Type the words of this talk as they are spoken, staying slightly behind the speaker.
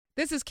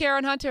This is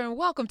Karen Hunter, and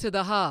welcome to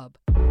The Hub.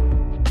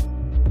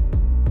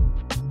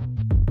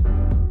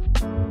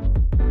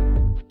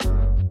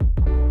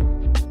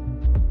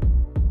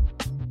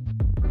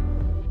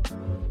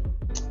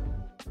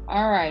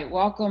 All right,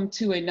 welcome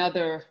to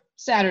another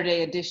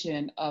Saturday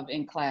edition of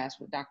In Class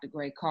with Dr.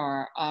 Gray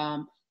Carr.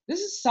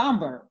 This is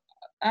somber.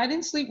 I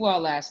didn't sleep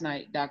well last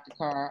night, Dr.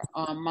 Carr.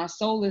 My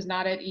soul is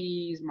not at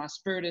ease. My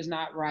spirit is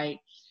not right.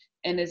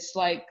 And it's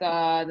like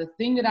the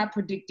thing that I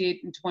predicted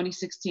in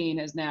 2016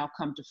 has now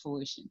come to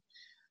fruition.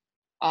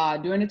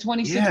 During the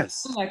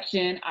 2016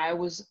 election, I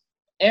was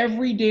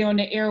every day on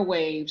the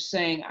airwaves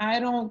saying, I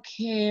don't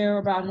care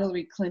about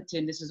Hillary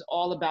Clinton. This is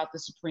all about the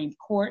Supreme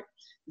Court.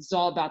 It's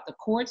all about the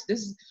courts. This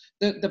is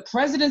the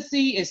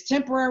presidency is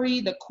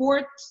temporary. The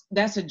courts,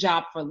 that's a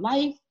job for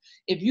life.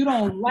 If you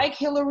don't like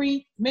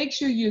Hillary, make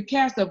sure you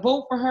cast a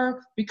vote for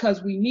her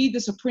because we need the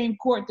Supreme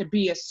Court to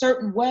be a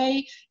certain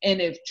way. And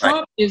if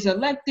Trump is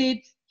elected,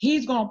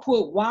 he's going to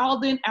put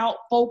wilding out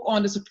folk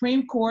on the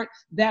Supreme Court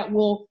that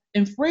will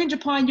infringe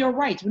upon your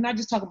rights. We're not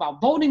just talking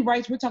about voting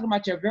rights. We're talking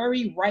about your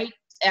very right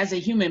as a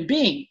human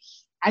being.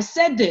 I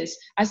said this.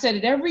 I said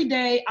it every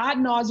day, ad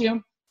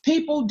nauseum.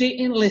 People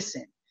didn't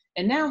listen.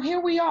 And now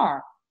here we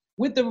are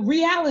with the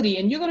reality.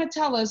 And you're going to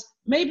tell us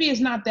maybe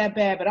it's not that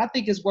bad, but I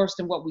think it's worse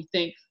than what we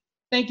think.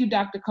 Thank you,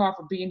 Dr. Carr,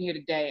 for being here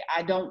today.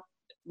 I don't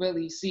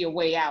really see a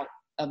way out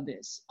of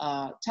this.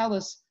 Tell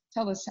us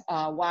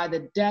why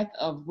the death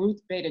of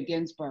Ruth Bader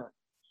Ginsburg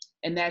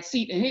and that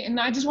seat. And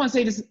I just want to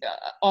say this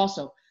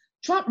also.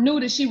 Trump knew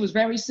that she was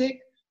very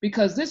sick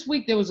because this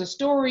week there was a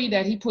story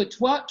that he put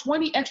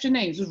 20 extra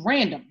names. It was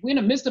random. We're in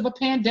the midst of a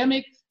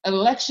pandemic, an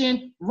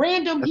election,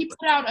 random. He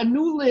put out a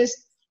new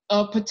list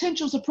of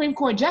potential Supreme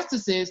Court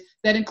justices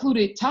that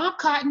included Tom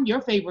Cotton,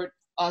 your favorite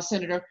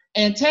senator,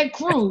 and Ted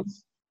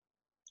Cruz.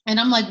 And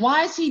I'm like,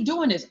 why is he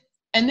doing this?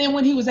 And then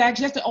when he was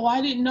asked yesterday,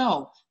 I didn't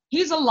know.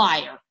 He's a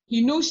liar.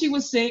 He knew she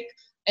was sick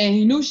and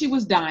he knew she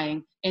was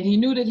dying and he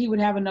knew that he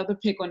would have another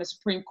pick on the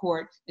Supreme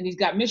Court and he's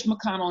got Mitch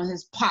McConnell in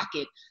his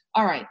pocket.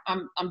 All right,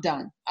 I'm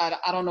done.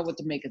 I don't know what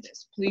to make of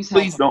this.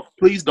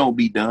 Please don't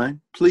be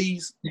done.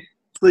 Please.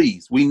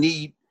 We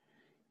need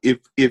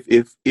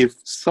if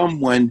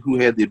someone who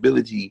had the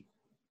ability,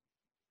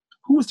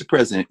 who was the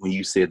president when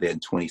you said that in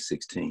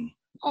 2016?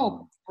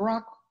 Oh,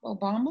 Barack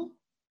Obama?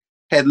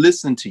 Had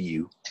listened to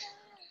you,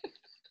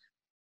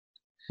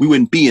 we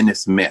wouldn't be in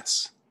this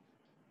mess.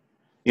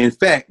 In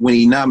fact, when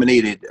he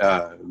nominated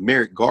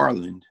Merrick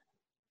Garland,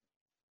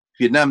 if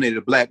he had nominated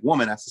a black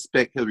woman, I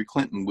suspect Hillary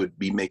Clinton would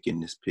be making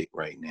this pick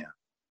right now.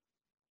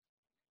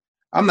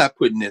 I'm not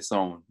putting this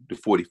on the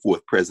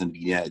 44th president of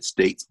the United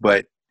States,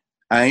 but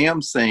I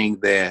am saying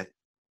that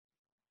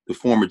the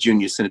former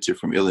junior senator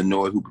from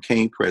Illinois who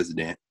became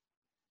president,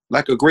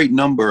 like a great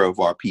number of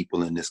our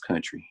people in this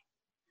country,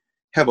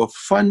 have a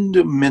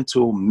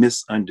fundamental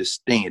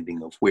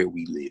misunderstanding of where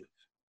we live.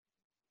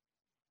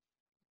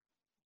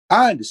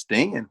 I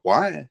understand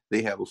why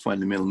they have a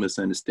fundamental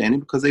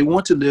misunderstanding because they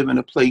want to live in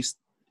a place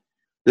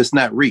that's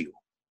not real.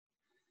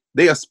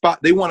 They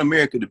want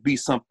America to be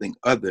something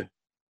other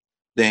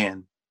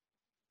than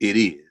it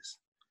is.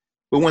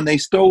 But when they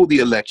stole the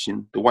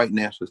election, the White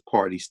Nationalist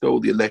Party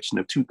stole the election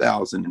of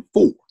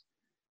 2004.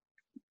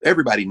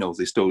 Everybody knows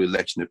they stole the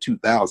election of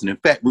 2000. In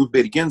fact, Ruth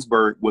Bader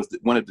Ginsburg was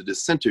one of the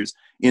dissenters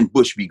in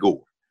Bush v.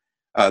 Gore,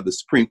 the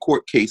Supreme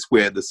Court case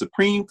where the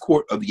Supreme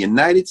Court of the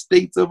United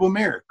States of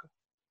America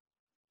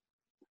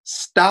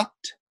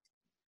stopped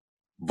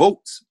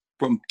votes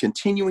from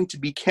continuing to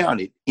be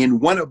counted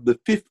in one of the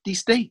 50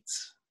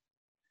 states,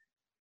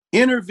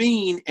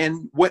 intervene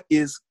in what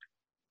is,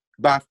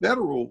 by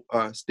federal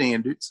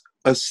standards,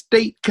 a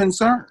state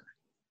concern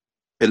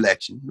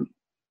election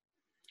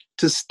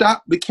to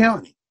stop the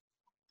counting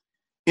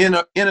in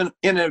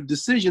a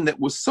decision that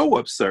was so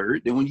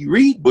absurd that when you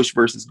read Bush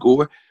versus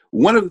Gore,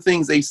 one of the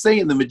things they say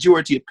in the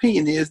majority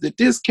opinion is that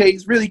this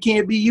case really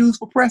can't be used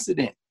for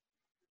precedent,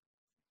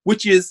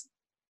 which is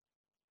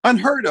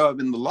unheard of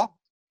in the law.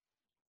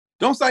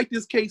 Don't cite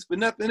this case for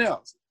nothing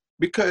else,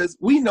 because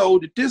we know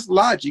that this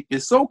logic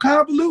is so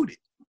convoluted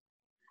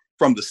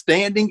from the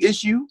standing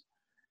issue.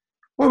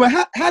 Well,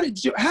 how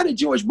did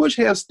George Bush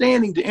have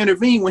standing to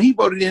intervene when he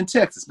voted in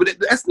Texas? But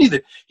that's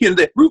neither here nor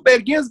there. Ruth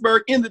Bader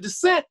Ginsburg in the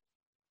dissent,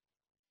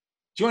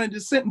 joining the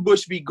dissent in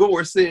Bush v.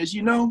 Gore, says,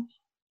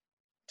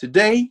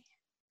 today,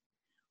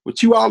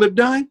 what you all have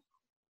done,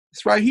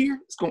 it's right here,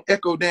 it's going to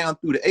echo down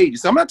through the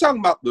ages. So I'm not talking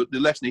about the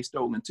election they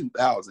stole in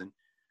 2000.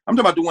 I'm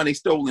talking about the one they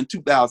stole in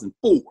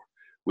 2004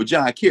 with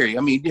John Kerry.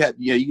 I mean, you had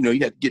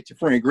to get your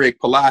friend Greg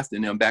Palast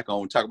and them back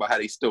on and talk about how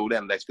they stole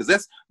that election,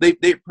 because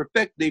they've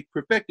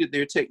perfected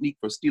their technique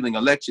for stealing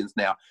elections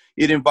now.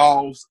 It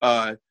involves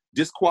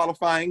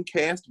disqualifying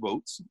cast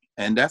votes,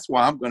 and that's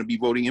why I'm going to be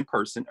voting in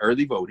person,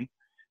 early voting,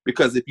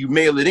 because if you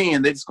mail it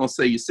in, they're just going to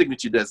say your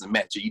signature doesn't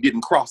match it. You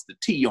didn't cross the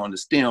T on the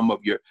stem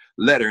of your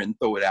letter and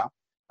throw it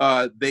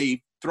out.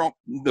 They've thrown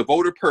the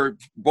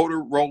voter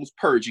rolls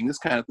purging, this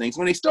kind of things.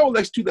 When they stole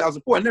election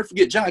 2004, I'll never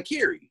forget John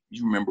Kerry,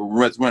 you remember,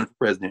 running for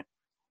president.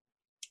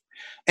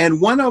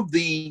 And one of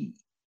the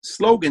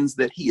slogans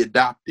that he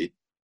adopted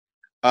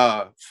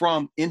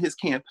from in his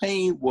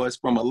campaign was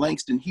from a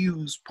Langston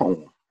Hughes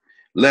poem,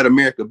 Let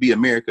America Be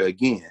America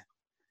Again.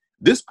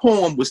 This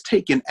poem was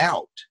taken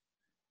out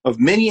of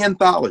many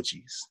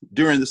anthologies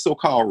during the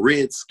so-called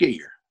Red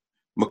Scare.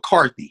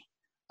 McCarthy,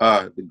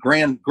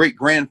 the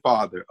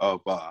great-grandfather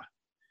of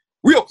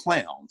real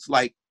clowns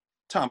like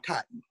Tom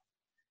Cotton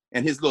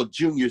and his little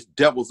junior's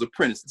devil's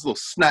apprentice, this little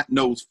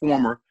snot-nosed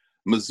former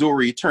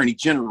Missouri Attorney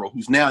General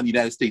who's now in the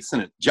United States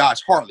Senate,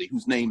 Josh Hawley,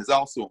 whose name is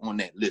also on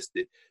that list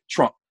that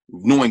Trump,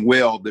 knowing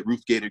well that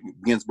Ruth Bader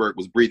Ginsburg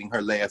was breathing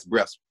her last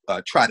breath,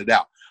 trotted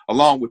out,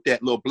 along with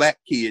that little black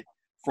kid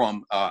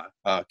from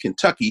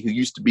Kentucky who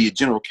used to be a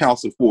general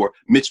counsel for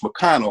Mitch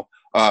McConnell,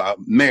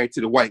 married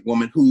to the white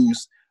woman who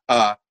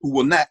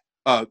will not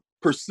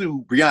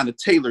pursue Breonna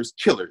Taylor's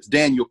killers,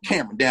 Daniel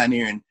Cameron down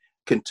there in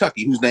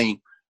Kentucky, whose name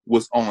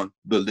was on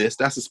the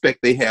list. I suspect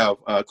they have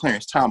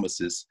Clarence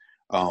Thomas's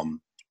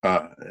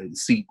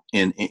seat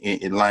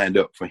in lined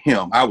up for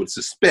him. I would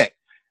suspect,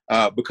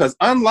 because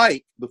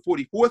unlike the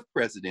 44th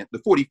president, the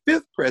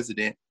 45th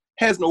president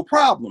has no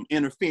problem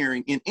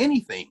interfering in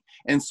anything.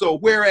 And so,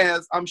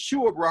 whereas I'm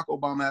sure Barack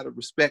Obama, out of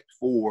respect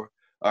for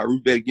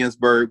Ruth Bader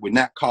Ginsburg, would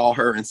not call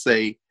her and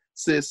say,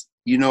 sis,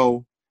 you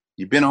know,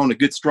 you've been on a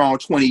good strong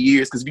 20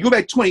 years. Because if you go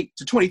back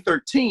to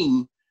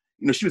 2013,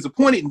 you know, she was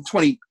appointed in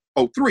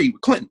 2003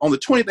 with Clinton. On the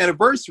 20th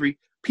anniversary,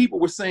 people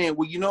were saying,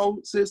 well, you know,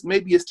 sis,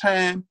 maybe it's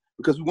time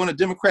because we want a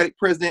Democratic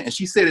president. And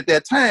she said at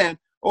that time,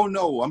 oh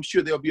no, I'm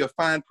sure there'll be a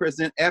fine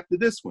president after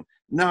this one.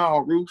 No,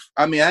 Ruth,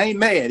 I mean, I ain't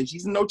mad.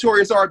 She's a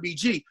notorious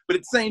RBG, but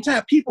at the same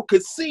time, people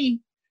could see,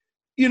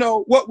 you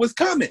know, what was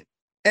coming.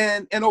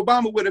 And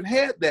Obama would have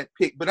had that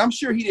pick, but I'm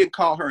sure he didn't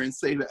call her and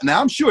say that. Now,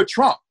 I'm sure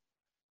Trump,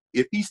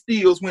 if he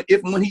steals,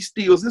 when he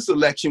steals this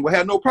election, will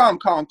have no problem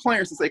calling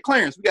Clarence and say,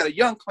 Clarence, we got a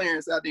young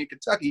Clarence out there in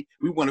Kentucky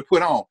we want to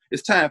put on.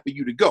 It's time for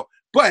you to go.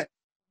 But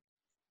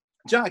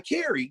John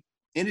Kerry,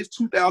 in his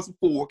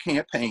 2004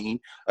 campaign,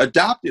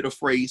 adopted a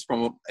phrase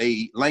from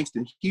a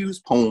Langston Hughes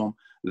poem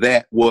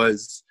that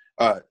was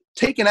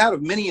taken out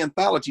of many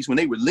anthologies when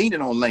they were leaning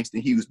on Langston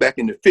Hughes back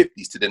in the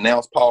 50s to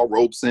denounce Paul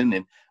Robeson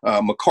and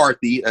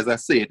McCarthy. As I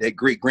said, that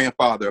great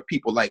grandfather of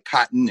people like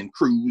Cotton and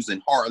Cruz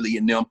and Harley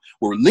and them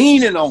were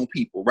leaning on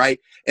people, right?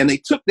 And they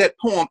took that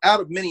poem out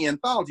of many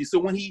anthologies. So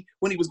when he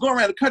was going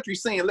around the country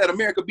saying, let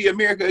America be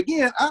America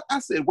again, I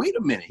said, wait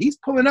a minute, he's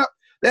pulling up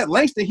that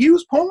Langston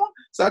Hughes poem?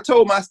 So I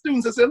told my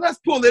students, I said, let's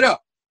pull it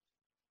up.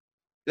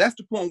 That's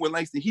the poem where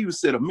Langston Hughes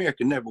said,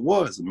 America never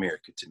was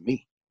America to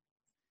me.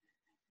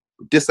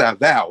 But this I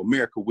vow,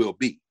 America will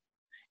be.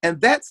 And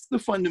that's the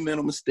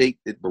fundamental mistake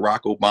that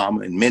Barack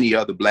Obama and many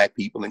other Black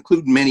people,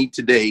 including many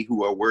today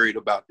who are worried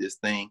about this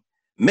thing,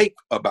 make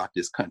about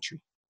this country.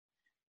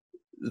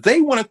 They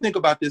want to think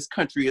about this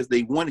country as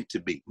they want it to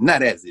be,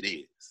 not as it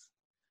is.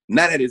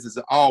 Not as it's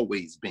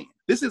always been.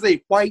 This is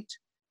a white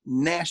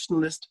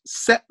nationalist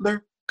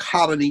settler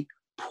colony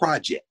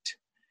project.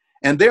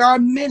 And there are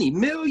many,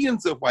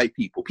 millions of white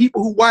people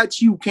who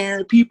watch you,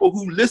 Karen, people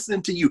who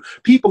listen to you,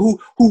 people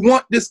who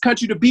want this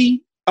country to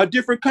be a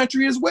different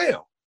country as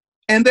well.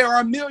 And there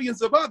are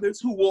millions of others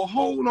who will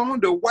hold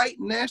on to white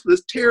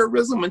nationalist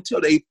terrorism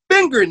until their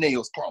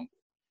fingernails crumble.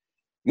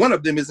 One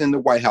of them is in the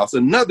White House.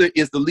 Another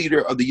is the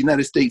leader of the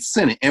United States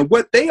Senate. And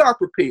what they are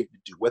prepared to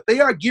do, what they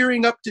are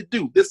gearing up to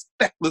do, this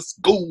feckless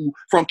ghoul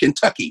from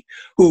Kentucky,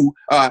 who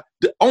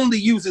only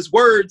uses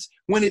words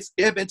when it's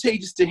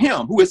advantageous to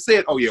him, who has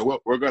said, oh yeah, well,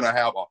 we're going to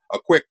have a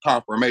quick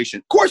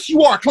confirmation. Of course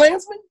you are,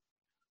 Klansman.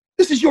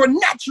 This is your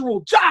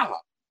natural job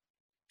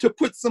to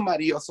put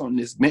somebody else on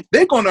this bench.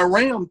 They're going to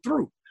ram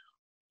through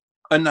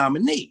a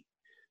nominee.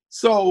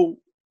 So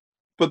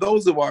for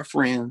those of our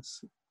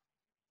friends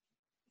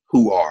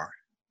who are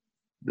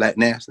Black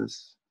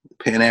nationalists,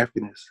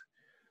 Pan-Africanists,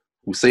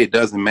 who say it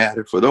doesn't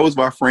matter, for those of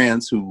our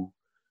friends who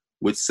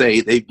would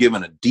say they've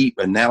given a deep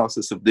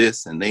analysis of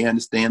this and they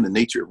understand the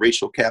nature of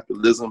racial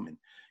capitalism and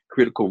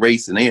critical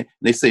race, and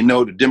they say,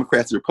 no, the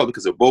Democrats and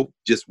Republicans are both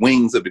just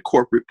wings of the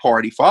corporate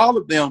party. For all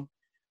of them,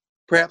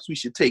 perhaps we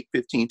should take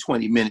 15,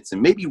 20 minutes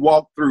and maybe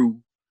walk through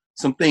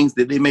some things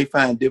that they may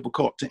find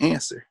difficult to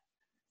answer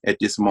at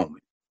this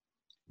moment.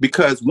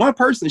 Because one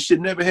person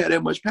should never have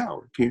that much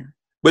power, Karen.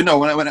 But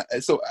no,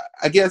 so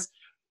I guess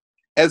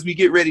as we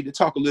get ready to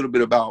talk a little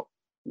bit about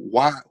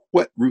what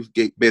Ruth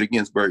Bader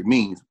Ginsburg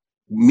means,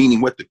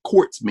 meaning what the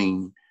courts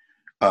mean,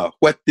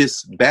 what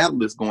this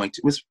battle is going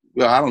to,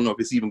 well, I don't know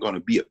if it's even going to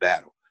be a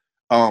battle.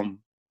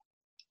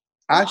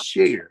 I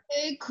share.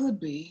 It could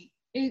be.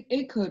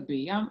 It could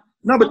be.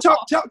 No, but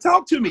talk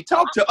to me.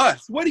 Talk to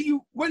us. What are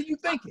you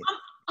thinking?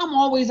 I'm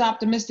always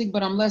optimistic,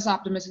 but I'm less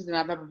optimistic than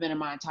I've ever been in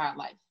my entire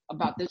life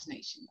about this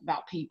nation,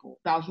 about people,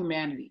 about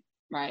humanity.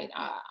 Right.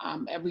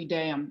 Every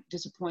day I'm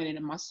disappointed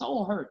and my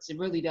soul hurts. It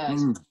really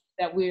does.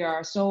 That we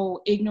are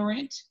so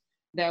ignorant,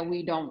 that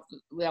we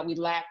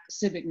lack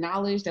civic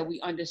knowledge, that we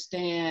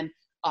understand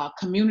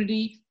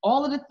community,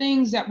 all of the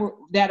things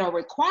that are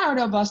required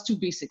of us to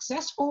be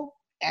successful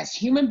as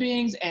human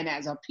beings and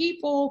as a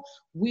people,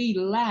 we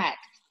lack.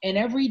 And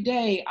every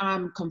day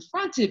I'm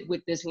confronted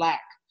with this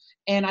lack.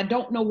 and I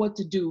don't know what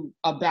to do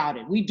about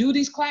it. We do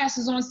these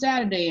classes on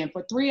Saturday, and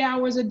for 3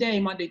 hours a day,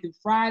 Monday through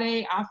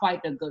Friday, I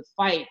fight the good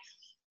fight.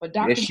 But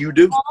Yes, you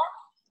do.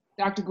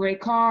 Dr. Gray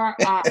Carr,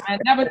 I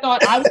never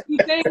thought I would be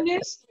saying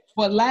this,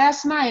 but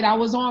last night I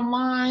was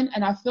online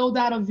and I filled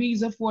out a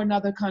visa for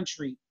another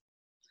country.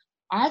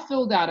 I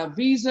filled out a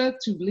visa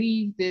to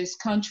leave this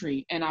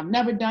country, and I've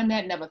never done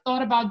that, never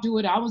thought about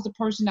doing it. I was the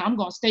person that I'm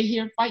going to stay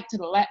here and fight to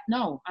the last.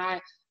 No,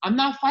 I'm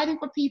not fighting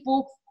for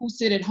people who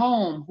sit at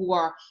home, who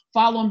are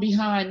following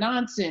behind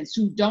nonsense,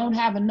 who don't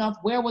have enough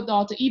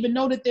wherewithal to even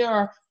know that there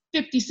are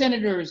 50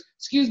 senators,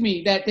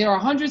 that there are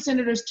 100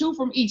 senators, 2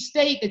 from each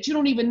state, that you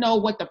don't even know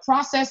what the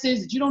process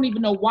is, that you don't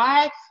even know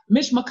why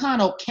Mitch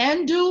McConnell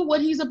can do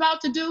what he's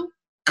about to do.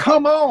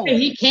 Come on. And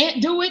he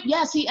can't do it.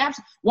 Yes, he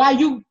absolutely. Why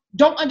you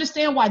don't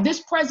understand why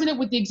this president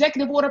with the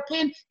executive order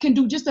pen can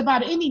do just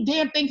about any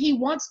damn thing he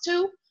wants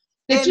to?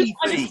 That you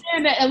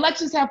understand that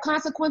elections have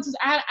consequences.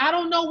 I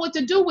don't know what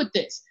to do with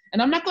this.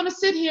 And I'm not going to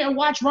sit here and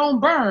watch Rome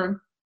burn.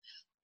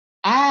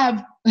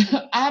 I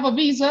have a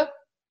visa,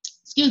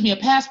 a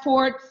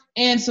passport,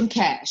 and some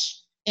cash.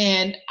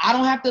 And I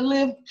don't have to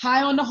live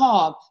high on the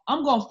hog.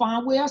 I'm going to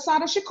find where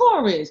Assata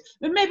Shakur is.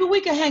 And maybe we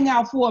can hang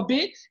out for a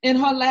bit in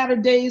her latter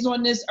days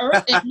on this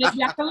earth, and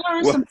maybe I can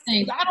learn some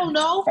things. I don't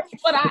know.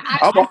 But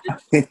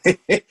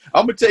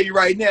I'm going to tell you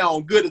right now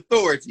on good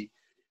authority,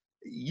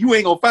 you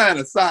ain't going to find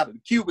Assata. The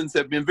Cubans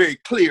have been very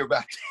clear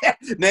about that.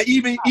 Now,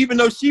 even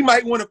though she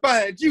might want to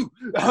find you,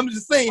 I'm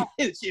just saying,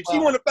 if she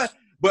want to find,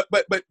 but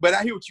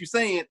I hear what you're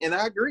saying, and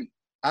I agree.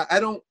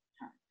 I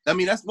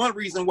mean, that's one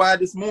reason why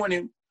this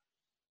morning,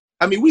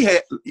 I mean, we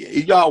had,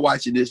 y'all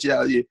watching this,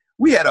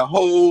 we had a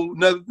whole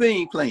nother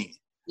thing playing.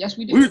 Yes,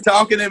 we did. We were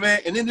talking, man,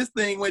 and then this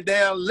thing went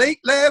down late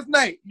last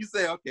night. You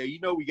say, okay,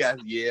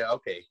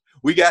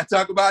 we got to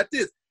talk about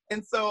this.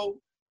 And so,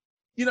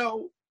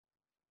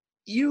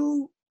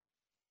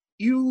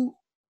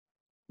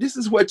 this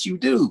is what you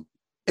do,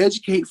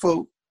 educate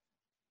folk.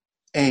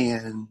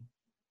 And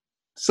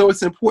so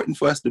it's important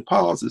for us to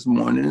pause this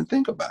morning and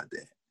think about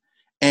that.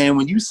 And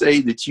when you say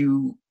that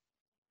you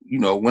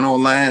went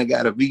online and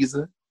got a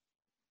visa,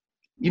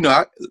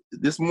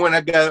 this morning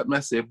I got up and I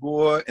said,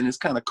 boy, and it's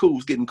kind of cool.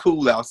 It's getting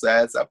cool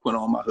outside. So I put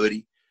on my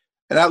hoodie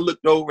and I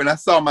looked over and I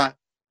saw my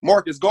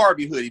Marcus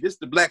Garvey hoodie. This is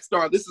the Black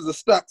Star. This is a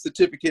stock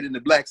certificate in the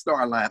Black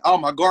Star line. All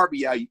my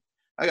Garveyite,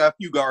 I got a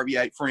few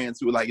Garveyite friends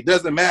who are like, it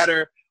doesn't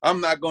matter.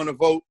 I'm not going to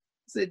vote.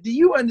 I said, do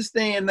you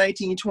understand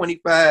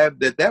 1925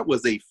 that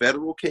was a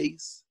federal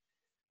case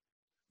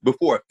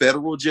before a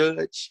federal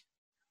judge?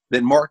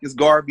 That Marcus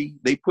Garvey,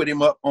 they put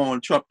him up on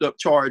trumped up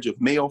charge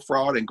of mail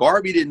fraud. And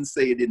Garvey didn't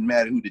say it didn't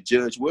matter who the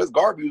judge was.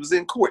 Garvey was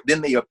in court.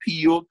 Then they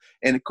appealed,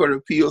 and the Court of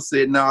Appeals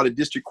said, no, the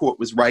district court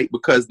was right,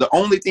 because the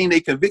only thing they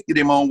convicted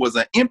him on was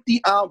an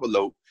empty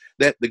envelope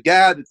that the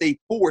guy that they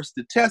forced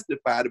to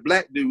testify, the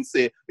black dude,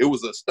 said it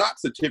was a stock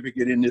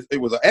certificate in this,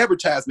 it was an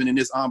advertisement in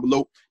this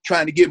envelope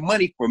trying to get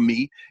money from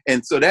me.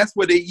 And so that's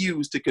what they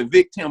used to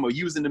convict him of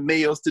using the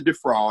mails to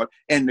defraud.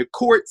 And the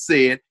court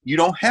said, you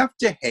don't have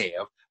to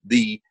have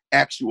the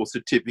actual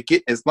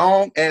certificate as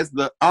long as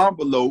the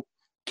envelope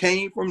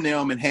came from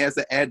them and has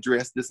an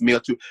address that's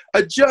mailed to.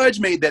 A judge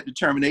made that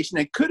determination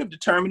and could have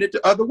determined it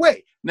the other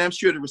way. Now I'm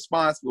sure the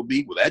response will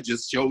be, well, that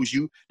just shows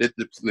you that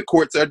the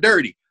courts are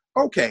dirty.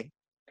 Okay.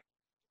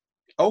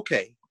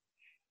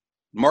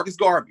 Marcus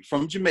Garvey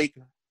from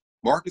Jamaica.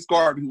 Marcus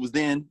Garvey, who was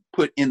then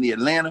put in the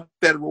Atlanta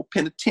Federal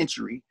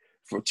Penitentiary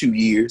for 2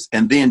 years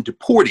and then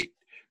deported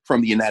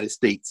from the United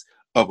States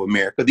of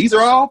America. These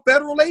are all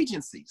federal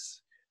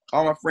agencies.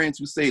 All my friends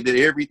who say that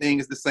everything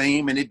is the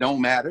same and it don't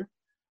matter.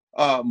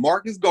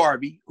 Marcus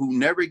Garvey, who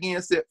never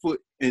again set foot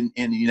in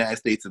the United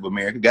States of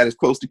America, got as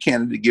close to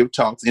Canada to give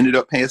talks, ended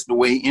up passing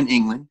away in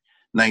England,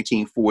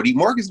 1940.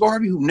 Marcus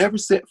Garvey, who never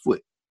set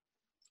foot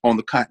on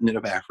the continent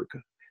of Africa.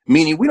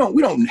 Meaning we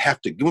don't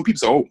have to, when people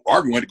say, oh,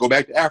 Garvey wanted to go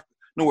back to Africa.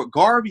 No, what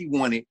Garvey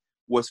wanted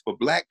was for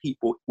Black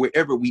people,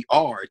 wherever we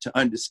are, to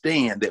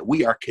understand that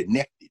we are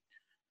connected.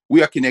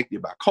 We are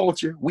connected by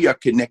culture. We are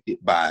connected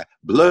by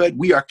blood.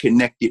 We are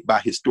connected by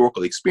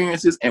historical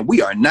experiences. And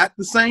we are not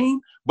the same,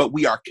 but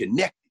we are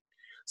connected.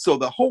 So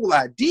the whole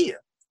idea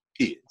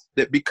is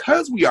that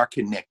because we are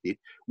connected,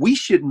 we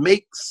should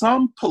make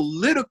some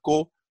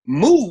political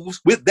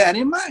moves with that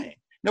in mind.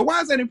 Now,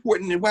 why is that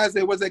important? And what's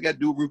that got to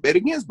do with Ruth Bader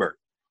Ginsburg?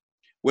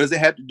 What does it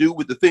have to do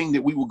with the thing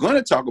that we were going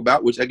to talk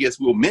about, which I guess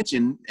we'll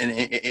mention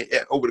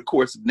over the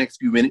course of the next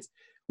few minutes,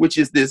 which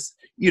is this,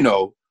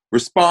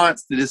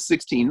 response to this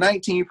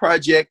 1619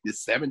 project,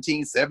 this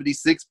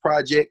 1776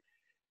 project.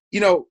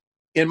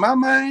 In my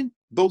mind,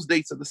 those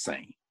dates are the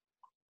same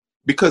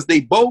because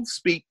they both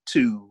speak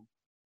to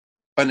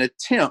an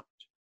attempt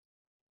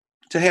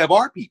to have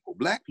our people,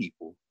 Black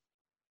people,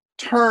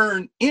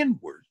 turn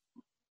inward.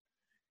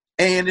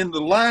 And in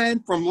the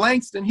line from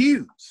Langston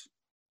Hughes,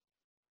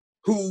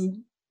 who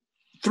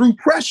through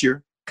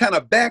pressure kind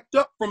of backed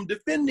up from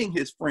defending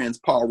his friends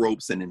Paul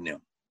Robeson and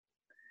them.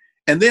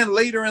 And then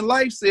later in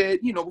life said,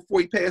 before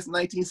he passed in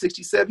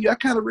 1967, I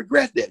kind of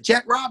regret that.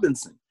 Jack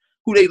Robinson,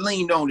 who they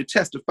leaned on to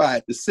testify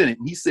at the Senate.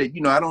 And he said,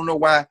 I don't know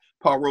why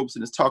Paul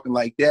Robeson is talking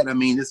like that. I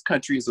mean, this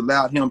country has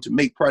allowed him to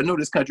make progress. I know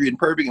this country isn't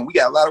perfect and we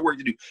got a lot of work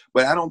to do,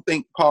 but I don't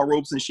think Paul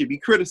Robeson should be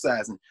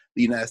criticizing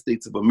the United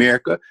States of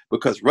America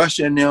because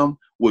Russia and them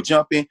will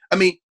jump in. I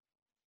mean,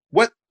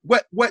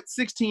 what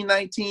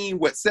 1619,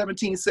 what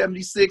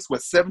 1776, what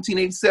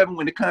 1787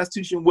 when the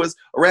Constitution was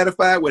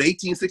ratified, what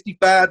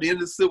 1865, the end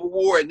of the Civil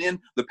War, and then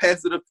the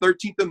passage of the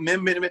 13th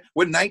Amendment,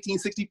 what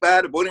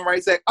 1965, the Voting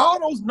Rights Act, all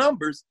those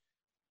numbers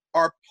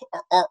are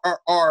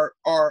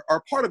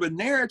part of a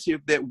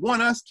narrative that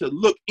want us to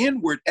look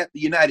inward at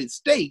the United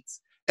States,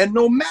 and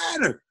no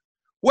matter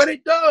what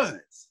it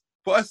does,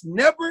 for us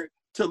never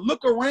to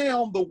look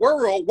around the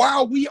world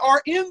while we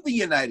are in the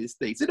United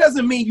States. It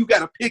doesn't mean you got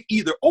to pick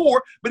either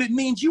or, but it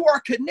means you are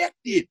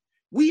connected.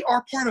 We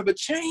are part of a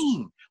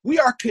chain. We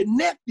are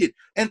connected.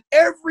 And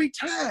every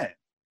time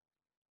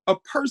a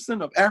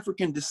person of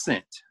African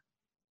descent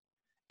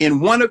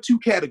in one of two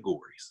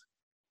categories,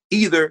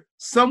 either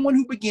someone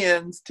who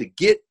begins to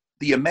get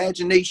the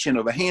imagination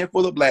of a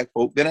handful of black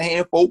folk, then a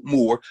handful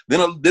more,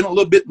 then a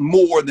little bit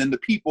more than the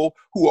people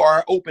who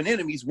are open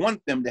enemies want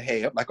them to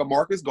have, like a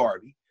Marcus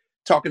Garvey,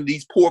 talking to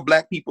these poor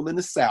black people in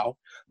the South.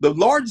 The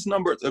largest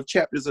number of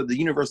chapters of the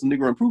Universal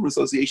Negro Improvement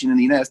Association in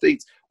the United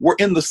States were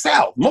in the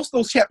South. Most of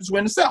those chapters were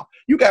in the South.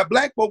 You got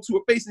black folks who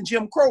are facing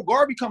Jim Crow.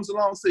 Garvey comes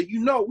along and says,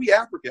 you know, we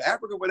Africa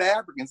with the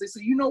Africans. They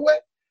say, you know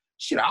what?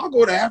 Shit, I'll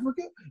go to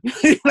Africa.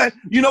 Like,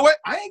 you know what?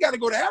 I ain't got to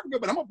go to Africa,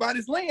 but I'm going to buy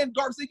this land.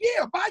 Garvey said,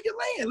 yeah, buy your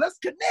land. Let's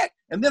connect.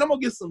 And then I'm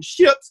going to get some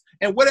ships,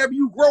 and whatever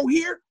you grow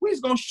here, we're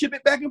just going to ship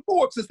it back and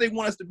forth since they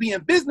want us to be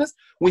in business.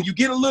 When you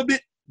get a little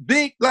bit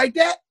big like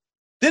that,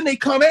 then they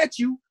come at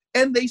you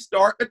and they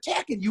start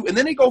attacking you. And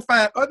then they go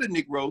find other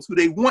Negroes who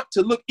they want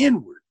to look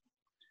inward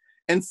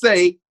and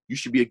say, you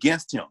should be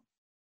against him.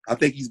 I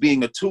think he's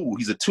being a tool.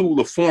 He's a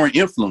tool of foreign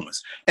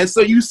influence. And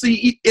so you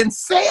see, and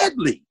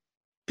sadly,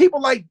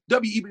 people like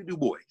W.E.B. Du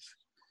Bois,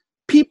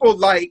 people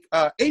like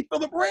A.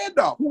 Philip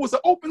Randolph, who was an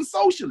open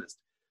socialist,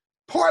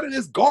 part of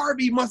this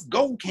Garvey must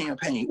go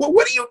campaign. Well,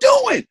 what are you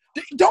doing?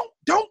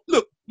 Don't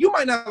look, you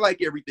might not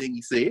like everything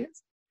he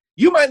says.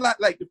 You might not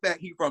like the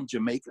fact he's from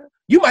Jamaica.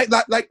 You might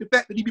not like the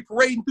fact that he be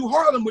parading through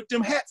Harlem with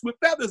them hats with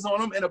feathers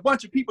on them and a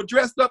bunch of people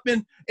dressed up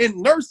in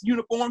nurse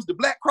uniforms, the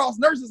Black Cross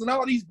nurses and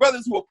all these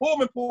brothers who are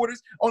Pullman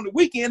porters on the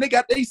weekend. They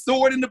got their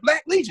sword in the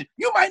Black Legion.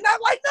 You might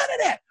not like none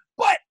of that.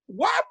 But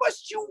why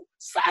must you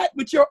side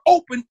with your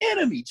open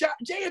enemy, J.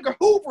 Edgar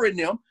Hoover and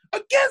them,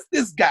 against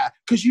this guy?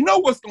 Because you know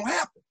what's going to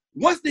happen.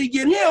 Once they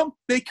get him,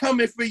 they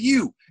coming for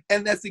you.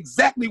 And that's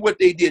exactly what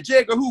they did. J.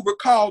 Edgar Hoover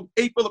called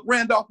A. Philip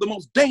Randolph the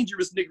most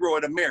dangerous Negro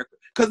in America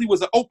because he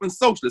was an open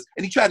socialist.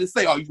 And he tried to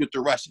say, oh, he's with the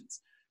Russians.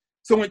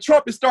 So when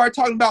Trump started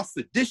talking about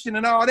sedition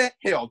and all that,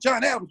 hell,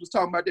 John Adams was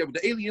talking about that with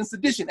the Alien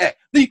Sedition Act.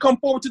 Then you come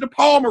forward to the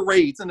Palmer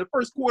raids in the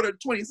first quarter of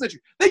the 20th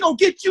century. They're going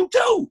to get you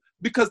too,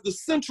 because the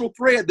central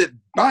thread that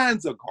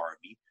binds a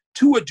Garvey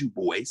to a Du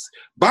Bois,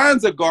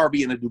 binds a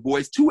Garvey and a Du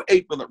Bois to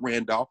A. Philip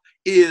Randolph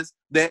is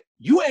that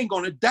you ain't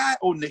going to die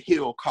on the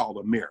hill called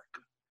America.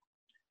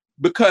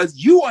 Because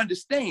you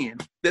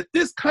understand that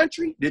this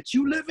country that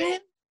you live in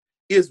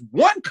is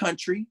one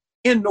country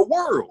in the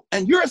world,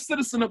 and you're a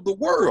citizen of the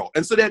world.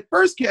 And so that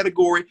first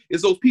category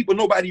is those people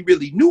nobody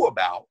really knew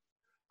about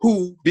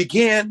who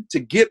began to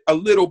get a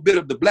little bit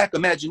of the Black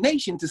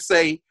imagination to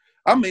say,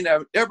 I may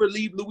not ever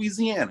leave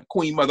Louisiana.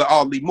 Queen Mother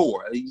Audley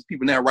Moore. These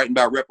people now writing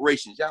about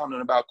reparations. Y'all know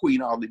about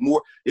Queen Audley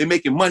Moore. They're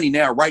making money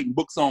now writing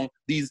books on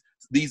these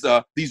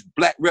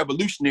Black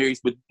revolutionaries,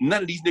 but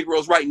none of these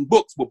Negroes writing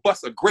books will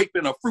bust a grape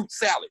in a fruit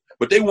salad.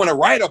 But they want to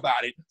write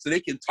about it so they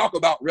can talk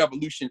about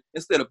revolution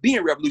instead of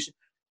being revolution.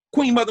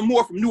 Queen Mother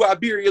Moore from New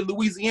Iberia,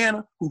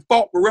 Louisiana, who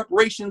fought for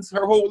reparations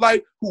her whole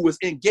life, who was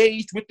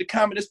engaged with the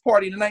Communist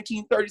Party in the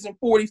 1930s and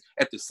 40s.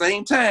 At the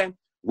same time,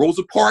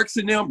 Rosa Parks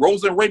and them,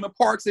 Rosa and Raymond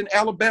Parks in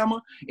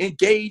Alabama,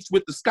 engaged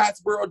with the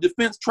Scottsboro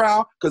defense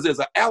trial because there's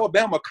an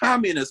Alabama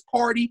Communist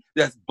Party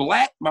that's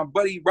Black. My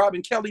buddy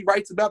Robin Kelly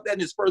writes about that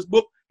in his first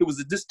book. It was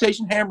a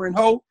dissertation, Hammer and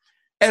Hoe.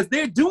 As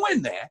they're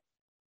doing that,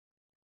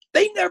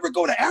 they never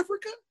go to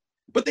Africa,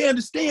 but they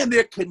understand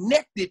they're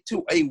connected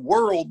to a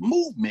world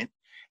movement.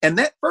 And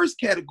that first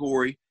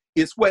category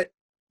is what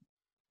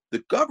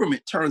the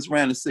government turns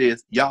around and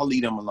says, y'all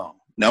leave them alone.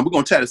 Now, we're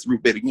going to try this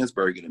Ruth Bader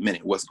Ginsburg in a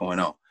minute, what's going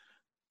on.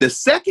 The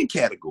second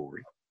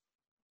category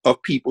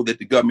of people that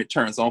the government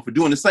turns on for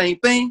doing the same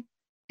thing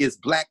is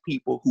Black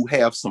people who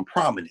have some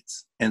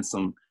prominence and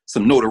some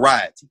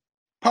notoriety.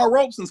 Paul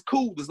Robeson's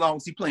cool as long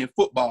as he's playing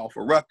football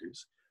for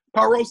Rutgers.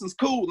 Paul Robeson's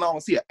cool as long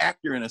as he's an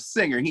actor and a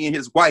singer. He and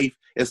his wife,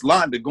 as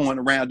Londa, going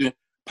around doing.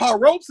 Paul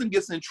Robeson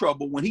gets in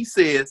trouble when he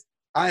says,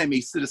 I am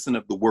a citizen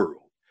of the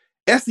world.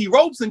 S.E.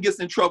 Robeson gets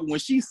in trouble when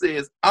she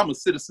says, I'm a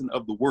citizen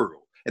of the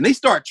world. And they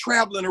start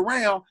traveling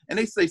around and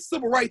they say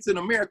civil rights in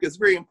America is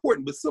very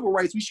important, but civil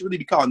rights, we should really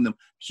be calling them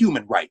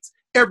human rights.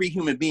 Every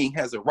human being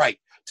has a right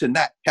to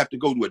not have to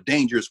go to a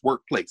dangerous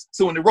workplace.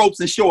 So when the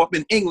Robesons show up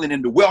in England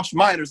and the Welsh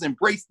miners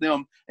embrace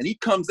them, and he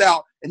comes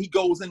out and he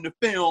goes into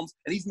films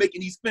and he's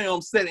making these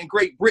films set in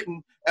Great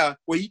Britain,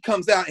 where he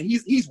comes out and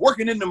he's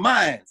working in the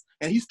mines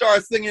and he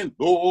starts singing,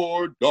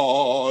 Lord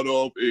God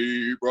of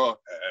Abraham.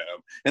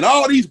 And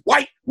all these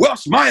white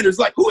Welsh miners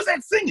like, who is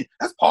that singing?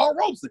 That's Paul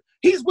Robeson.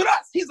 He's with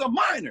us. He's a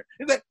miner.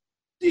 And that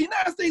the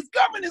United States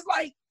government is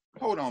like,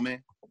 hold on,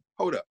 man.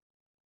 Hold up.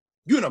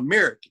 You're an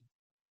American.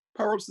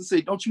 Paul Robeson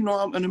said, don't you know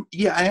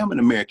I am an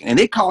American. And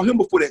they call him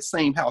before that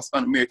same House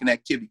Un-American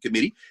Activity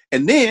Committee.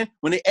 And then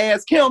when they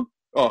ask him,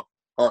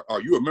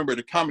 are you a member of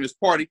the Communist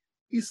Party?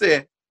 He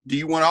said, do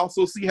you want to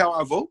also see how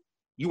I vote?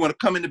 You want to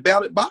come in the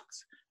ballot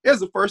box? There's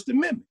the First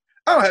Amendment.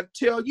 I don't have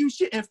to tell you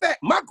shit. In fact,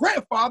 my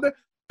grandfather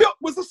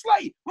was a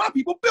slave. My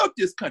people built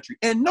this country.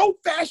 And no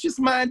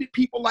fascist-minded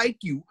people like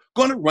you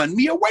gonna run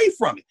me away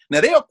from it.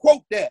 Now, they'll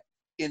quote that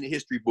in the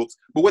history books,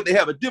 but what they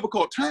have a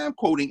difficult time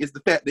quoting is the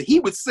fact that he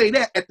would say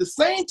that at the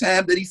same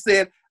time that he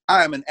said,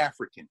 I am an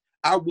African.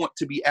 I want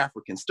to be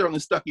African.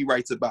 Sterling Stuckey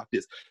writes about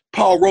this.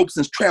 Paul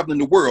Robeson's traveling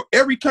the world.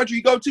 Every country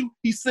you go to,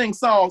 he sings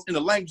songs in the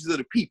languages of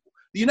the people.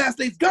 The United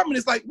States government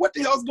is like, what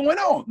the hell's going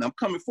on? And I'm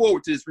coming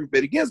forward to this Ruth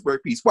Bader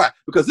Ginsburg piece. Why?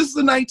 Because this is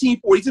the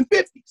 1940s and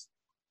 50s.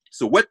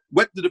 So what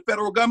did the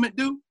federal government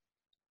do?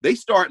 They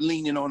start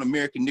leaning on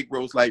American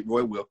Negroes like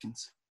Roy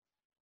Wilkins,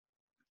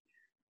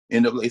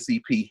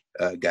 NAACP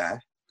guy.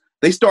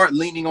 They start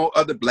leaning on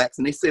other blacks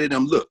and they say to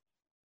them, look,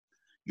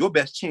 your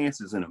best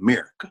chance is in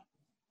America.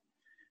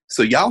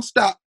 So y'all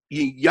stop,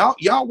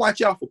 y'all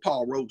watch out for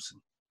Paul Robeson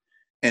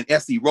and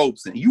S.E.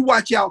 Robeson. You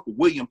watch out for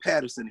William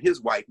Patterson and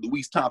his wife,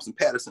 Louise Thompson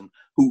Patterson,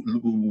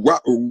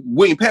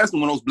 William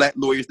Patterson, one of those black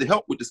lawyers that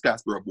helped with the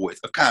Scottsboro Boys,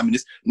 a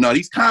communist. No,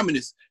 these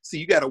communists, see,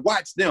 you got to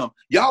watch them.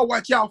 Y'all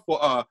watch out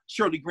for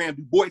Shirley Graham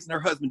Du Bois and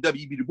her husband,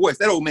 W.B. Du Bois.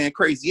 That old man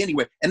crazy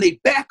anyway. And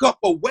they back up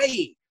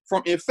away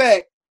from, in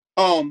fact,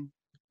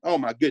 oh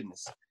my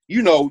goodness.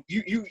 You know,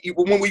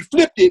 when we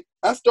flipped it,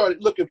 I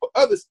started looking for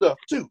other stuff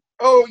too.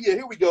 Oh yeah,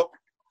 here we go.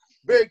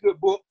 Very good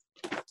book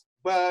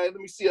by, let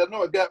me see, I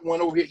know I got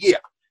one over here. Yeah,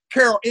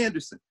 Carol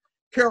Anderson.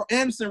 Carol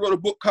Anderson wrote a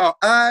book called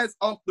Eyes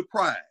Off the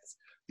Prize,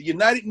 The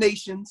United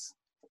Nations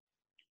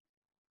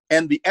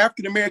and the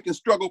African-American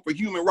Struggle for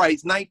Human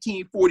Rights,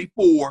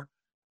 1944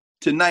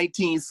 to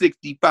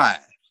 1965.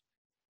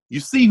 You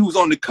see who's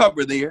on the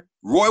cover there,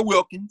 Roy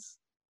Wilkins.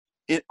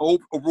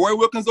 Roy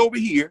Wilkins over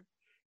here.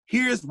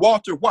 Here's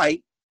Walter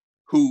White,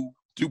 who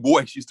Du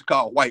Bois used to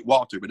call White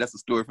Walter, but that's a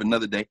story for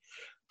another day.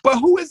 But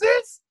who is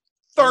this?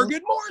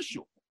 Thurgood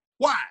Marshall.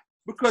 Why?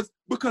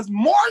 Because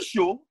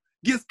Marshall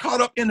gets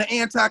caught up in the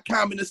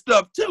anti-communist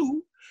stuff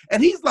too.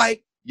 And he's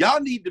like,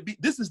 y'all need to be,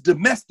 this is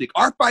domestic.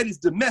 Our fight is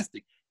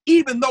domestic.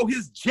 Even though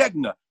his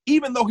Jegna,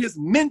 even though his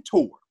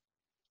mentor,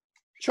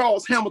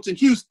 Charles Hamilton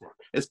Houston,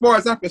 as far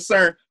as I'm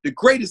concerned, the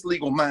greatest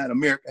legal mind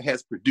America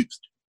has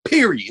produced,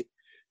 period.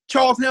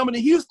 Charles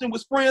Hamilton Houston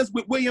was friends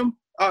with William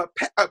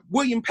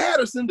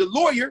Patterson, the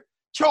lawyer.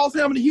 Charles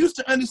Hamilton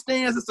Houston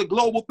understands it's a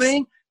global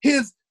thing.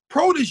 His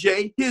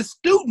protege, his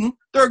student,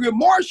 Thurgood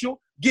Marshall,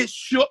 gets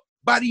shook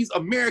by these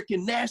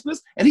American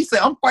nationalists. And he said,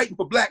 I'm fighting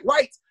for black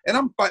rights, and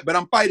I'm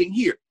fighting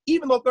here.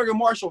 Even though Thurgood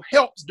Marshall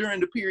helps during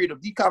the period of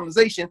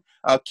decolonization,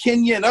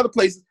 Kenya and other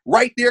places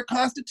write their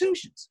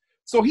constitutions.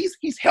 So he's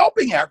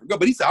helping Africa,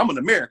 but he said, I'm an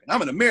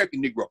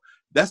American Negro.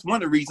 That's one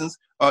of the reasons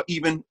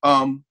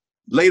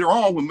later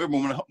on, remember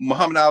when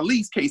Muhammad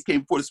Ali's case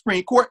came before the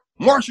Supreme Court,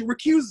 Marshall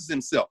recuses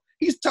himself.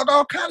 He's talking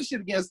all kind of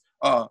shit against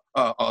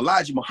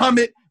Elijah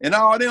Muhammad and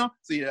all them.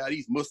 So yeah,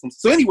 these Muslims.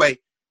 So anyway,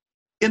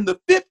 in the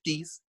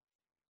 50s,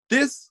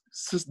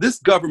 this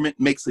government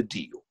makes a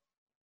deal.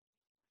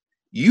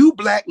 You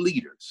black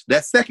leaders,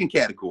 that second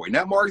category,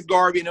 not Marcus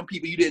Garvey and them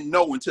people you didn't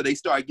know until they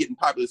started getting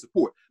popular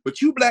support,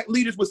 but you black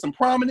leaders with some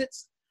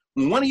prominence,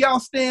 when one of y'all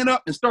stand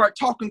up and start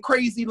talking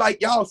crazy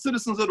like y'all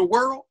citizens of the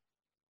world,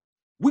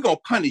 we're going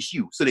to punish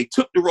you. So they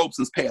took the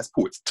Robeson's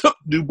passports, took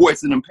Du Bois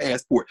and them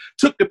passport,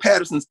 took the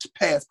Patterson's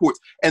passports.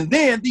 And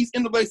then these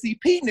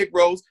NAACP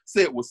Negroes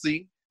said, well,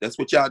 see, that's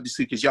what y'all do,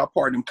 because y'all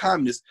part of them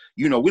communists.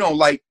 You know, we don't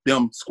like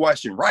them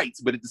squashing rights,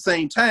 but at the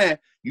same time,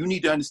 you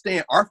need to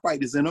understand our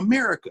fight is in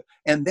America.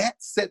 And that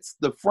sets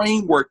the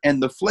framework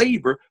and the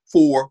flavor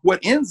for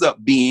what ends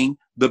up being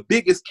the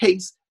biggest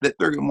case that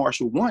Thurgood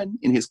Marshall won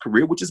in his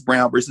career, which is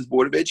Brown versus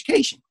Board of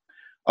Education.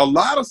 A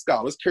lot of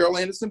scholars, Carol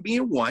Anderson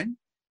being one,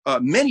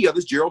 many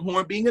others, Gerald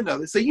Horne being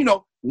another, say, you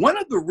know, one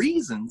of the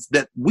reasons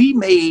that we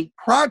made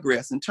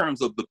progress in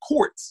terms of the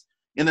courts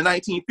in the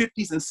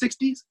 1950s and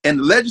 60s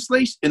and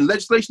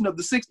legislation of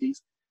the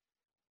 60s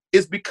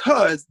is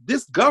because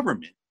this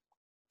government,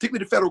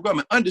 particularly the federal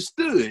government,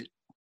 understood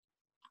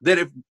that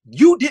if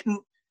you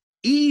didn't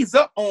ease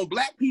up on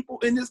black people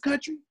in this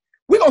country,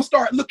 we're going to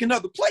start looking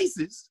other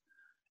places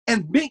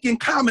and making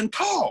common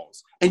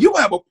cause. And you'll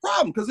have a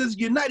problem because there's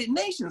United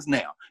Nations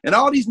now. And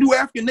all these new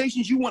African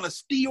nations you want to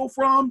steal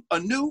from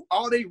anew,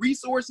 all their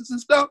resources and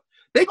stuff,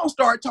 they're going to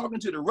start talking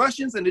to the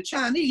Russians and the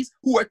Chinese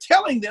who are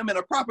telling them in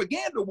a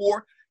propaganda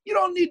war, You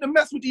don't need to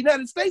mess with the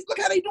United States. Look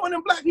how they doing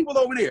them black people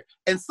over there.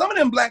 And some of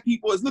them black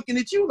people is looking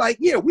at you like,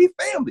 yeah, we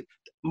family.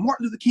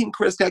 Martin Luther King,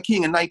 Prescott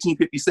King in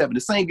 1957,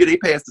 the same year they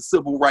passed the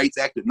Civil Rights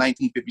Act of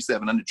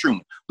 1957 under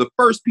Truman, the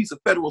first piece of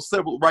federal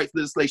civil rights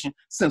legislation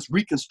since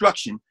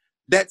Reconstruction.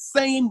 That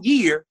same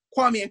year,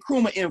 Kwame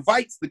Nkrumah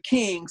invites the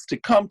Kings to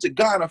come to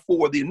Ghana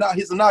for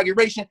his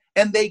inauguration,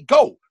 and they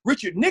go.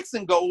 Richard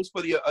Nixon goes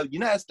for the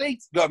United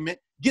States government,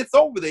 gets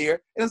over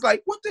there, and it's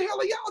like, what the hell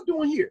are y'all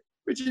doing here?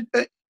 Richard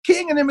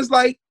King and them is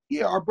like,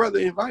 yeah, our brother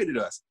invited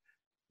us.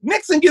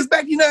 Nixon gets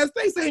back to the United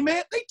States, hey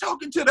man, they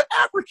talking to the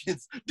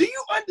Africans. Do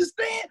you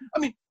understand? I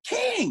mean,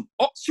 King,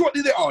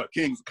 shortly there, the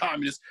King's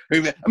communists.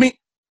 I mean,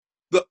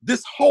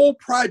 this whole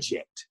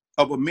project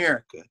of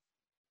America,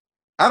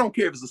 I don't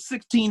care if it's a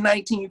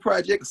 1619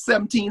 project, a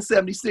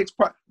 1776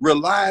 project,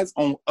 relies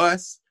on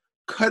us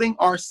cutting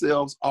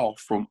ourselves off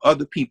from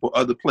other people,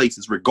 other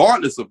places,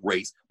 regardless of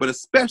race, but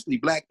especially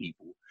black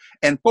people,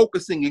 and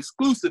focusing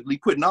exclusively,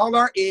 putting all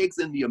our eggs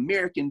in the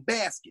American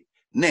basket.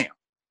 Now,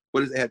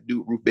 what does that have to do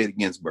with Ruth Bader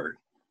Ginsburg,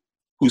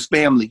 whose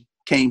family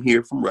came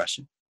here from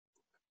Russia?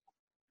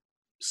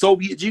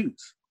 Soviet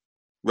Jews,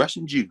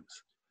 Russian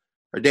Jews.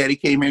 Her daddy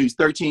came here, he was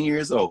 13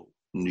 years old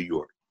in New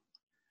York.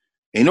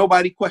 Ain't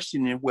nobody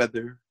questioning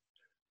whether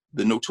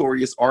the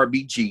notorious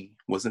RBG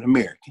was an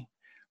American.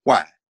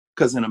 Why?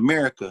 Because in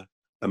America,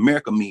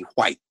 America means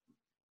white.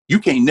 You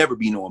can't never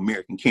be no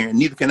American, Karen.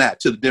 Neither can I,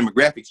 till the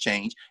demographics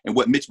change. And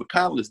what Mitch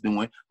McConnell is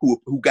doing,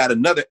 who got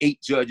another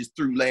 8 judges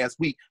through last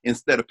week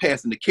instead of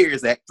passing the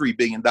CARES Act, $3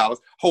 billion,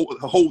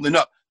 holding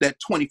up that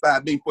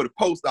 $25 billion for the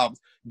post office,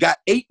 got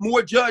 8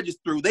 more judges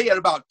through. They had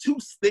about a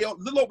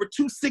little over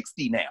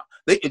 260 now.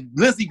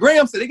 Lindsey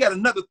Graham said they got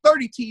another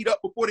 30 teed up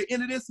before the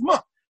end of this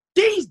month.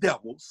 These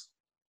devils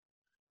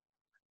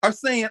are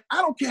saying,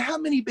 I don't care how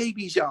many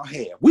babies y'all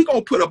have. We're going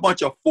to put a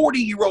bunch of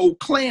 40-year-old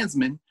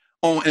Klansmen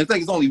on, and I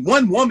think it's only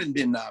one woman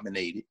been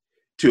nominated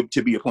to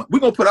be appointed.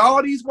 We're going to put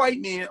all these white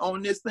men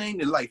on this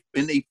thing in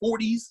their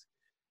 40s,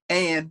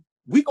 and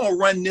we're going to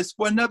run this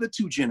for another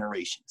 2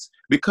 generations,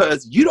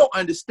 because you don't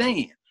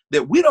understand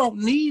that we don't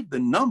need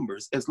the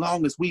numbers as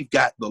long as we've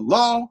got the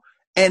law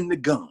and the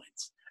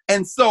guns.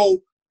 And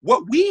so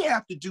what we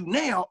have to do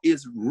now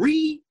is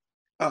reimagine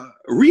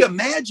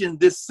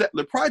this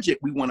settler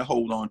project we want to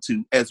hold on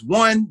to as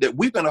one that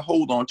we're going to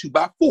hold on to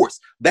by force.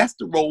 That's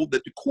the role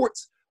that the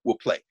courts will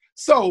play.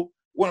 So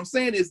what I'm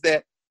saying is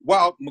that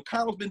while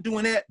McConnell's been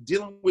doing that,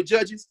 dealing with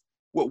judges,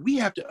 what we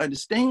have to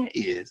understand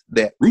is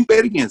that Ruth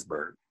Bader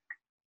Ginsburg,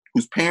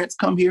 whose parents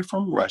come here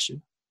from Russia,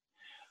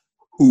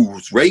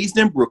 who's raised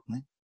in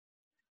Brooklyn,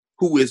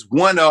 who is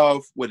one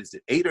of,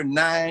 8 or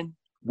 9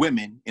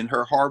 women in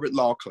her Harvard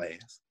law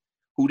class,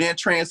 who then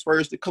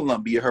transfers to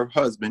Columbia. Her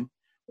husband,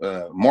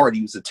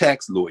 Marty, was a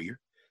tax lawyer.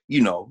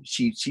 You know,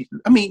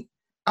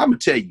 I'm gonna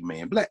tell you,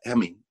 man,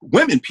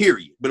 women,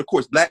 period. But of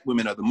course, black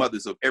women are the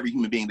mothers of every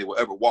human being that will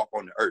ever walk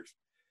on the earth.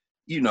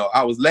 You know,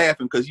 I was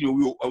laughing because, we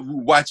were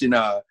watching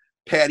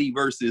Patty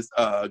versus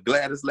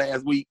Gladys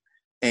last week.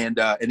 And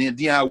then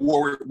Dionne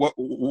Warwick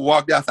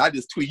walked out. So I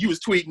just tweet. You was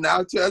tweeting. I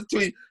was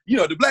tweeting. You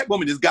know, the black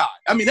woman is God.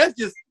 I mean, that's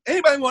just,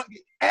 anybody want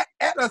at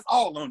us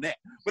all on that.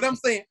 But I'm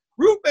saying,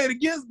 Ruth Bader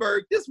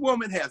Ginsburg, this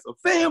woman has a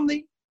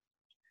family.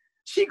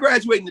 She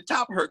graduated in the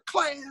top of her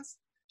class.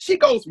 She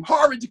goes from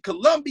Harvard to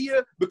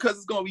Columbia because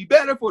it's going to be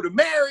better for the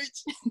marriage.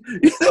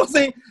 You know what I'm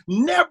saying?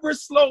 Never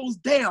slows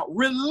down.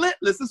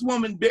 Relentless. This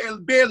woman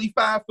barely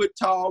 5 foot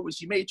tall. When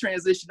she made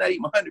transition, I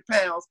ate 100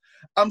 pounds.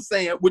 I'm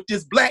saying, with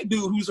this black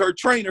dude who's her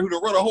trainer, who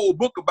wrote a whole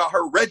book about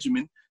her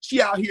regimen, she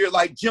out here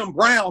like Jim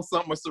Brown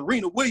something, or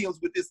Serena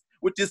Williams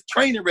with this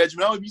training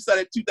regimen. I don't know if you saw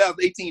that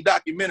 2018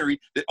 documentary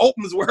that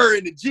opens with her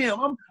in the gym.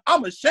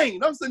 I'm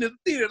ashamed. I'm sitting in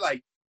the theater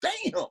like,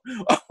 damn,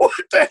 what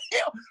the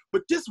hell?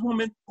 But this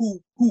woman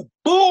who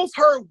bulls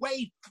her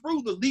way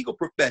through the legal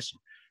profession,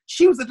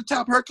 she was at the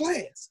top of her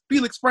class.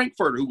 Felix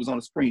Frankfurter, who was on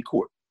the Supreme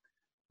Court,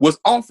 was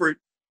offered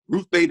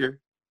Ruth Bader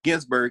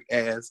Ginsburg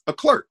as a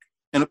clerk.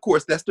 And of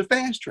course, that's the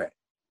fast track.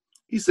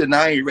 He said, "No,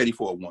 I ain't ready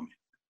for a woman."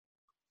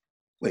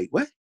 Wait,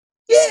 what?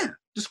 Yeah,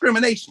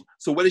 discrimination.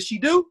 So what does she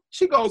do?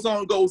 She goes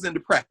into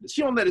practice.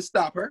 She don't let it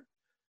stop her.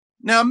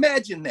 Now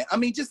imagine that. I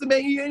mean, just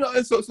imagine,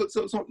 so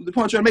the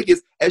point I'm trying to make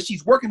is, as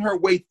she's working her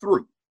way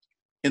through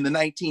in the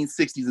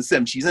 1960s and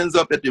 70s, she ends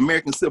up at the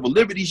American Civil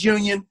Liberties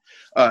Union.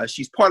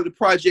 She's part of the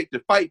project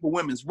to fight for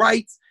women's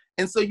rights.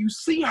 And so you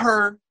see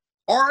her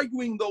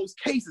arguing those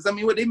cases. I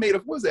mean, what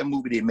was that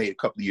movie they made a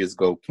couple of years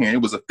ago, Karen?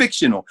 It was a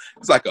fictional,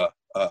 it's like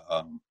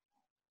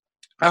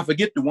I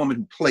forget the woman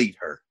who played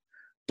her,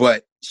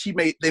 but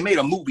they made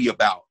a movie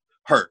about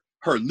her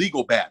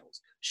legal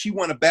battles. She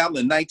won a battle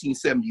in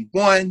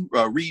 1971,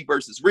 Reed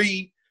versus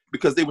Reed,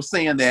 because they were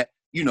saying that,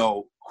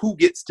 who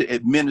gets to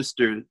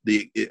administer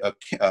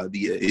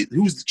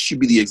who should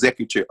be the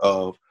executor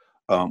of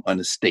an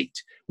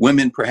estate.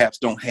 Women perhaps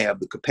don't have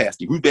the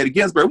capacity. Ruth Bader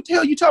Ginsburg, what the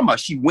hell are you talking about?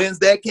 She wins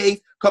that case.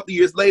 A couple of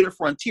years later,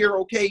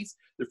 Frontiero case.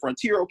 The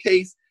Frontiero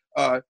case,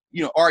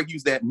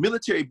 argues that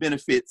military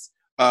benefits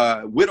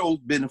widow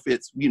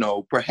benefits, you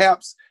know,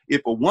 perhaps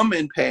if a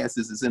woman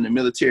passes is in the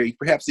military,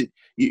 perhaps it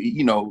isn't,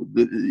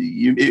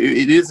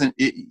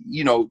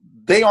 you know,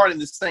 they aren't in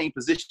the same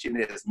position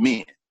as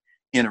men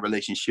in a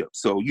relationship.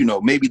 So, you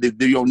know, maybe they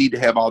don't need to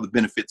have all the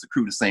benefits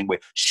accrue the same way.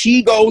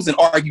 She goes and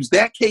argues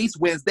that case,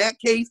 wins that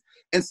case.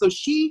 And so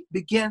she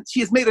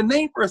has made a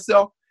name for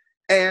herself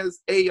as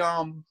a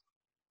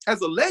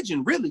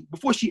legend, really,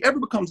 before she ever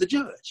becomes a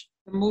judge.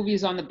 The movie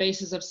is on the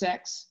basis of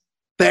sex.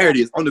 There it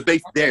is, on the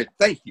base. There,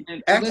 thank you.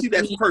 Actually,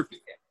 that's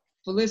perfect.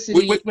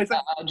 Felicity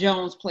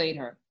Jones played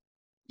her.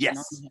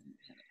 Yes,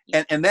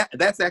 and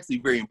that's actually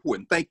very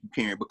important. Thank you,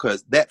 Karen,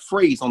 because that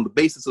phrase, on the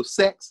basis of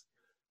sex,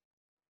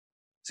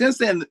 since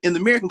then in the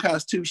American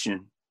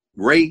Constitution,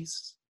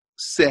 race,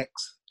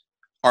 sex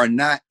are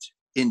not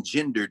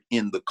engendered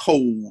in the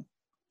cold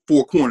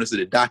four corners of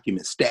the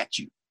document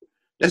statute.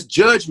 That's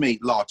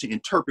judge-made law to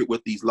interpret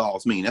what these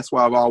laws mean. That's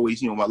why I've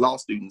always, you know, my law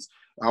students,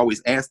 I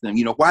always ask them,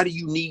 you know, why do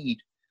you need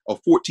a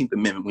 14th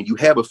Amendment when you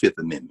have a 5th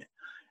Amendment?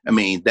 I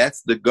mean,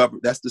 that's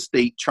the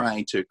state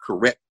trying to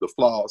correct the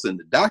flaws in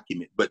the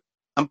document. But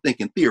I'm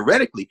thinking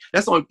theoretically,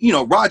 that's on, you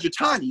know, Roger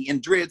Taney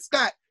and Dred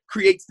Scott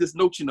creates this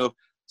notion of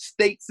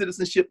state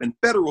citizenship and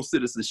federal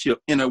citizenship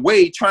in a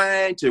way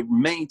trying to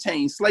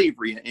maintain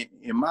slavery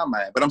in my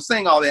mind. But I'm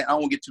saying all that, I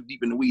won't get too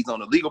deep in the weeds on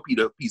the legal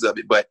piece of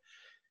it, but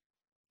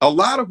a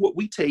lot of what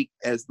we take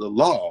as the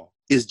law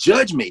is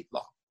judge-made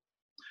law.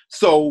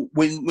 So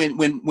when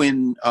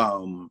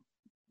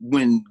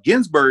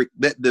Ginsburg,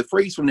 the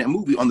phrase from that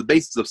movie, on the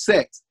basis of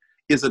sex,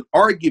 is an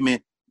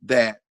argument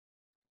that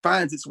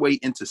finds its way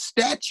into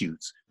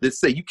statutes that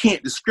say you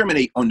can't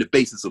discriminate on the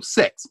basis of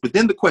sex. But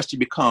then the question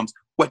becomes,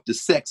 what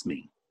does sex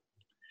mean?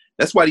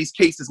 That's why these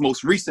cases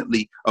most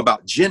recently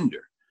about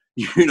gender,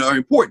 you know, are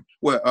important.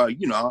 Well,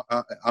 you know,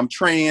 I'm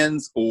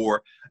trans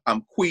or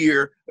I'm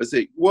queer. I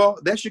say, well,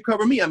 that should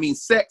cover me. I mean,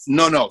 sex.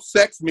 No,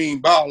 sex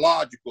means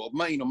biological.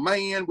 I mean, a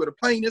man with a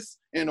penis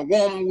and a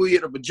woman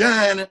with a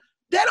vagina.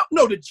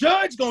 The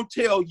judge gonna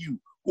tell you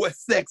what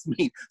sex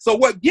means. So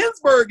what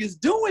Ginsburg is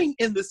doing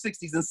in the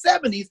 60s and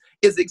 70s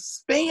is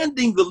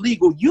expanding the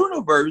legal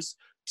universe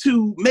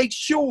to make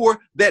sure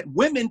that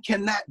women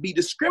cannot be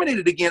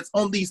discriminated against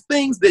on these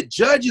things that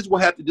judges will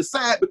have to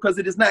decide, because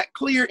it is not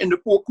clear in the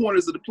four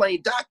corners of the plain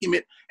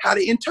document how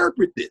to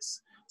interpret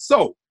this.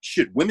 So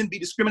should women be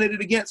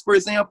discriminated against, for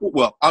example?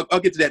 Well, I'll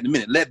get to that in a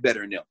minute.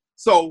 Ledbetter and them.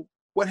 So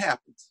what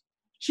happens?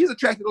 She's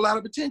attracted a lot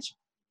of attention.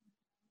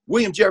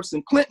 William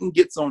Jefferson Clinton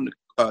gets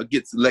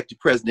elected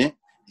president.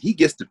 He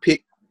gets to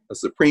pick a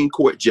Supreme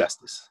Court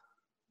justice.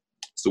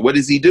 So what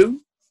does he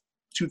do?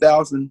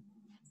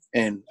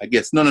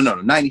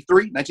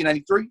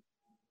 1993,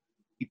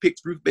 he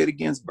picks Ruth Bader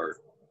Ginsburg.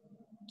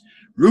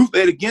 Ruth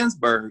Bader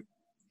Ginsburg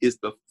is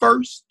the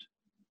first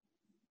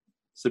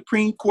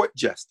Supreme Court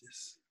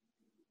justice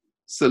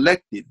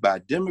selected by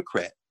a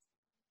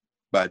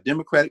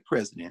Democratic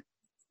president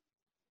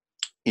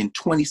in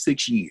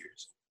 26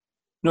 years.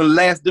 You know, the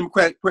last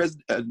Democratic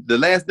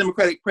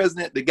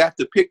president that got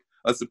to pick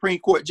a Supreme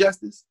Court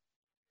justice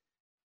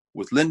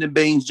was Lyndon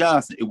Baines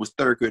Johnson. It was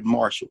Thurgood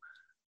Marshall.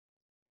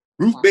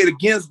 Ruth Bader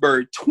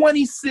Ginsburg,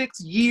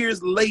 26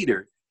 years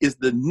later, is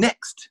the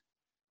next.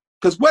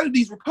 Because what have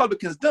these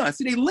Republicans done?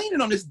 See, they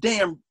leaning on this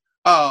damn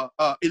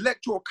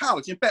electoral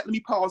college. In fact, let me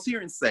pause here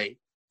and say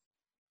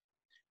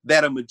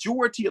that a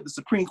majority of the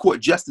Supreme Court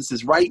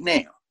justices right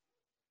now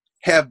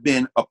have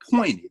been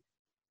appointed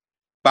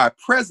by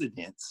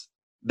presidents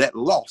that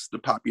lost the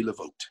popular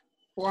vote.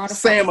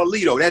 Sam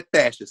Alito, that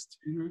fascist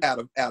out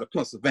of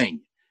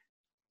Pennsylvania.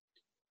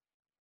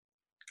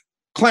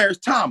 Clarence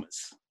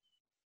Thomas.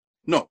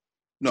 No.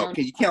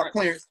 Can you count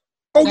Clarence?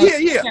 Oh, no,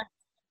 yeah.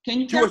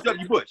 Can you George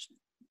W. Bush.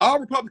 All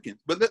Republicans.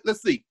 But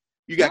let's see.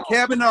 You got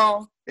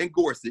Kavanaugh and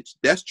Gorsuch.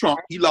 That's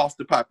Trump. He lost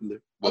the popular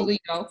vote.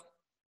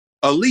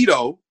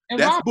 Alito.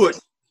 That's Roberts. Bush.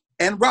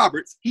 And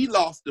Roberts. He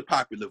lost the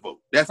popular vote.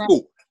 That's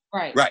four.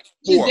 Right.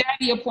 His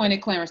daddy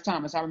appointed Clarence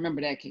Thomas. I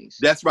remember that case.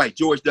 That's right.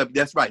 George W.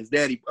 That's right. His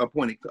daddy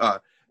appointed.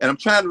 And I'm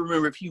trying to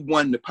remember if he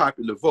won the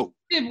popular vote.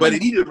 But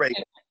at either rate,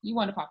 he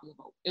won the popular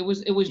vote. It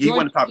was George. He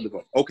won the popular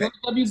vote. Okay.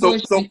 George W.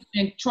 Bush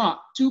and Trump,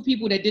 two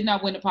people that did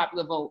not win the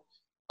popular vote,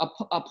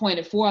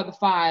 appointed 4 of the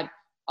 5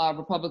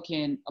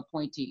 Republican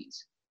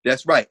appointees.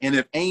 That's right. And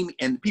if Amy,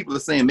 and people are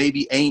saying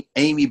maybe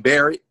Amy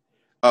Barrett,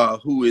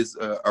 who is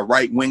a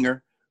right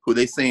winger, who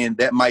they saying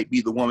that might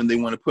be the woman they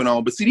want to put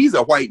on. But see, these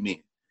are white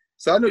men.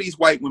 So I know these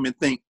white women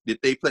think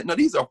that they play. No,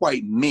 these are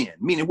white men.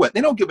 Meaning what?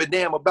 They don't give a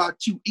damn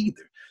about you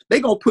either.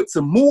 They're going to put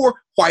some more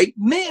white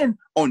men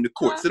on the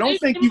court. So don't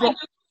think you're going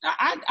to.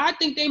 I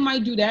think they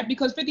might do that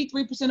because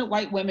 53% of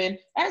white women,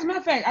 as a matter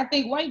of fact, I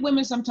think white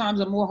women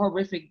sometimes are more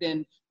horrific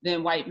than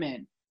white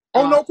men.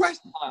 Oh, no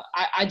question.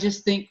 I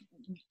just think,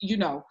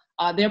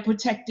 they're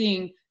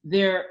protecting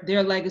their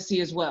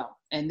legacy as well,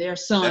 and their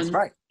sons. That's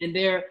right.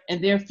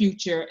 and their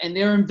future, and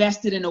they're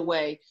invested in a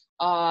way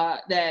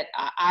that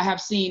I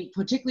have seen,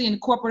 particularly in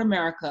corporate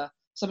America,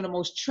 some of the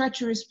most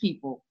treacherous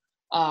people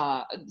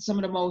some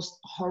of the most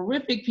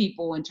horrific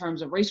people in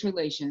terms of race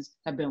relations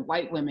have been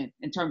white women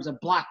in terms of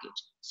blockage.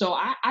 So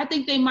I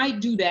think they might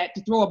do that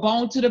to throw a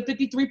bone to the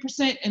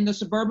 53% in the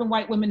suburban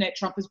white women that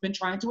Trump has been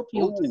trying to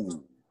appeal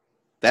to.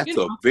 That's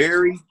a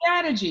very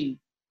strategy.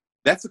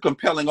 That's a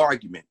compelling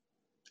argument.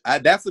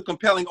 That's a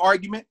compelling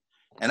argument,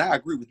 and I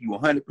agree with you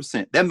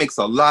 100%. That makes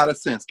a lot of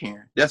sense,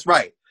 Karen. That's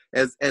right.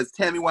 As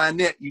Tammy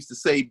Wynette used to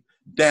say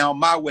down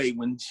my way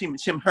when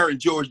her and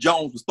George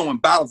Jones was throwing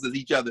bottles at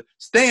each other,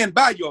 stand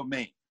by your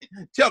man.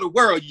 Tell the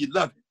world you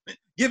love him.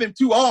 Give him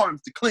 2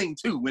 arms to cling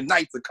to when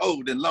nights are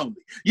cold and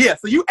lonely. Yeah,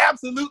 so you're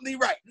absolutely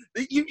right.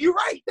 You're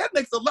right. That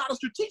makes a lot of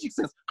strategic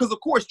sense because, of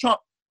course, Trump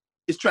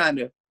is trying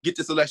to get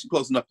this election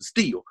close enough to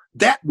steal.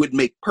 That would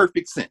make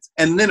perfect sense.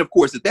 And then, of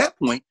course, at that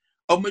point,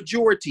 a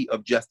majority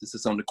of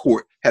justices on the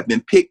court have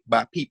been picked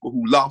by people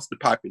who lost the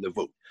popular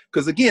vote.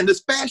 Because, again,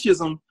 this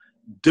fascism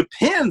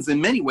depends in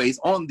many ways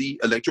on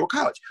the Electoral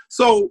College.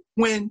 So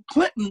when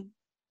Clinton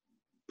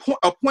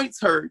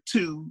appoints her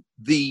to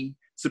the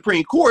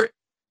Supreme Court,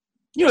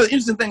 you know, the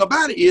interesting thing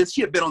about it is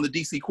she had been on the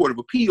D.C. Court of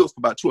Appeals for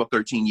about 12,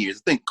 13 years.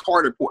 I think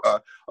Carter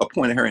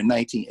appointed her in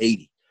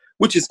 1980,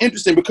 which is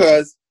interesting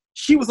because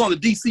she was on the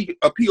D.C.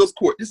 Appeals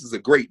Court. This is a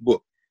great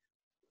book.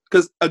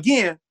 Because,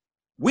 again,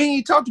 we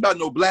ain't talked about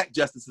no black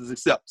justices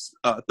except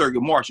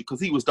Thurgood Marshall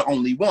because he was the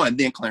only one.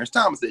 Then Clarence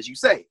Thomas, as you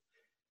say.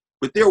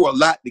 But there were a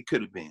lot that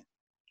could have been.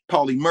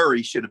 Pauli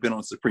Murray should have been on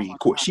the Supreme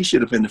Court. She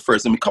should have been the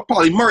first. I mean,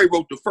 Pauli Murray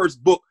wrote the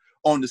first book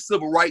on the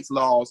civil rights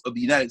laws of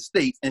the United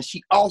States, and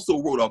she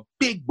also wrote a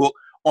big book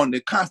on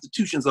the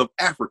constitutions of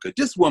Africa.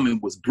 This woman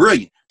was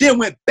brilliant. Then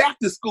went back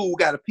to school,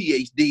 got a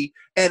PhD,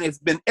 and has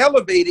been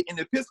elevated in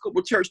the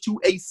Episcopal Church to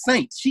a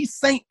saint. She's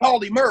Saint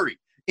Pauli Murray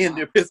in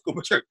the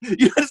Episcopal Church.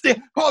 You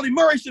understand? Pauli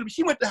Murray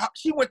she went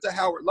to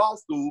Howard Law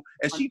School,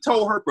 and she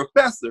told her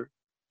professor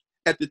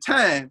at the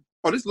time,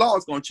 "Oh, this law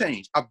is going to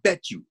change. I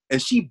bet you."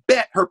 And she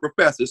bet her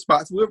professor,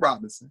 Spotswood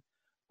Robinson,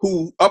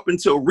 who up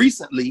until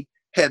recently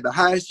had the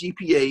highest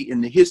GPA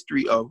in the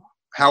history of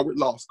Howard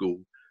Law School,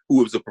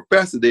 who was a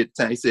professor there at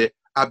the time. He said,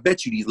 "I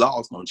bet you these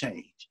laws going to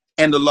change."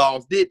 And the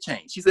laws did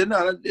change. She said,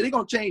 "No, they're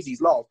going to change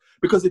these laws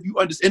because if you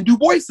understand," and Du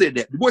Bois said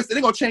that. Du Bois said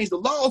they're going to change the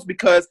laws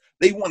because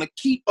they want to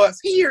keep us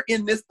here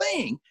in this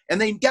thing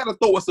and they got to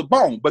throw us a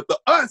bone. But the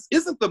us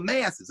isn't the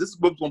masses. This is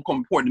what's going to come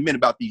important in a minute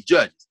about these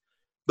judges.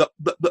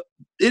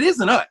 It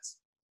isn't us.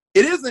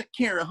 It isn't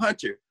Karen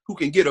Hunter who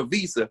can get a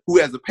visa, who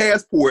has a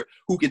passport,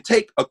 who can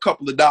take a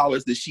couple of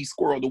dollars that she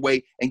squirreled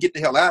away and get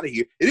the hell out of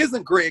here. It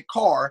isn't Greg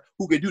Carr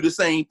who can do the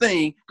same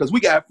thing because we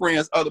got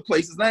friends other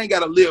places. And I ain't got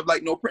to live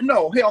like no,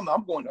 hell no.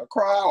 I'm going to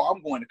Accra, or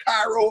I'm going to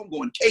Cairo, I'm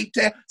going to Cape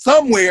Town,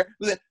 somewhere.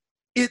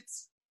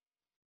 It's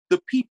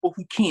the people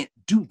who can't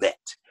do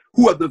that,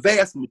 who are the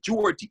vast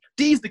majority.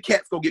 These the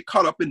cats gonna get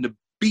caught up in the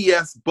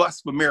BS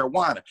bust for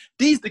marijuana.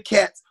 These the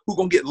cats who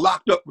gonna get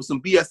locked up for some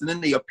BS and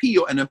then they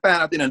appeal and then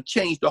find out they done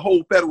changed the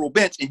whole federal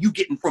bench and you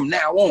getting from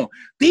now on.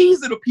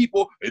 These are the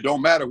people, it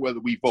don't matter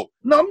whether we vote.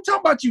 No, I'm talking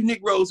about you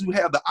Negroes who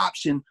have the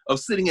option of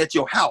sitting at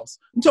your house.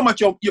 I'm talking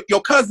about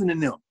your cousin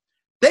and them.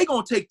 They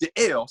gonna take the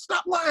L.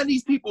 Stop lying to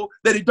these people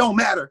that it don't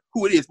matter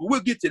who it is, but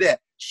we'll get to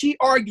that. She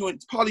arguing,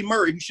 Pauli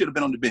Murray, who should have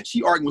been on the bench,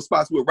 she arguing with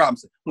Spotswood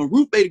Robinson. When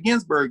Ruth Bader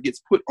Ginsburg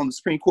gets put on the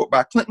Supreme Court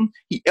by Clinton,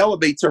 he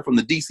elevates her from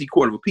the D.C.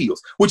 Court of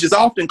Appeals, which is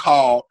often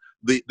called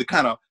the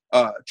kind of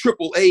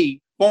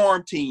AAA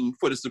farm team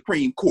for the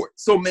Supreme Court.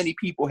 So many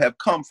people have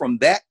come from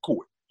that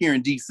court here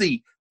in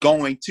D.C.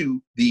 going to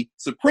the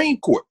Supreme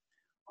Court.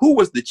 Who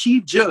was the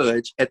chief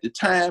judge at the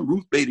time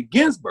Ruth Bader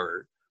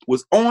Ginsburg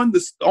was on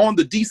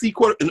the D.C.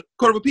 Court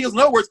of Appeals? In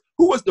other words,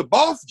 who was the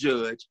boss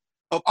judge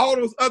of all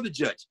those other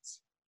judges?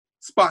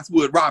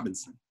 Spotswood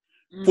Robinson,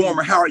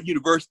 former Howard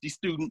University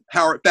student,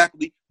 Howard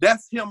faculty.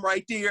 That's him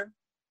right there,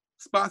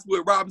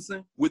 Spotswood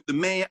Robinson, with the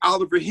man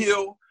Oliver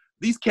Hill.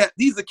 These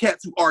are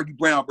cats who argue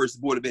Brown versus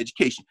Board of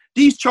Education.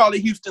 These Charlie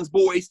Houston's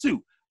boys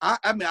too.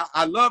 I mean,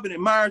 I love and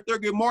admire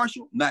Thurgood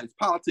Marshall, not his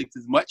politics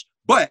as much,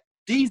 but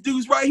these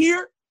dudes right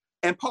here,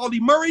 and Pauli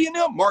Murray and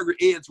them, Margaret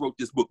Eds wrote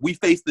this book, We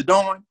Face the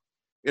Dawn.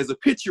 There's a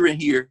picture in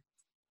here.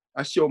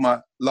 I show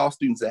my law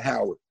students at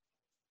Howard.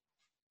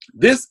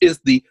 This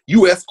is the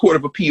U.S. Court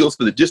of Appeals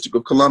for the District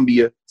of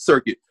Columbia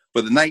Circuit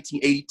for the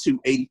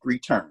 1982-83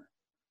 term.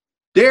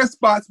 There's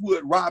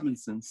Spotswood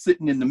Robinson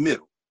sitting in the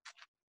middle.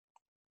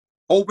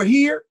 Over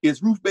here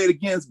is Ruth Bader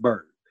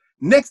Ginsburg.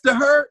 Next to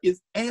her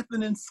is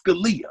Antonin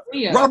Scalia.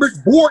 Yeah. Robert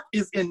Bork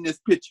is in this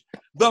picture.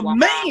 The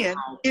man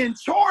in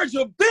charge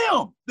of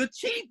them, the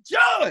chief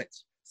judge.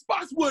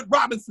 Spotswood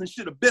Robinson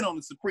should have been on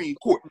the Supreme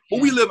Court,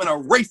 but we live in a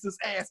racist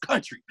ass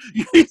country.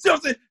 You know what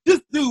I'm saying?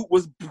 This dude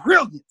was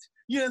brilliant.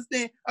 You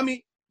understand? I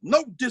mean,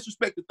 no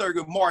disrespect to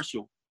Thurgood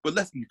Marshall, but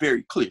let's be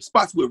very clear.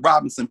 Spotswood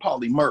Robinson,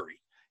 Pauli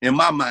Murray, in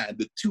my mind,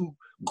 the two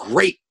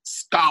great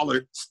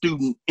scholar,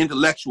 student,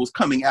 intellectuals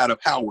coming out of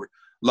Howard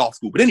Law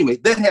School. But anyway,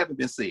 that haven't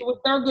been said. Was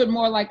Thurgood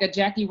more like a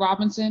Jackie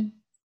Robinson?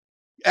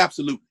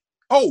 Absolutely.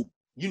 Oh,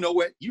 you know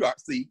what? You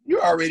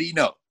already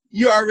know.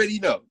 You already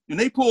know. When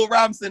they pulled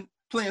Robinson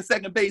playing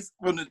second base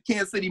from the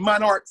Kansas City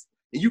Monarchs,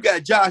 and you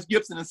got Josh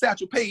Gibson and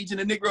Satchel Paige in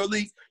the Negro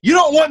Leagues, you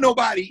don't want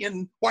nobody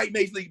in white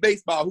Major League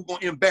Baseball who's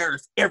going to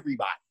embarrass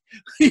everybody.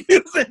 You know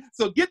what I'm saying?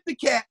 So get the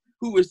cat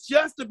who was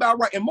just about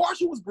right. And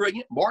Marshall was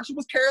brilliant. Marshall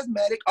was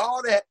charismatic,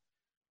 all that.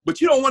 But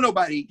you don't want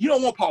nobody, you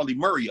don't want Paulie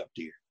Murray up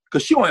there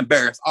because she going to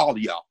embarrass all of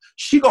y'all.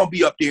 She going to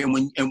be up there,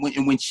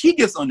 and when she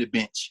gets on the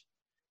bench,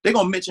 they're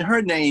going to mention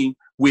her name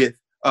with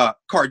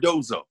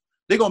Cardozo.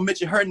 They're going to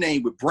mention her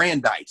name with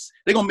Brandeis.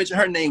 They're going to mention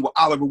her name with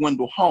Oliver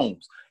Wendell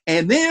Holmes.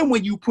 And then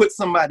when you put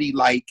somebody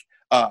like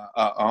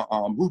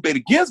Ruth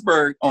Bader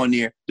Ginsburg on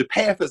there, the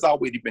path has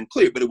already been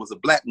clear, but it was a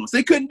black woman. So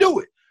they couldn't do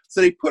it.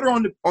 So they put her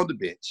on the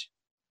bench.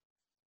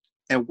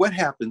 And what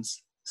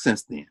happens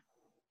since then?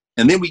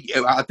 And then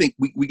I think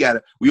we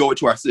owe it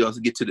to ourselves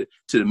to get to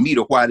the meat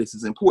of why this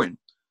is important.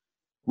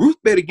 Ruth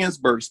Bader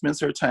Ginsburg spends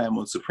her time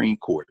on the Supreme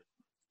Court,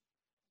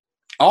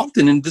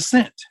 often in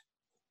dissent.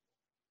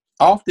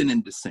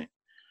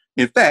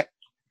 In fact,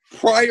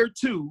 prior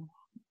to,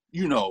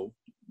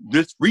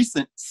 this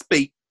recent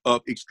spate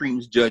of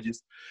extremist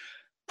judges,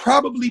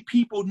 probably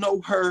people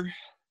know her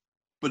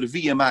for the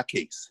VMI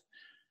case.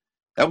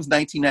 That was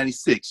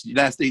 1996,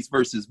 United States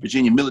versus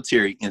Virginia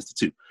Military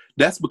Institute.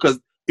 That's because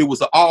it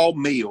was an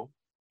all-male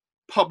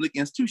public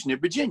institution in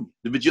Virginia,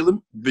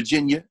 the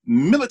Virginia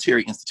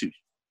Military Institute.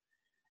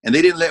 And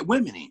they didn't let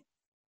women in.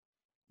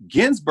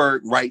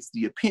 Ginsburg writes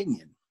the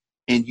opinion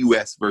in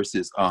U.S.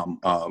 versus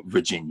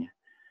Virginia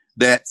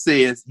that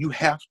says you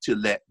have to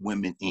let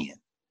women in.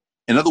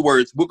 In other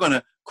words, we're going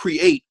to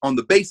create, on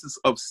the basis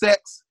of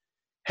sex,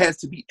 has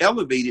to be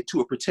elevated to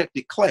a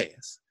protected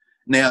class.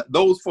 Now,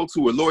 those folks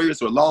who are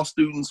lawyers or law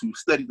students who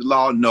study the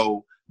law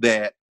know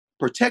that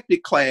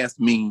protected class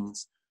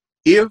means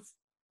if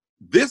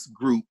this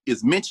group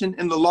is mentioned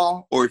in the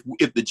law, or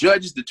if the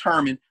judges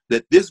determine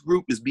that this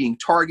group is being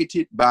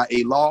targeted by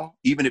a law,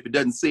 even if it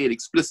doesn't say it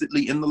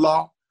explicitly in the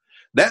law,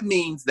 that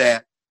means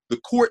that the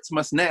courts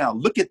must now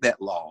look at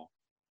that law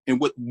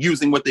and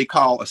using what they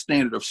call a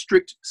standard of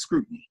strict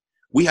scrutiny.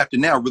 We have to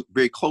now look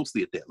very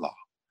closely at that law.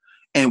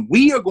 And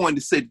we are going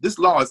to say that this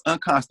law is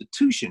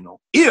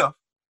unconstitutional if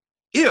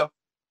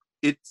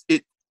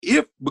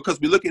because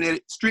we're looking at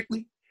it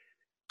strictly,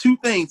 two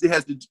things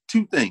have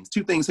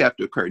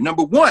to occur.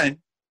 Number one,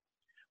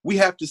 we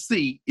have to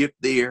see if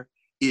there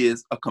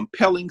is a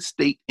compelling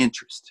state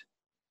interest.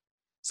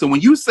 So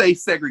when you say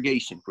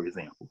segregation, for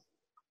example,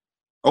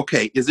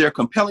 okay, is there a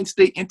compelling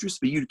state interest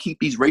for you to keep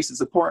these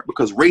races apart?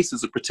 Because race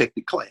is a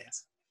protected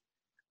class.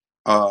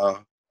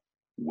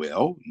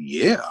 Well,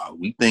 yeah,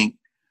 we think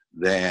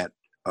that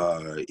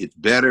it's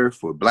better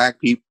for Black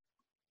people.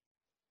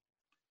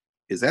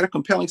 Is that a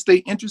compelling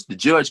state interest? The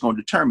judge is going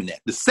to determine that.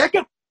 The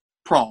second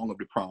prong of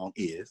the prong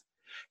is,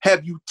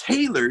 have you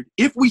tailored,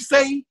 if we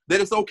say that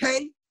it's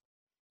okay,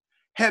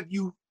 have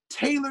you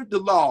tailored the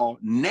law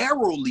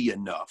narrowly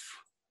enough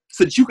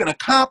so that you can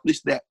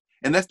accomplish that?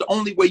 And that's the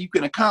only way you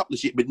can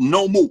accomplish it, but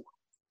no more.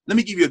 Let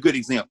me give you a good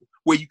example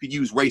where you could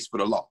use race for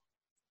the law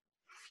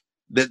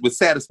that would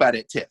satisfy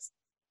that test.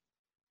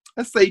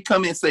 Let's say,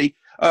 come in and say,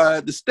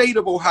 the state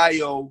of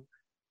Ohio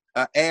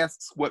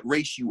asks what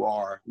race you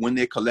are when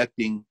they're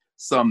collecting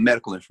some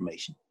medical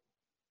information.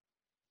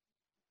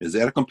 Is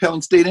that a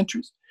compelling state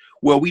interest?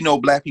 Well, we know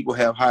Black people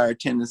have higher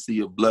tendency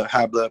of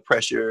high blood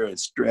pressure and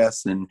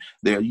stress, and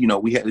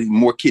we have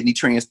more kidney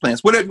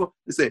transplants, whatever you want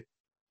to say.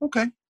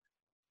 Okay.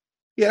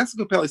 Yeah, that's a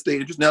compelling state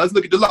interest. Now let's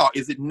look at the law.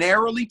 Is it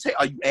narrowly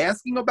are you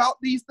asking about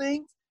these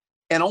things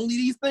and only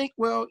these things?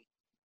 Well,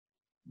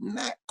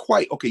 not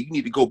quite. Okay, you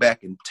need to go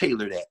back and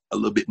tailor that a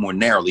little bit more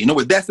narrowly.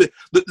 That's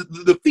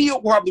the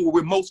field probably where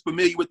we're most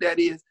familiar with that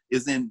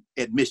is in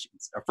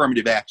admissions,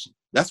 affirmative action.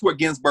 That's where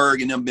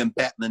Ginsburg and them been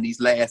battling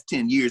these last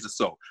 10 years or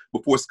so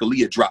before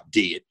Scalia dropped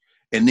dead.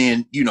 And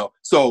then,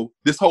 so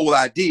this whole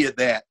idea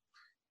that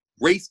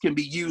race can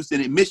be used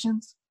in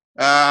admissions,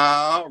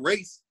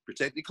 race,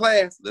 protected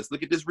class. Let's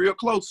look at this real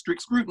close,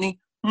 strict scrutiny.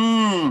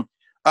 What's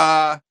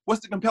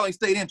the compelling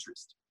state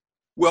interest?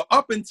 Well,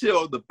 up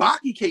until the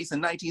Bakke case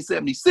in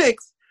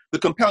 1976, the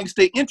compelling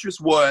state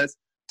interest was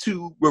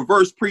to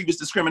reverse previous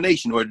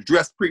discrimination or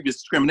address previous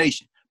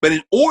discrimination. But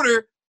in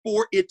order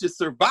for it to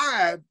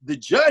survive the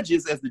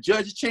judges, as the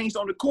judges changed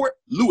on the court,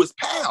 Lewis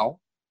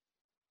Powell,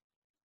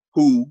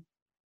 who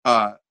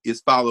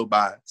is followed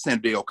by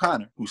Sandra Day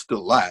O'Connor, who's still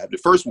alive, the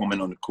first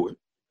woman on the court,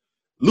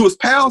 Lewis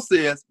Powell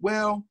says,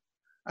 well,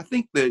 I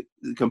think the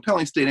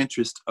compelling state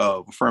interest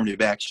of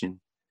affirmative action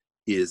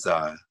is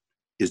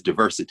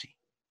diversity.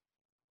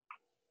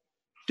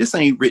 This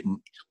ain't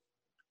written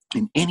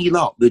in any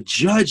law. The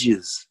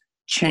judges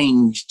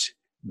changed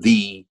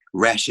the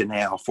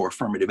rationale for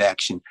affirmative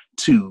action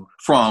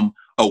from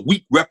a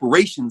weak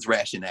reparations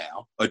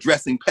rationale,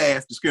 addressing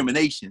past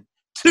discrimination,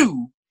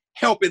 to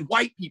helping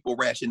white people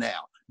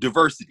rationale,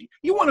 diversity.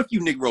 You want a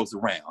few Negroes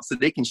around so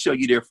they can show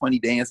you their funny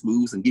dance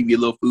moves and give you a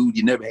little food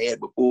you never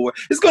had before.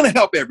 It's going to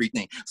help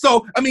everything.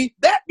 So,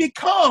 that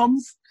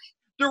becomes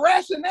the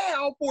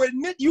rationale for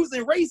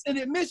using race in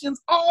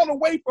admissions all the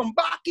way from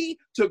Bakke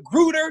to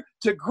Grutter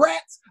to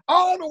Gratz,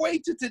 all the way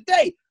to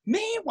today.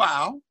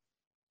 Meanwhile,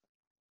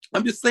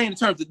 I'm just saying in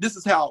terms of this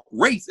is how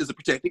race is a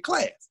protected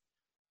class.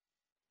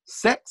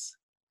 Sex,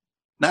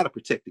 not a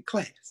protected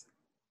class.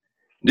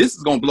 This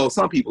is going to blow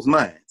some people's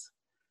minds.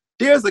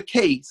 There's a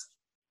case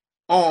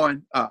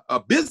on a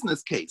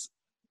business case,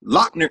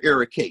 Lochner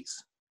era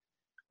case,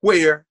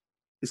 where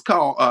it's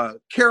called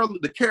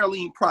the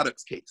Caroline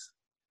Products case.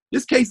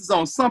 This case is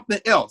on something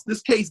else.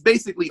 This case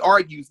basically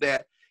argues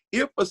that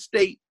if a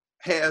state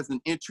has an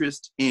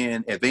interest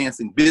in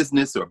advancing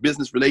business or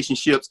business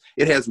relationships,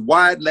 it has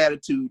wide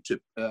latitude to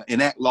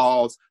enact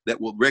laws that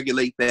will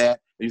regulate that.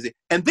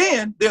 And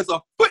then there's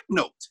a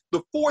footnote,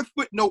 the fourth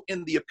footnote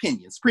in the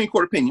opinion, Supreme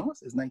Court opinion. What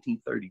says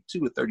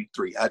 1932 or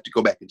 33? I have to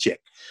go back and check.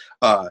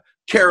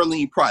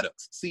 Caroline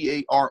Products,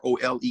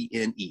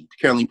 Carolene,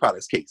 Caroline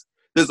Products case.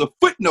 There's a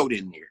footnote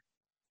in there.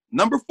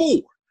 Number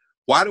 4.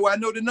 Why do I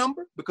know the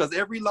number? Because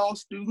every law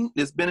student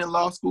that's been in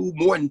law school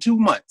more than 2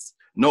 months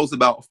knows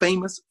about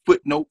famous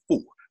footnote 4.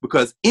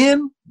 Because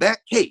in that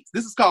case,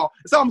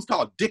 it's almost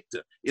called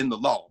dicta in the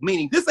law,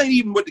 meaning this ain't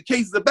even what the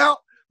case is about,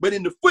 but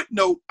in the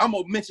footnote, I'm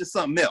going to mention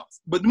something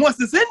else. But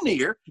once it's in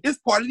there, it's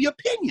part of the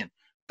opinion.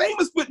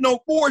 Famous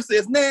footnote 4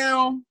 says,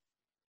 now,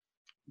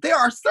 there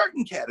are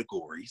certain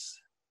categories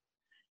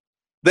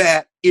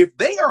that if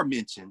they are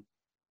mentioned,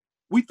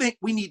 we think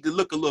we need to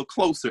look a little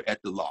closer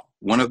at the law.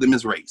 One of them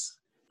is race.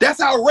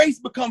 That's how race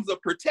becomes a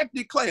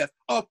protected class,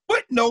 a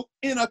footnote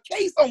in a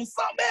case on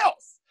something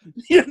else.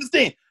 You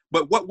understand?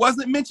 But what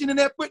wasn't mentioned in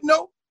that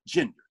footnote?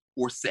 Gender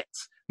or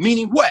sex.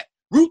 Meaning what?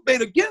 Ruth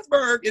Bader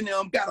Ginsburg and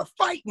them got a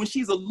fight when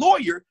she's a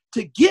lawyer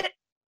to get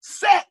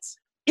sex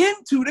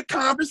into the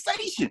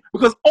conversation,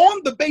 because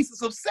on the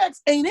basis of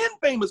sex ain't in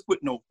famous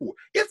footnote 4.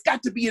 It's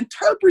got to be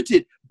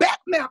interpreted, back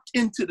mapped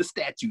into the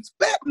statutes,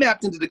 back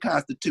mapped into the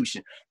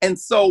Constitution. And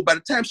so by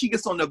the time she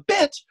gets on the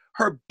bench,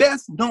 her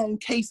best known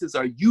cases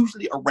are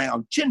usually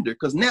around gender,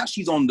 because now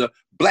she's on the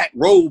black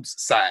robes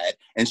side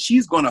and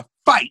she's going to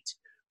fight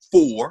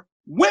for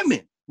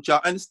women. Y'all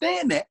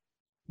understand that?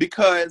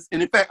 Because,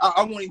 and in fact,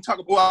 I won't even talk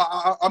about,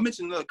 well, I'll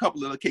mention a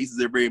couple of the cases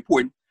that are very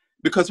important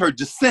because her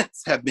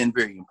dissents have been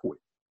very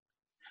important.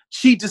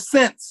 She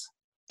dissents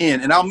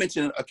in, and I'll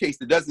mention a case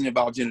that doesn't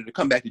involve gender to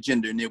come back to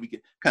gender, and then we can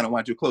kind of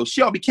wind to a close.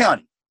 Shelby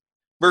County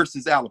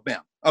versus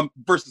Alabama,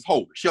 versus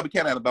Holder. Shelby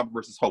County, Alabama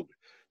versus Holder.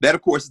 That,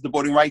 of course, is the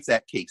Voting Rights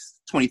Act case,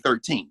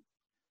 2013,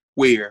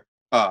 where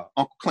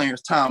Uncle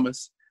Clarence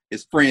Thomas,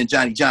 his friend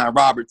Johnny John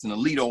Roberts, and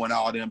Alito and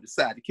all of them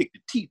decided to kick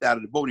the teeth out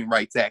of the Voting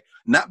Rights Act,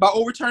 not by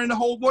overturning the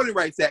whole Voting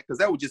Rights Act, because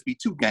that would just be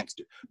too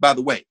gangster. By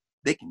the way,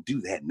 they can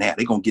do that now.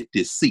 They're going to get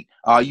this seat.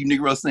 All you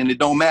Negroes saying it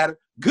don't matter?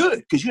 Good,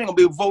 because you ain't going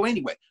to be able to vote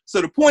anyway.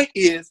 So the point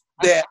is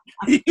that,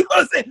 you know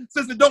what I'm saying?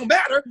 Since it don't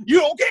matter, you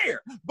don't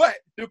care. But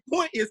the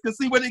point is, because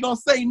see what they're going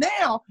to say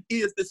now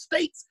is the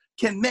states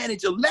can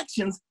manage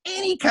elections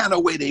any kind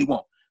of way they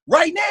want.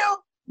 Right now,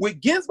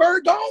 with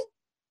Ginsburg gone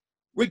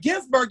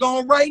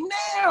right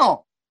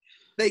now,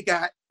 they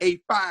got a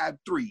 5-3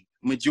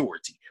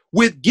 majority.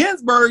 With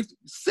Ginsburg's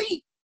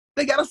seat,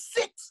 they got a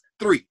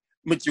 6-3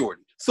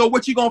 majority. So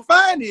what you're going to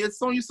find is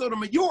Sonia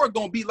Sotomayor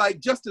going to be like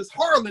Justice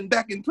Harlan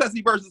back in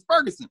Plessy versus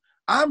Ferguson.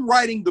 I'm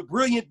writing the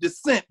brilliant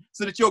dissent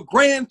so that your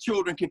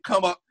grandchildren can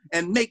come up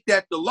and make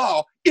that the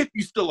law if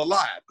you're still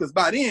alive. Because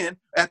by then,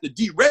 after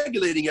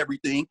deregulating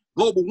everything,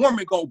 global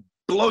warming going to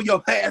blow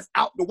your ass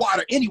out the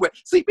water anyway.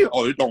 See, people,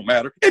 oh, it don't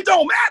matter. It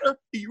don't matter.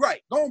 You're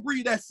right. Go and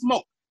breathe that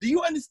smoke. Do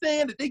you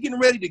understand that they're getting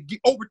ready to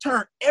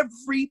overturn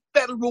every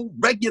federal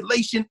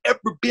regulation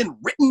ever been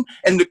written,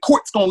 and the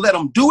court's going to let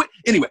them do it?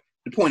 Anyway,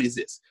 the point is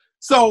this.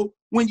 So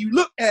when you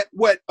look at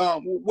what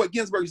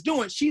Ginsburg is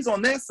doing, she's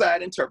on that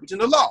side interpreting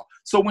the law.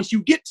 So when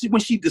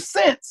she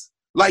dissents,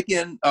 like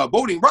in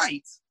voting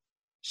rights,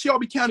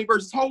 Shelby County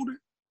versus Holder,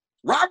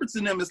 Roberts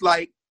and them is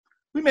like,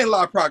 we made a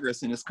lot of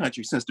progress in this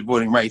country since the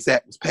Voting Rights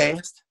Act was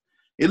passed.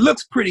 It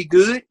looks pretty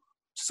good.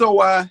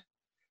 So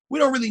we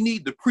don't really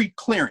need the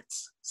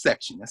pre-clearance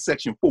section. That's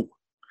section 4.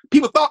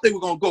 People thought they were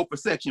going to go for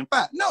section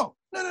 5. No.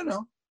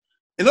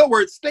 In other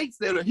words, states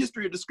that have a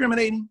history of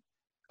discriminating,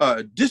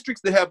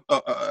 districts that have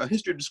a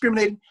history of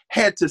discriminating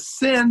had to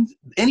send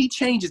any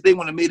changes they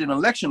want to make in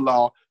election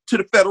law to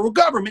the federal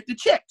government to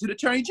check, to the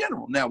Attorney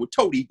General. Now, with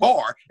Tody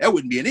Barr, that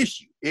wouldn't be an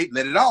issue.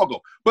 Let it all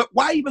go. But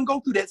why even go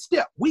through that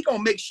step? We're going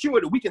to make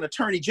sure that we can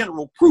Attorney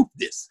General proof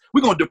this.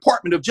 We're going to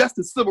Department of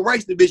Justice Civil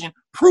Rights Division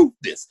proof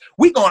this.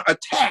 We're going to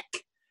attack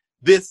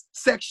this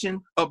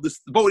section of the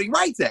Voting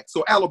Rights Act.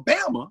 So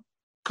Alabama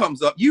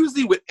comes up,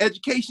 usually with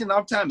education,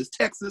 oftentimes it's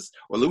Texas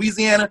or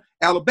Louisiana.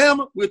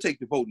 Alabama, we'll take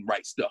the voting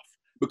rights stuff.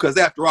 Because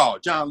after all,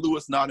 John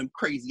Lewis and all them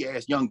crazy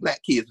ass young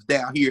black kids was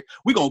down here.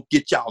 We're going to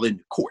get y'all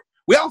into court.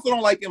 We also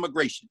don't like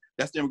immigration.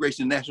 That's the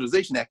Immigration and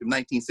Nationalization Act of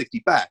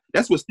 1965.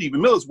 That's what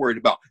Stephen Miller's worried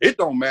about. It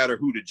don't matter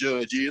who the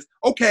judge is.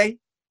 Okay,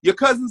 your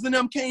cousins and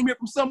them came here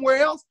from somewhere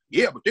else?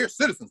 Yeah, but they're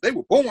citizens. They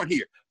were born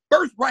here.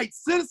 Birthright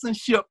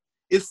citizenship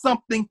is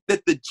something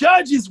that the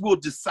judges will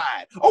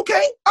decide.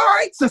 Okay, all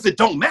right, since it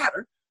don't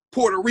matter.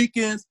 Puerto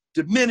Ricans,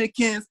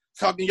 Dominicans,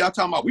 y'all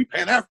talking about we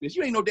Pan-Africans.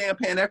 You ain't no damn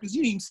Pan-Africans.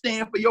 You didn't even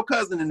stand for your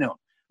cousin and them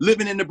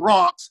living in the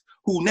Bronx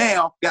who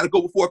now got to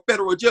go before a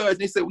federal judge. And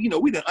they say,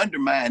 well, we didn't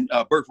undermine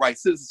birthright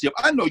citizenship.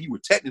 I know you were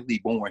technically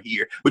born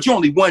here, but you're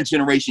only one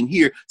generation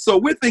here. So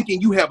we're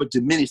thinking you have a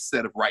diminished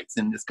set of rights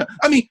in this country.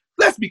 I mean,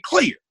 let's be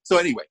clear. So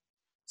anyway,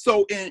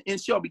 so in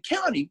Shelby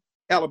County,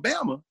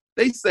 Alabama,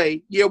 they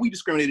say, yeah, we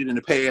discriminated in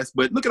the past,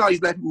 but look at all these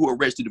black people who are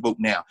registered to vote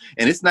now.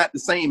 And it's not the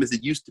same as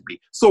it used to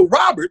be. So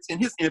Roberts, in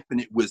his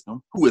infinite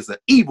wisdom, who is an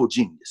evil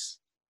genius,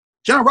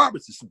 John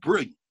Roberts is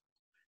brilliant.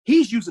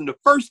 He's using the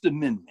First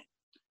Amendment,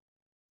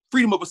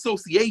 freedom of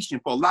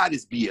association, for a lot of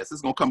this BS.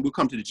 We'll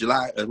come to the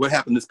July, what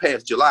happened this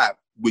past July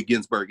with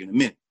Ginsburg in a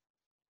minute.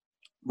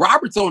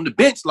 Roberts on the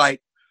bench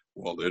like,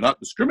 well, they're not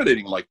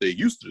discriminating like they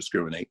used to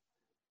discriminate.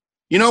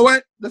 You know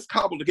what? Let's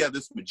cobble together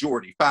this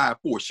majority,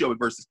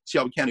 5-4,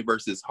 Shelby County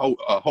versus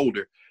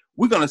Holder.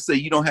 We're going to say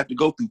you don't have to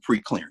go through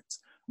pre-clearance.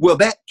 Well,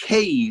 that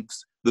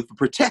caves the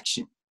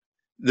protection.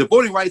 The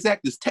Voting Rights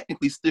Act is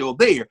technically still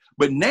there,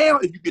 but now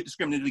if you get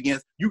discriminated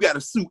against, you got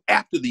to sue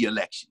after the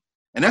election.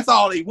 And that's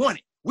all they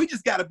wanted. We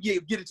just got to be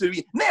able to get it to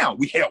the, now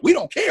we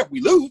don't care if we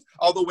lose,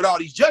 although with all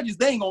these judges,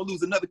 they ain't going to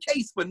lose another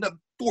case for another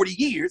 40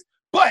 years.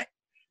 But,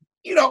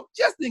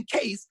 just in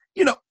case,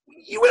 we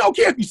don't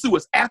care if you sue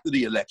us after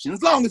the election,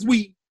 as long as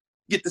we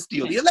get to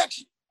steal the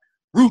election.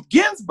 Ruth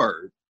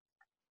Ginsburg,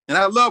 and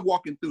I love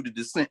walking through the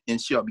dissent in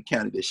Shelby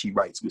County that she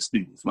writes with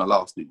students, my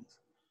law students.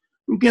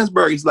 Ruth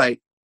Ginsburg is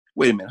like,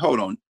 wait a minute, hold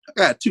on. I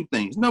got two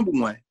things. Number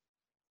one,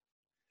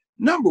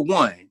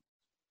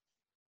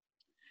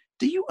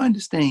 do you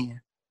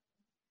understand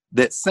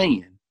that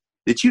saying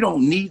that you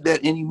don't need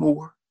that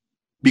anymore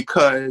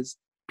because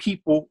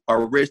people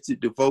are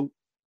registered to vote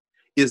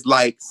is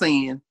like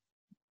saying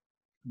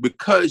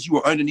because you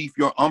are underneath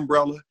your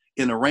umbrella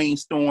in a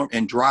rainstorm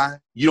and dry,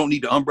 you don't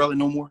need the umbrella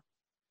no more?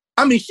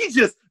 I mean, she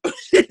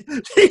puts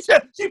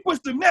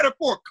the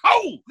metaphor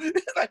cold.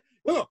 It's like,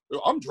 oh,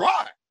 I'm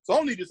dry, so I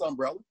don't need this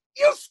umbrella.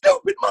 You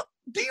stupid.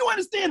 Do you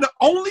understand the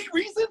only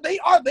reason they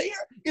are there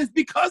is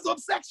because of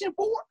Section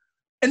 4?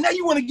 And now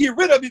you want to get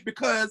rid of it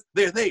because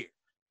they're there.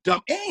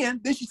 Dumb.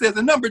 And then she says,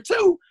 and number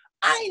two,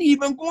 I ain't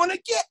even going to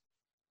get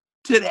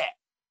to that.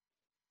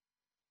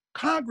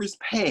 Congress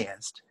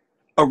passed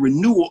a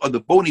renewal of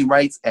the Voting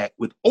Rights Act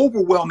with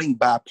overwhelming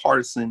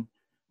bipartisan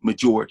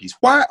majorities.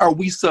 Why are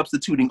we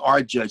substituting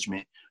our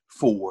judgment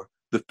for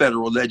the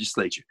federal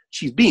legislature?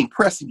 She's being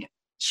prescient.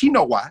 She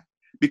know why.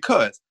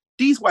 Because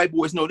these white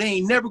boys know they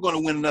ain't never going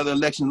to win another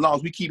election as long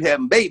as we keep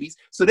having babies.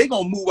 So they're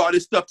going to move all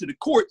this stuff to the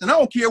courts. And I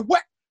don't care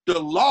what the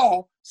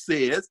law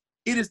says.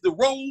 It is the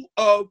role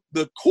of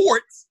the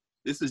courts.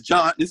 This is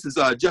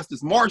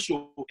Justice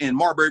Marshall in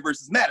Marbury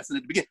versus Madison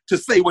at the beginning to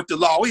say what the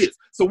law is.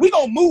 So we're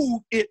going to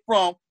move it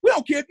from, we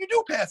don't care if you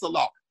do pass a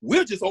law.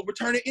 We'll just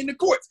overturn it in the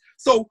courts.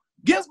 So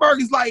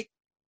Ginsburg is like,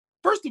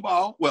 first of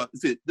all,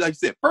 like I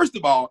said, first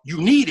of all, you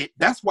need it.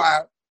 That's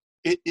why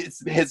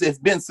it's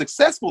been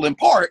successful in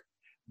part.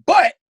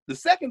 But the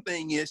second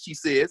thing is, she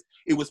says,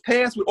 it was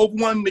passed with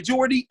overwhelming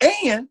majority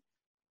and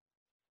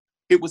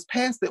it was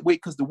passed that way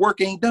because the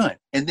work ain't done.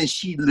 And then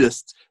she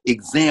lists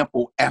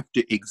example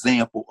after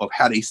example of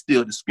how they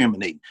still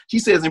discriminate. She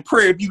says in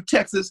Prairie View,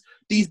 Texas,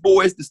 these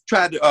boys just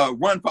tried to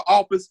run for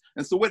office.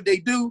 And so what they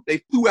do,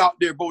 they threw out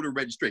their voter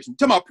registration.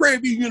 Talking about Prairie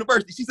View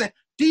University, she said,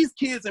 these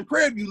kids in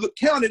Prairie View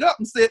counted up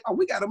and said, oh,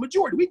 we got a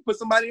majority. We can put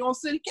somebody on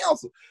city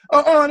council.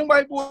 The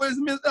white boys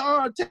in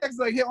Texas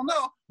like, hell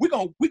no, we're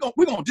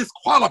gonna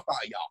disqualify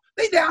y'all.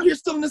 They down here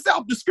still in the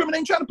South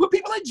discriminating, trying to put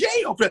people in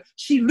jail.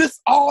 She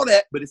lists all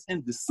that, but it's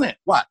in dissent.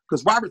 Why?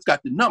 Because Roberts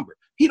got the number.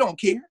 He don't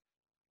care.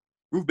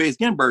 Ruth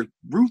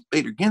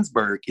Bader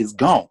Ginsburg is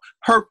gone.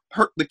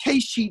 The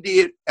case she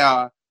did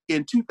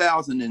in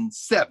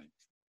 2007,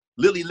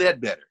 Lilly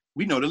Ledbetter.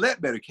 We know the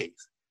Ledbetter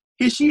case.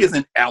 Here she is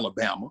in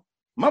Alabama.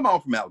 My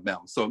mom from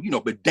Alabama, so,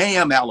 but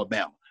damn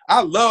Alabama.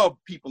 I love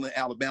people in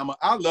Alabama.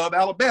 I love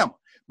Alabama.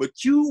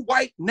 But you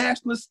white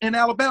nationalists in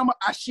Alabama,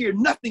 I share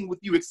nothing with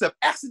you except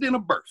accident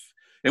of birth.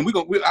 And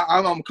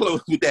I'm going to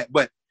close with that.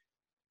 But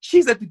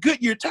she's at the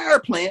Goodyear tire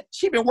plant.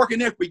 She's been working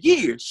there for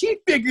years. She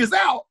figures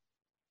out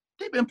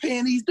they've been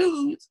paying these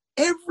dudes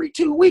every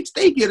 2 weeks.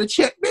 They get a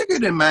check bigger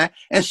than mine.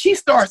 And she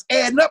starts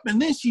adding up, and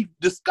then she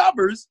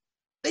discovers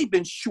they've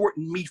been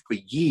shorting me for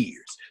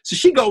years. So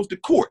she goes to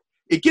court.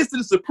 It gets to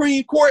the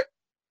Supreme Court.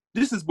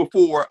 This is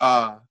before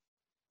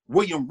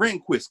William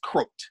Rehnquist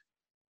croaked.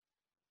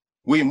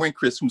 William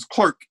Rehnquist, whose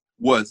clerk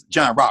was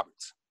John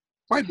Roberts.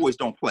 White boys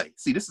don't play.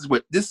 See, this is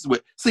what,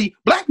 see,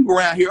 black people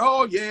around here,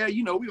 oh yeah,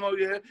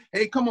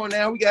 hey, come on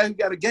now, we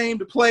got a game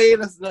to play.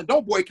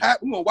 Don't boycott,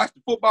 we're gonna watch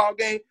the football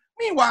game.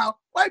 Meanwhile,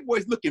 white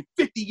boys looking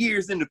 50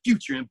 years in the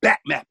future and back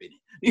mapping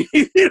it.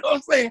 You know what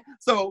I'm saying?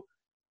 So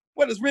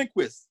what is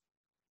Rehnquist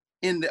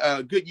in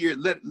the Goodyear,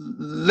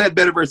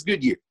 Ledbetter versus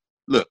Goodyear?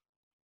 Look,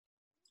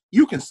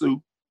 you can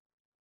sue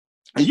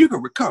and you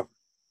can recover,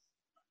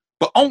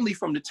 but only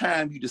from the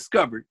time you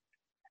discovered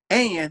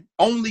and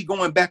only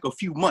going back a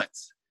few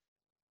months.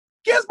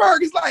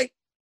 Ginsburg is like,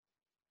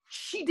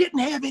 she didn't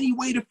have any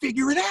way to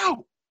figure it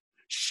out.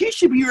 She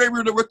should be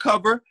able to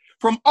recover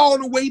from all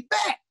the way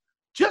back.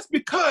 Just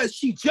because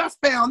she just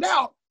found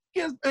out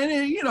And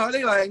then, you know,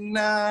 they like,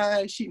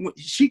 nah,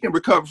 she can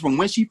recover from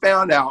when she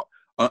found out,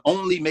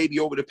 only maybe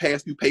over the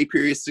past few pay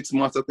periods, 6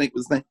 months, I think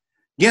was the thing.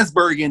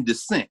 Ginsburg in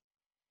dissent.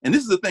 And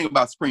this is the thing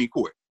about Supreme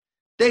Court.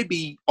 They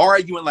be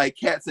arguing like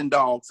cats and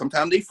dogs.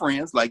 Sometimes they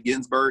friends, like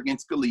Ginsburg and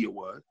Scalia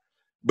was.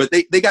 But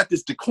they got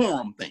this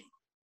decorum thing,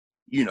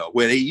 you know,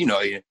 where they, you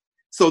know,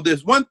 so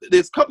there's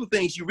a couple of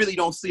things you really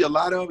don't see a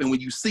lot of. And when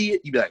you see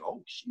it, you be like,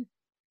 oh, shit.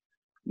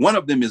 One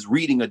of them is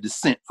reading a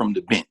dissent from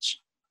the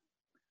bench.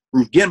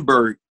 Ruth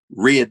Ginsburg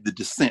read the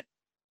dissent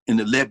in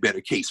the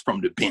Ledbetter case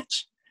from the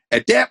bench.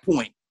 At that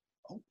point,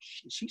 oh,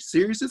 shit, she's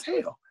serious as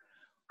hell.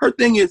 Her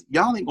thing is,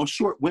 y'all ain't gonna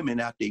short women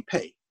out they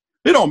pay.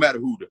 It don't matter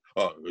who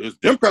it's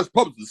Democrats,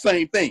 Republicans, the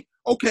same thing.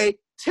 Okay,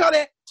 tell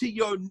that to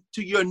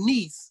your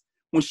niece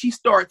when she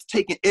starts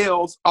taking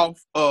L's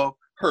off of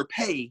her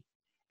pay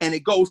and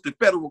it goes to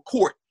federal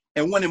court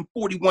and one of them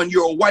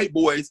 41-year-old white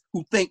boys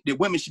who think that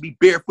women should be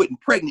barefoot and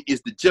pregnant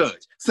is the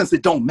judge, since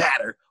it don't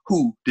matter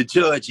who the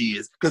judge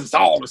is because it's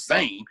all the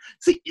same.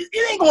 See,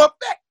 it ain't gonna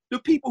affect the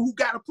people who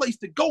got a place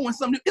to go and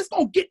something. It's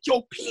gonna get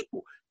your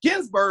people.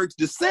 Ginsburg's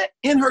dissent,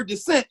 in her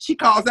dissent, she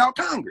calls out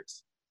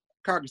Congress.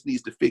 Congress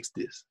needs to fix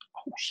this.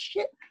 Oh,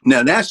 shit.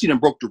 Now she done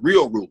broke the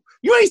real rule.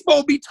 You ain't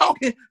supposed to be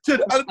talking to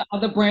the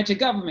other branch of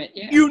government.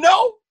 Yeah. You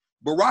know,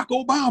 Barack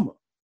Obama,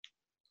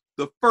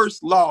 the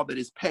first law that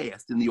is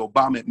passed in the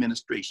Obama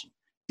administration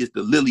is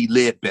the Lilly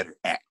Ledbetter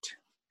Act.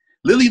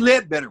 Lilly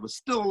Ledbetter was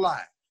still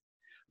alive.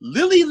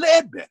 Lilly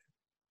Ledbetter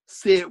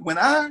said, when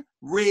I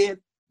read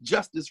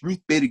Justice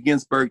Ruth Bader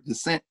Ginsburg's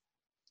dissent,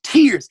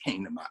 tears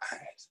came to my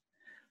eyes.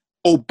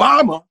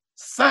 Obama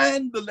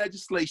signed the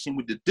legislation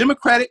with the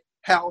Democratic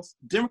House,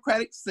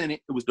 Democratic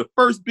Senate. It was the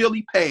first bill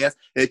he passed.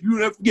 And if you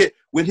never forget,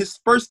 when his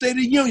first State of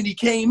the Union, he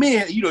came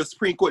in, you know, the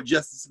Supreme Court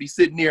justice be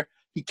sitting there.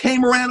 He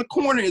came around the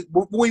corner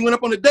before he went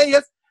up on the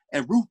dais,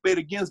 and Ruth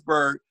Bader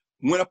Ginsburg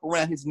went up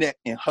around his neck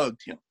and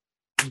hugged him.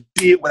 You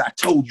did what I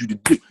told you to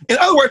do. In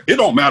other words, it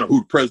don't matter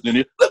who the president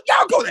is. Look,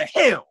 y'all go to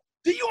hell.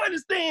 Do you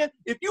understand?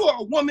 If you are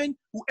a woman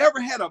who ever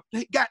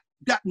got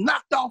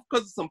knocked off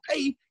because of some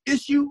pay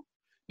issue,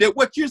 that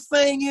what you're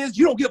saying is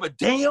you don't give a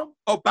damn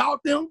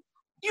about them.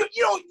 You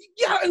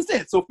gotta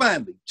understand. So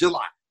finally,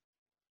 July.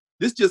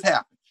 This just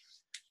happened,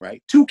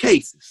 right? 2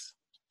 cases.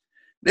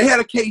 They had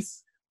a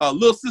case,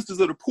 Little Sisters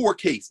of the Poor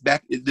case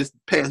back this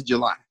past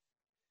July.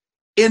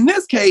 In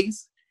this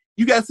case,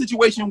 you got a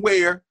situation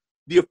where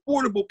the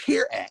Affordable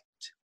Care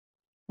Act,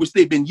 which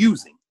they've been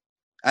using.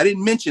 I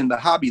didn't mention the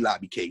Hobby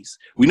Lobby case.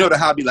 We know the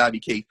Hobby Lobby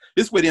case.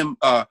 This is where them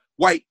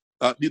white,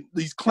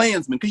 these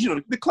Klansmen, because, you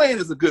know, the Klan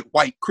is a good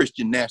white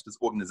Christian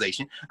nationalist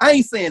organization. I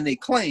ain't saying they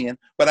Klan,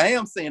 but I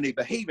am saying they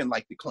behaving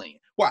like the Klan.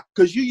 Why?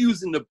 Because you're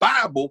using the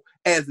Bible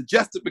as a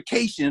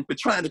justification for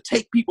trying to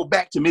take people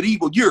back to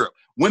medieval Europe.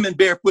 Women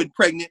barefoot and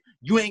pregnant,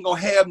 you ain't gonna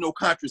have no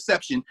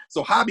contraception.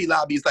 So Hobby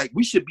Lobby is like,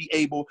 we should be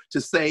able to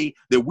say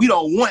that we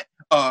don't want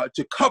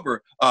to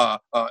cover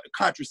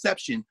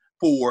contraception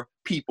for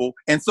people.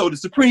 And so the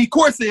Supreme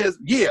Court says,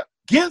 yeah,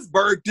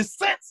 Ginsburg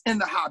dissents in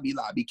the Hobby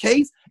Lobby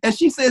case. And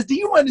she says, do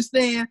you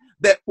understand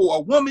that for a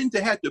woman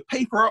to have to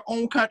pay for her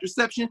own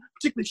contraception,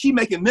 particularly she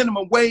making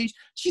minimum wage,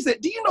 she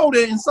said, do you know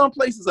that in some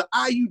places an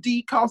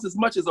IUD costs as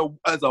much as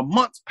a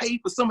month's pay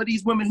for some of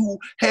these women who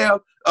have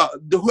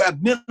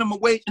minimum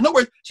wage? In other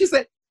words, she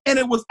said, and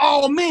it was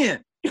all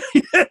men.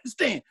 You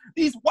understand?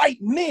 These white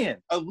men,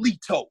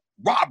 Alito,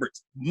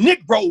 Roberts,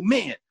 Negro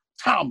men,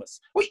 Thomas.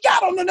 Well, y'all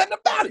don't know nothing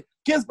about it.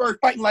 Ginsburg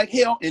fighting like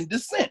hell in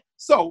dissent.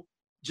 So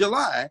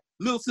July,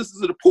 Little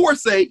Sisters of the Poor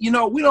say, you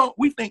know,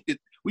 we think that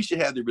we should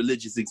have the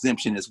religious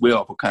exemption as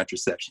well for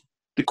contraception.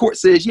 The court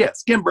says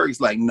yes. Ginsburg's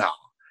like, no,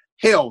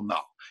 hell no.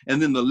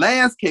 And then the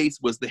last case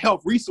was the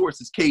health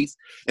resources case.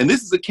 And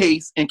this is a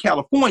case in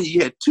California.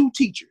 You had 2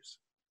 teachers.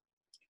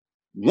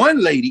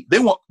 One lady, they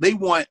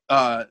want,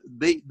 I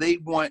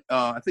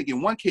think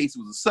in one case it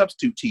was a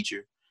substitute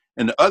teacher,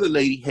 and the other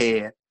lady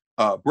had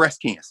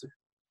breast cancer.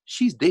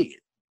 She's dead.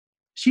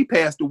 She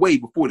passed away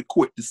before the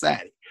court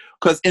decided.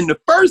 Because in the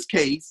first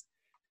case,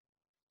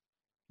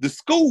 the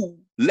school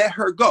let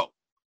her go.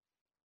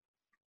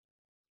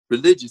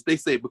 Religious, they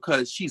say,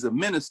 because she's a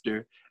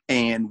minister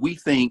and we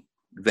think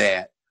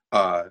that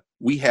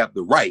we have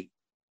the right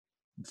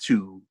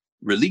to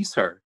release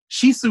her.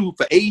 She sued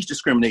for age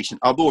discrimination,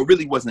 although it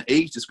really wasn't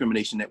age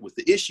discrimination that was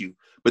the issue.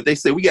 But they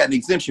said, we got an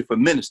exemption for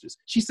ministers.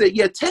 She said,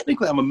 yeah,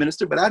 technically I'm a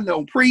minister, but I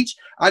don't preach.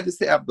 I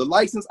just have the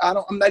license. I'm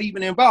not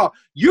even involved.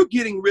 You're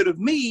getting rid of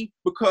me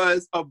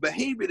because of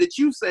behavior that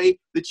you say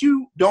that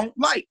you don't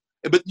like.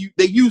 But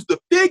they used the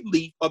fig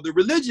leaf of the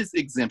religious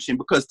exemption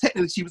because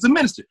technically she was a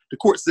minister. The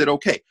court said,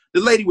 okay.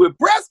 The lady with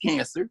breast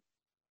cancer,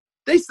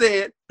 they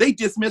said they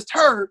dismissed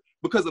her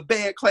because of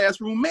bad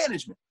classroom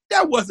management.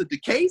 That wasn't the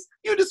case.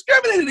 You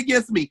discriminated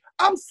against me.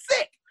 I'm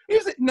sick. He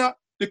said, no,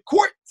 the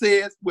court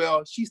says,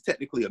 well, she's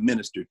technically a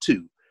minister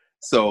too.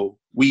 So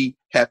we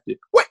have to,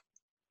 what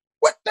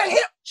the hell?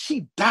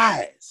 She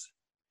dies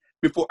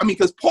before,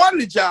 because part of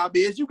the job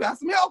is you got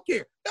some health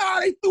care.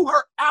 They threw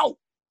her out.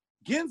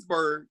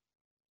 Ginsburg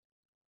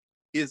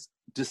is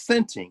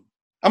dissenting.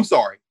 I'm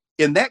sorry,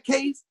 In that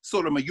case,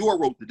 Sotomayor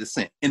wrote the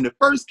dissent. In the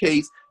first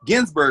case,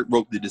 Ginsburg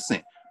wrote the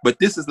dissent. But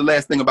this is the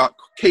last thing about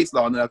case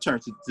law, and then I'll turn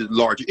to the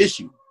larger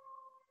issue.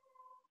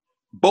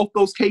 Both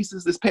those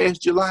cases this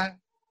past July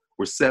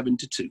were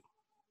 7-2.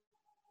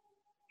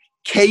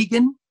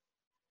 Kagan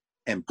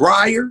and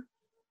Breyer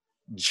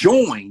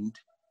joined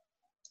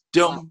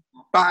them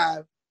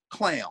 5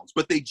 clowns,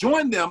 but they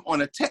joined them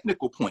on a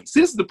technical point.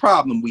 See, this is the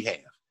problem we have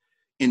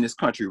in this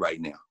country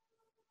right now.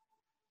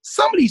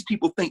 Some of these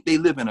people think they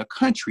live in a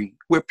country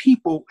where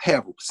people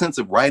have a sense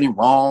of right and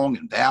wrong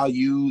and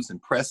values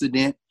and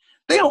precedent.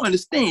 They don't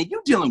understand.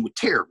 You're dealing with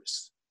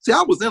terrorists. See,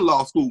 I was in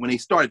law school when they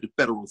started the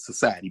Federalist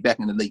Society back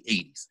in the late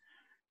 80s.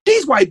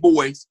 These white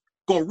boys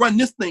gonna run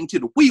this thing till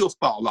the wheels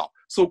fall off.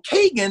 So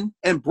Kagan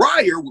and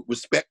Breyer, with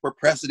respect for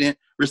precedent,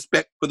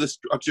 respect for the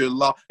structure of the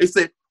law, they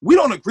said, we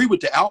don't agree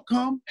with the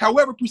outcome.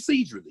 However,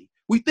 procedurally,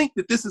 we think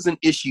that this is an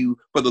issue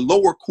for the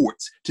lower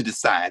courts to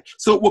decide.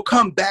 So it will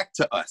come back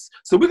to us.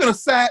 So we're going to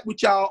side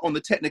with y'all on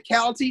the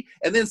technicality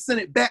and then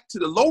send it back to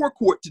the lower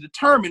court to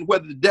determine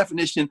whether the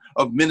definition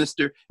of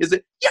minister is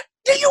it. Yeah,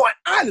 you know what?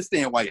 I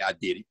understand why I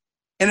did it.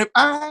 And if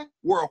I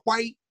were a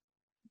white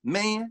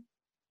man,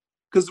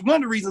 because one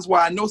of the reasons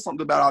why I know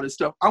something about all this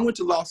stuff, I went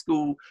to law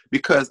school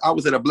because I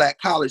was at a black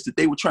college that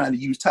they were trying to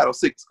use Title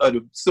VI of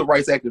the Civil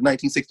Rights Act of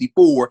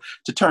 1964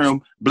 to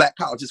term black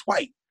colleges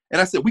white. And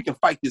I said, we can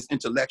fight this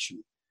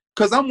intellectually.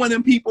 Because I'm one of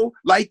them people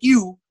like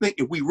you, think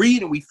if we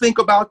read and we think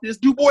about this,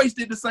 Du Bois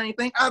did the same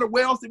thing. Ida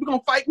Wells said, we're going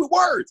to fight with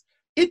words.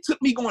 It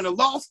took me going to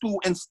law school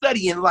and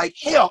studying like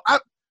hell.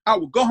 I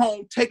would go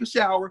home, take a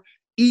shower,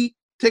 eat,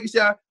 take a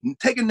shower,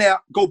 take a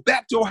nap, go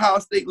back to Ohio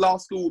State Law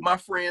School with my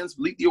friends,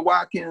 Lethea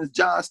Watkins,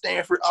 John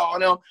Stanford, all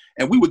of them.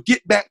 And we would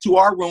get back to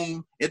our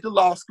room at the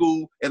law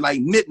school at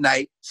like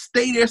midnight,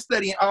 stay there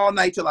studying all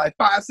night till like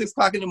 5, 6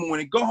 o'clock in the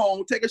morning, go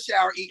home, take a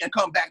shower, eat, and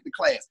come back to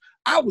class.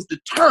 I was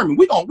determined.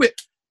 We're going to whip.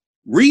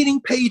 Reading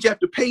page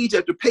after page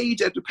after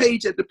page after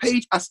page after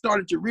page, I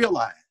started to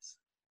realize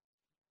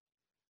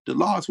the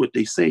law is what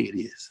they say it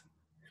is.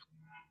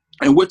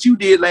 And what you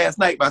did last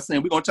night by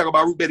saying we're going to talk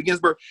about Ruth Bader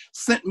Ginsburg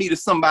sent me to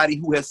somebody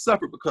who has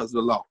suffered because of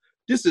the law.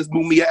 This is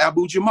Mumia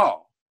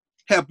Abu-Jamal.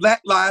 Have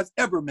Black lives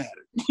ever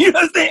mattered? You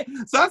understand?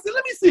 So I said,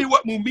 let me see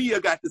what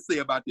Mumia got to say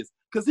about this.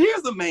 Because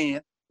here's a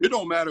man, it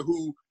don't matter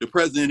who the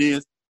president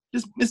is.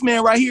 This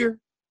man right here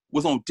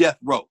was on death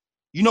row.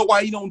 You know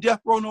why he don't death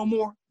row no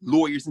more?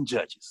 Lawyers and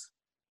judges.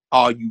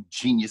 All you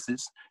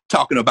geniuses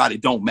talking about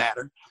it don't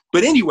matter.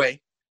 But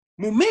anyway,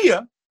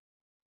 Mumia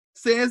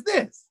says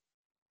this.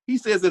 He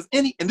says, as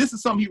any, and this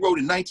is something he wrote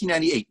in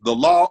 1998, The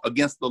Law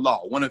Against the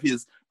Law, one of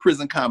his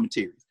prison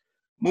commentaries.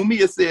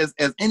 Mumia says,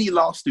 as any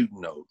law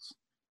student knows,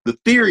 the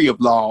theory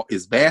of law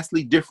is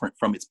vastly different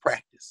from its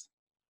practice.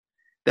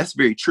 That's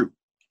very true.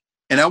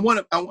 And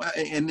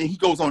and then he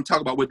goes on to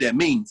talk about what that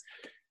means.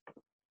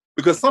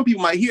 Because some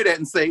people might hear that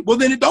and say, well,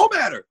 then it don't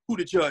matter who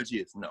the judge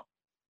is. No.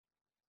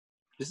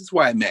 This is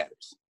why it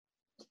matters.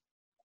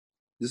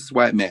 This is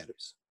why it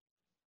matters.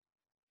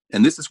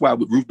 And this is why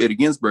with Ruth Bader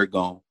Ginsburg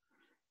gone,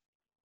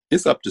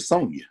 it's up to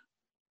Sonia.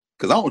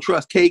 Because I don't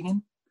trust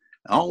Kagan.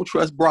 I don't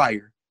trust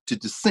Breyer to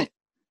dissent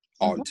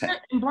all the time.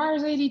 And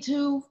Breyer's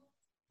 82.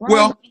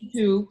 Well,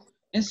 82.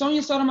 And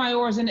Sonia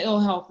Sotomayor is in ill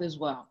health as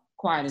well.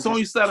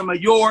 Sonia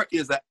Sotomayor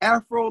is an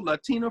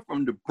Afro-Latina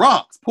from the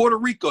Bronx, Puerto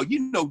Rico.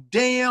 You know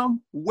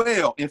damn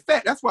well. In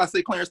fact, that's why I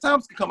say Clarence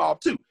Thomas can come off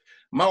too.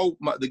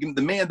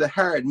 The man that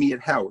hired me at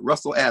Howard,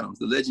 Russell Adams,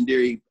 the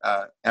legendary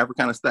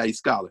Africana Studies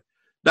scholar.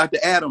 Dr.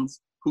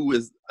 Adams, who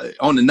is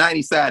on the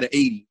 90 side of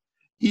 80,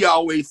 he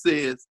always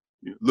says,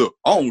 look,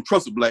 I don't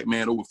trust a black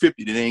man over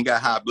 50 that ain't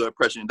got high blood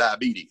pressure and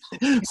diabetes.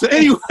 So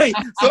anyway,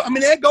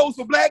 that goes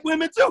for black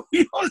women too.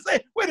 You know what I'm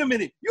saying? Wait a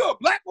minute, you're a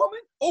black woman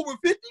over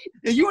 50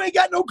 and you ain't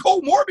got no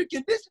comorbid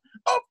condition?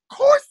 Of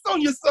course,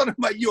 Sonia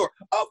Sotomayor.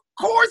 Of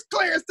course,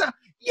 Clarence Thomas.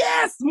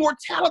 Yes,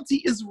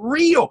 mortality is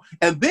real.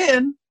 And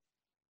then,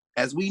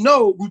 as we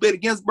know, Ruth Bader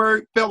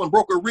Ginsburg fell and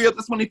broke her rib.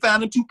 That's when they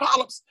found them 2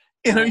 polyps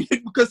in her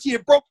because she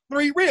had broke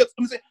 3 ribs.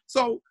 I'm saying,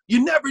 so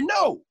you never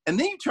know. And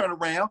then you turn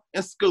around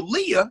and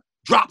Scalia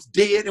drops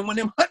dead in one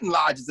of them hunting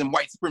lodges and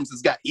white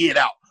supremacists got hid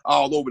out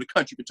all over the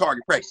country for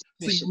target practice.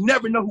 So you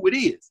never know who it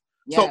is.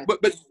 Yeah. So,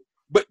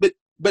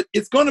 but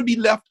it's going to be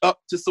left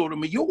up to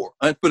Sotomayor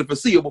for the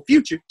foreseeable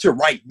future to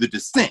write the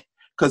dissent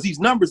because these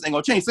numbers ain't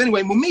going to change. So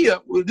anyway,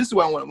 Mumia, this is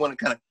what I want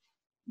to kind of,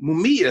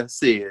 Mumia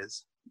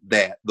says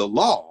that the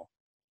law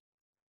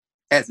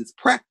as it's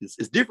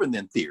practiced is different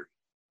than theory.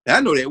 And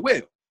I know that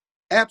well.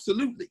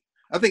 Absolutely.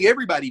 I think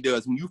everybody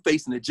does when you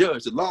facing a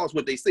judge. The law is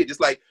what they say. Just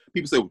like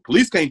people say, well,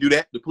 police can't do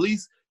that. The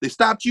police, they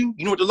stopped you.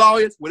 You know what the law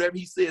is? Whatever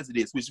he says it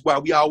is, which is why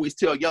we always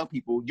tell young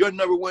people, your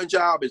number one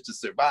job is to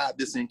survive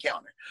this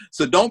encounter.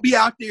 So don't be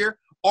out there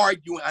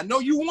arguing. I know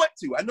you want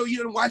to. I know you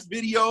didn't watch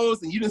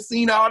videos and you done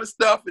seen all the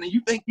stuff and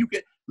you think you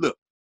can. Look,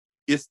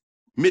 it's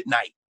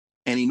midnight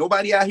and ain't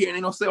nobody out here and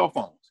ain't no cell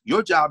phones.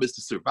 Your job is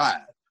to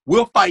survive.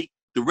 We'll fight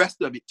the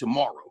rest of it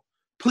tomorrow.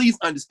 Please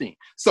understand.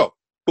 So,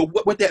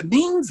 but what that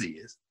means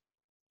is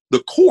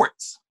the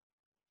courts,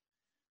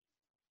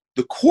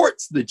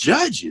 the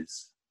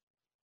judges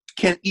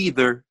can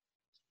either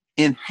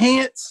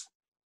enhance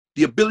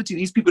the ability of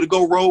these people to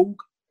go rogue,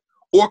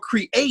 or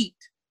create,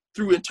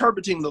 through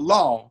interpreting the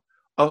law,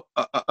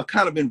 a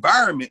kind of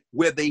environment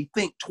where they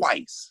think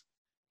twice.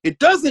 It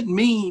doesn't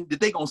mean that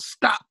they're going to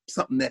stop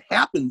something that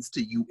happens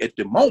to you at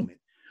the moment.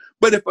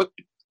 But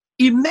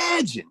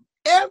imagine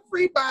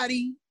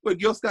everybody, what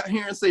Gil Scott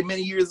Heron say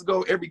many years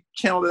ago, every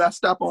channel that I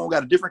stop on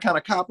got a different kind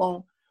of cop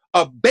on.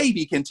 A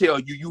baby can tell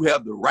you you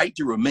have the right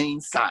to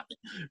remain silent.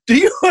 Do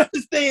you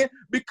understand?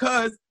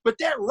 But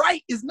that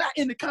right is not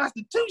in the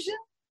Constitution.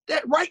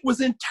 That right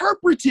was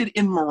interpreted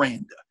in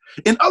Miranda.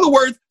 In other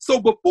words, so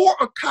before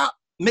a cop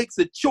makes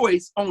a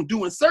choice on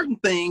doing certain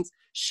things,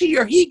 she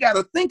or he got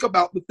to think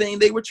about the thing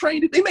they were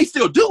trained to. They may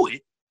still do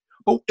it,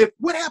 but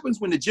what happens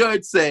when the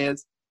judge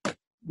says,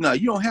 no,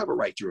 you don't have a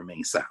right to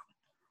remain silent?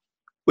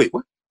 Wait,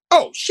 what?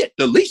 Oh, shit,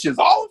 the leash is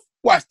off?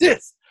 Watch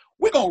this.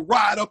 We're going to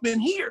ride up in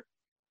here.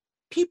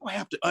 People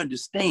have to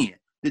understand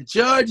the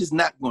judge is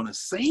not going to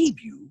save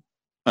you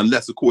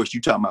unless, of course,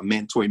 you're talking about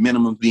mandatory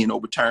minimums being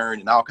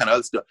overturned and all kind of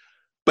other stuff.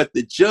 But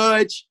the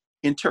judge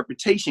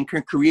interpretation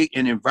can create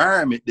an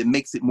environment that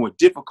makes it more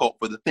difficult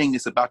for the thing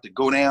that's about to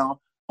go down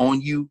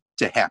on you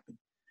to happen.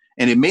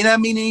 And it may not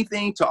mean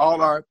anything to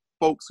all our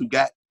folks who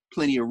got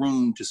plenty of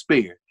room to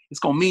spare. It's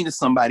going to mean to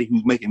somebody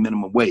who's making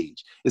minimum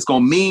wage. It's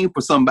going to mean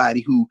for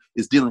somebody who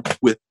is dealing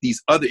with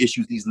these other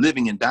issues, these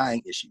living and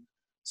dying issues.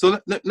 So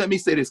let me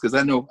say this, because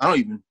I don't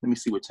even, let me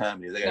see what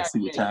time it is. I got to see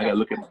what time. I got to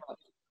look at it.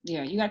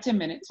 Yeah, you got 10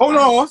 minutes. Oh,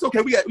 no, it's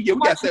okay. We got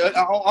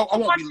I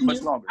won't be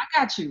much longer. I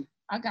got you.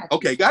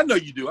 Okay, I know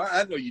you do.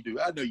 I know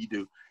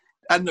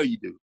you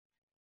do.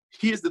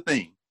 Here's the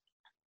thing.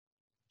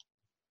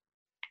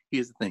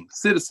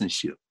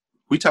 Citizenship.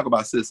 We talk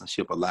about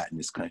citizenship a lot in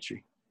this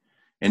country.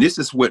 And this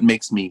is what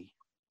makes me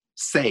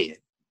sad,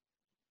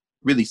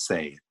 really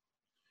sad,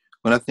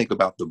 when I think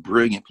about the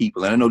brilliant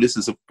people. And I know this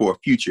is for a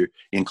future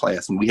in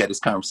class, and we had this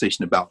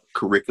conversation about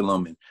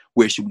curriculum and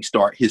where should we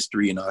start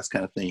history and all this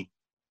kind of thing.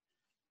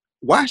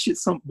 Why should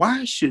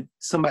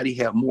somebody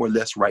have more or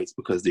less rights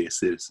because they're a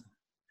citizen?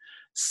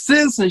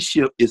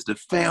 Citizenship is the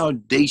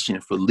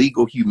foundation for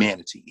legal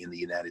humanity in the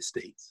United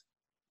States.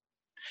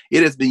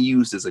 It has been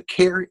used as a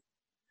carrot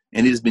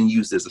and it has been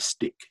used as a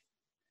stick.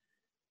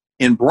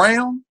 In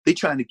Brown, they're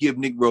trying to give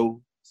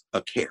Negroes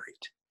a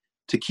carrot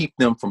to keep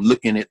them from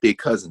looking at their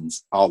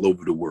cousins all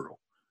over the world.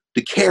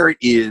 The carrot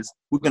is,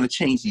 we're going to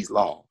change these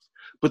laws.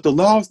 But the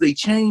laws they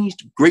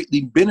changed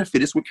greatly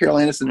benefited, it's what Carol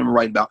Anderson and them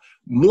write about,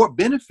 more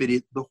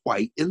benefited the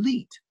white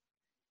elite.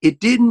 It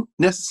didn't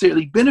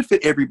necessarily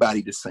benefit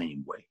everybody the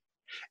same way.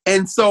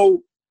 And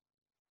so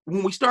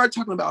when we start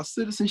talking about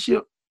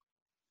citizenship,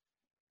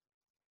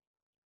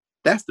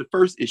 that's the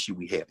first issue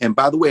we have. And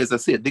by the way, as I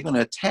said, they're going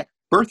to attack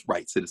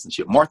birthright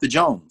citizenship. Martha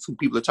Jones, who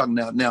people are talking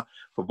about now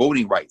for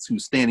voting rights,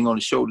 who's standing on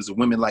the shoulders of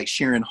women like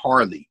Sharon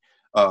Harley,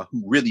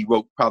 who really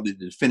wrote probably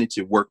the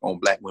definitive work on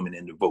Black women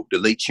and the vote. The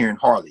late Sharon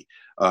Harley,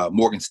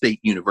 Morgan State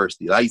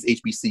University. A lot of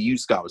these HBCU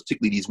scholars,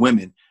 particularly these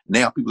women,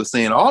 now people are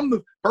saying, oh, I'm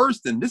the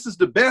first and this is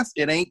the best.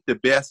 It ain't the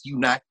best, you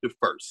not the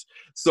first.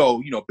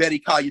 So, Betty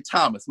Collier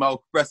Thomas, my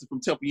old professor from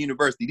Temple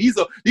University. These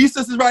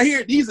sisters right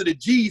here, these are the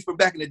G's from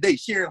back in the day.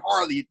 Sharon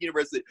Harley at the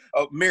University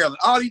of Maryland.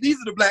 These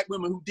are the Black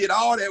women who did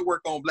all that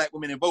work on Black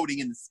women and voting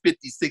in the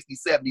 50s, 60s,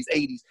 70s,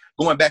 80s,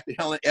 going back to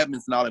Helen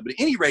Edmonds and all that. But at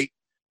any rate,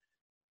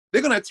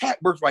 they're going to attack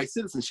birthright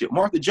citizenship.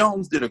 Martha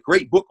Jones did a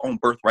great book on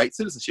birthright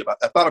citizenship.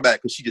 I thought about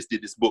it because she just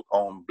did this book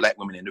on Black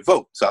women and the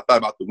vote. So I thought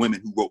about the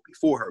women who wrote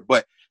before her.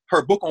 But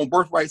her book on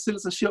birthright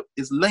citizenship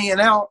is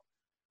laying out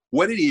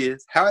what it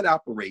is, how it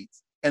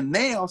operates. And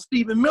now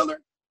Stephen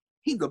Miller,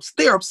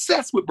 they're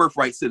obsessed with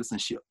birthright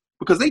citizenship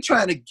because they're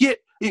trying to get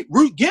it.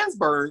 Ruth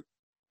Ginsburg,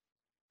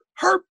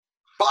 her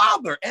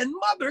father and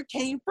mother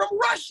came from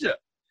Russia.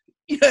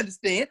 You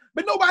understand?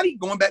 But nobody,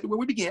 going back to where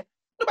we began,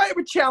 nobody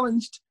ever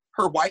challenged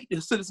her white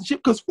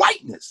citizenship because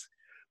whiteness.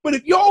 But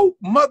if your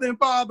mother and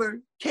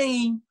father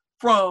came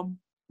from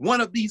one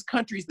of these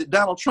countries that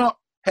Donald Trump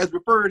has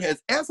referred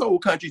as asshole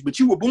countries, but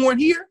you were born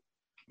here,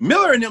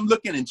 Miller and them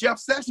looking, and Jeff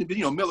Sessions, but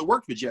Miller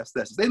worked for Jeff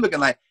Sessions. They looking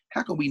like,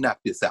 how can we knock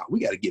this out? We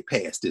got to get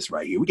past this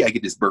right here. We got to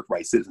get this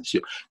birthright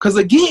citizenship. Because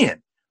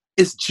again,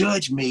 it's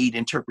judge-made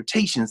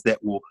interpretations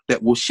that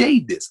will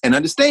shade this. And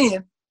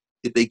understand,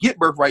 if they get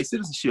birthright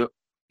citizenship,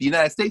 the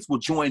United States will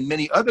join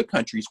many other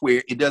countries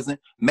where it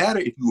doesn't matter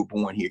if you were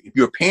born here. If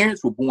your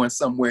parents were born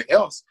somewhere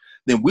else,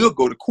 then we'll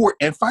go to court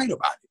and fight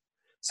about it.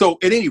 So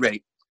at any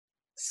rate,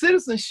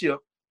 citizenship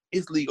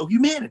is legal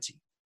humanity.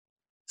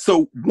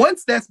 So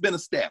once that's been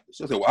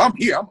established, I say, well, I'm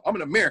here. I'm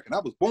an American. I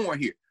was born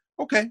here.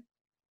 Okay.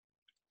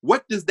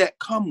 What does that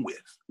come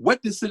with?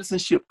 What does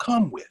citizenship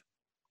come with?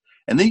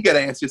 And then you got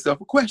to ask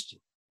yourself a question.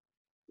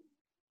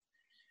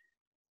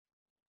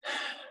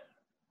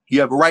 You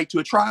have a right to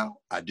a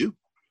trial? I do.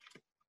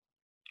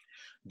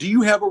 Do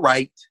you have a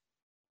right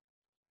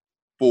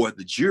for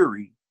the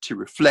jury to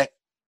reflect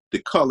the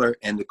color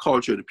and the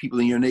culture of the people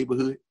in your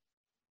neighborhood?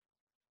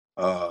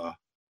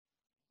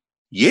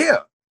 Yeah.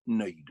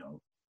 No, you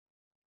don't.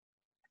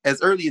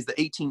 as early as the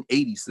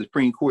 1880s, the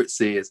Supreme Court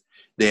says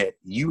that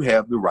you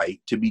have the right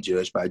to be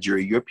judged by a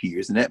jury of your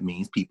peers, and that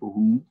means people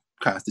who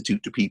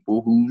constitute the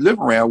people who live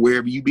around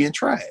wherever you're being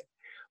tried.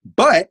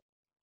 But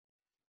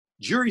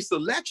jury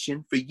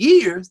selection for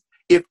years,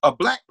 if a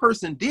black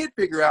person did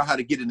figure out how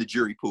to get in the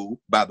jury pool,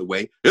 by the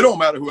way, it don't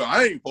matter who,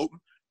 I ain't voting,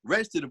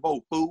 register to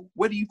vote, fool.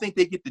 Where do you think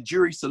they get the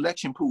jury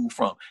selection pool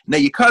from? Now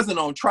your cousin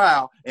on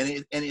trial,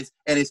 and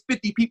it's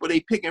 50 people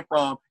they picking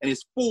from, and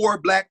it's 4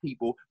 black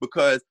people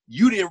because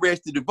you didn't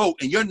register to vote,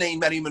 and your name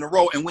not even in a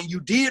row. And when you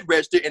did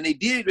register, and they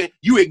did,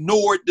 you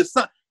ignored the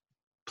son.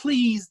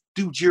 Please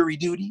do jury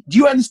duty. Do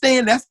you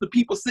understand? That's the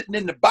people sitting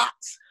in the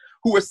box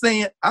who are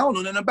saying, I don't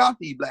know nothing about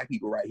these black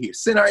people right here.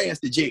 Send our ass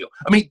to jail.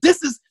 I mean,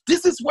 this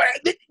is where,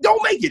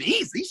 don't make it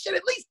easy. Should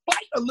at least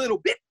fight a little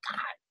bit.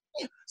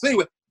 God. So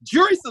anyway,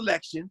 jury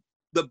selection,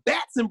 the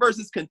Batson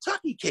versus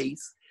Kentucky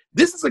case,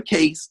 this is a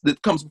case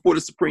that comes before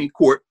the Supreme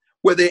Court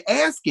where they're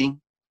asking,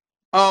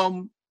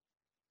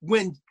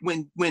 when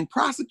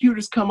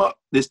prosecutors come up,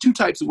 there's 2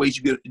 types of ways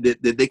you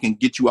get that they can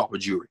get you off a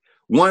jury.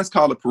 One's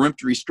called a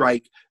peremptory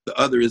strike. The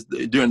other is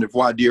during the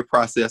voir dire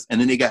process,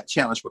 and then they got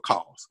challenged for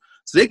cause.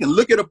 So they can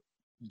look at a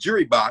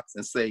jury box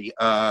and say,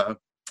 I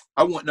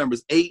want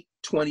numbers 8,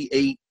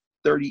 28,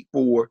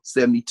 34,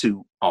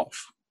 72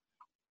 off.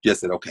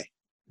 Just said, okay.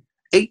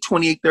 8,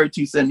 28,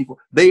 32, 74,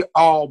 they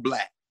all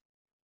black.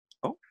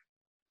 Oh,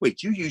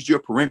 wait, you used your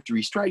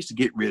peremptory strikes to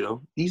get rid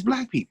of these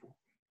black people.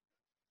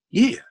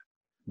 Yeah.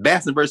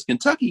 Batson versus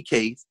Kentucky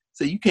case,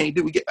 so you can't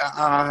do it.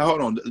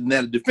 Hold on.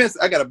 Now the defense,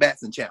 I got a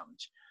Batson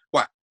challenge.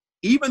 Why?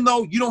 Even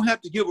though you don't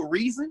have to give a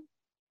reason,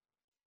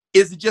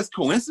 is it just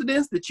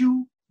coincidence that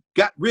you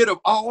got rid of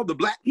all the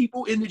black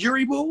people in the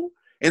jury pool?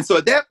 And so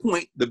at that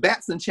point, the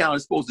Batson challenge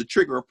is supposed to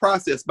trigger a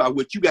process by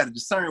which you got to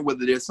discern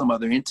whether there's some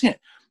other intent.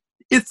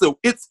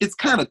 It's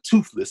kind of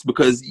toothless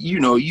because, you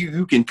know,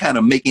 you can kind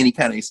of make any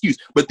kind of excuse.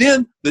 But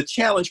then the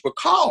challenge for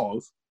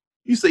cause,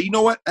 you say, you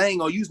know what? I ain't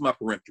going to use my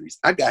peremptories.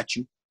 I got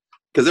you.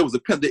 Because there was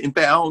in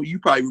fact, you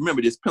probably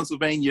remember this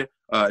Pennsylvania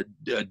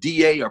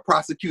DA or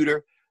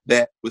prosecutor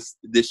that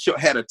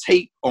had a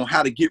tape on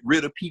how to get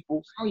rid of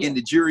people in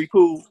the jury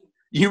pool.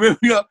 You remember?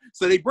 You know?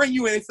 So they bring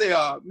you in and say,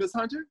 Ms.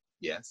 Hunter,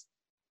 yes.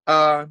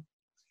 Are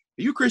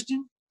you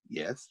Christian?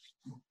 Yes.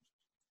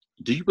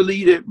 Do you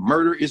believe that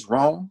murder is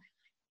wrong?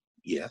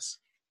 Yes.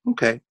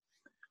 Okay.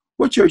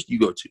 What church do you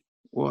go to?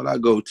 Well, I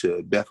go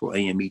to Bethel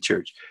AME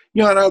Church.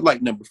 You know, and I was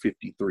like number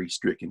 53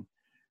 stricken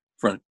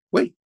front.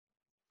 Wait,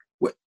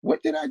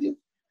 what did I do?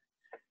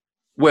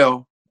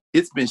 Well,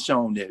 it's been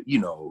shown that, you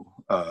know,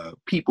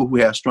 people who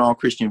have strong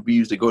Christian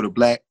views that go to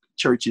black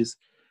churches,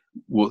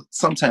 well,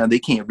 sometimes they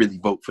can't really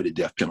vote for the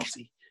death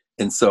penalty.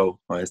 And so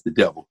it's the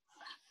devil.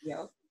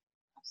 Yeah.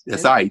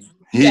 That's all right.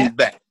 He's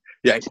back.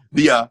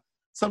 Yeah.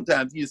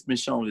 Sometimes it's been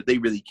shown that they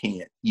really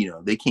can't, you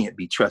know, they can't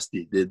be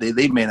trusted.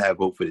 They may not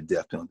vote for the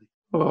death penalty.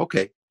 Oh,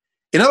 okay.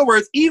 In other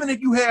words, even if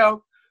you have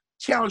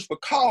challenge for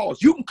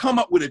cause, you can come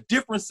up with a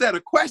different set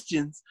of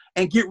questions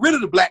and get rid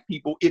of the black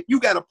people if you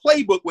got a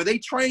playbook where they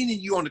training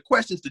you on the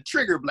questions to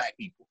trigger black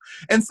people.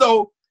 And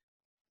so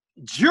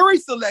jury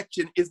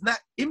selection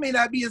it may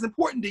not be as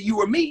important to you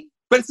or me,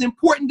 but it's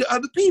important to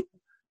other people.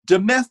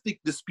 Domestic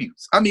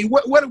disputes. I mean,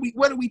 what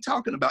are we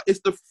talking about?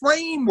 It's the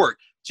framework.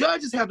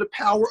 Judges have the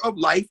power of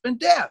life and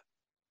death.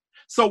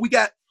 So we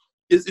got,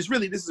 it's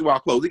really, this is where I'll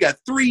close. We got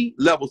 3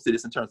 levels to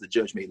this in terms of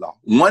judge-made law.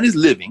 One is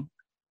living.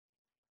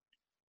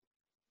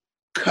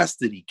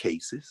 Custody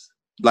cases,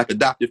 like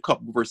adoptive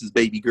couple versus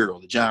baby girl.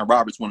 The John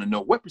Roberts want to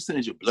know what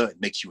percentage of blood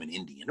makes you an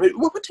Indian.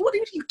 What the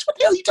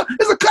hell are you talking?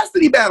 It's a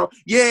custody battle.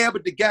 Yeah,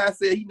 but the guy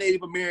said he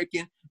Native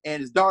American and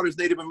his daughter's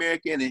Native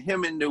American, and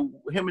him and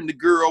the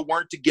girl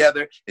weren't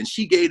together, and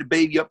she gave the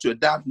baby up to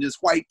adopting this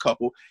white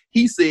couple.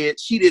 He said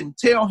she didn't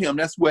tell him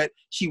that's what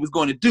she was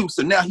going to do.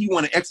 So now he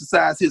want to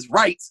exercise his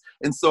rights.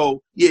 And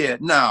so,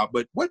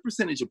 but what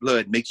percentage of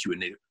blood makes you a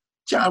Native?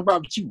 John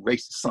Roberts, you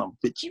racist son of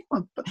a bitch.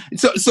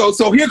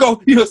 So here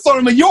go,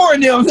 Sotomayor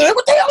and them.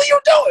 What the hell are you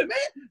doing,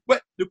 man?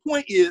 But the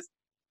point is,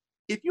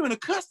 if you're in a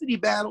custody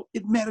battle,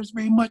 it matters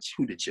very much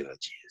who the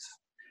judge is.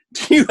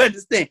 Do you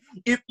understand?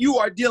 If you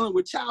are dealing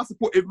with child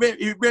support, it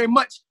very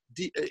much,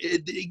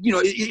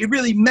 it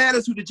really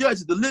matters who the judge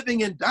is, the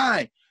living and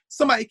dying.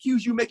 Somebody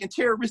accused you making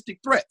terroristic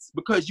threats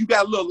because you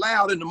got a little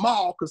loud in the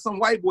mall because some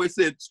white boy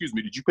said, excuse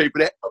me, did you pay for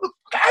that?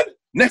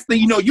 Next thing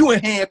you know, you in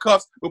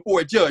handcuffs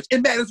before a judge.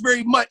 It matters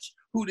very much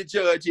who the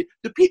judge is.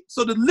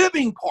 So the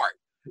living part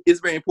is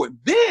very important.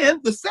 Then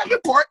the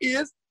second part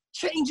is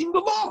changing the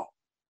law.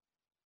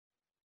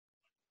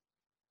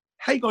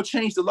 How you going to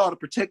change the law to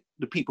protect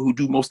the people who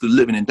do most of the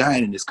living and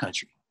dying in this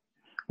country?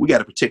 We got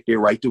to protect their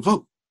right to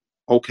vote.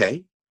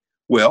 Okay.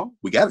 Well,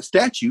 we got a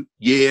statute.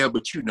 Yeah,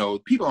 but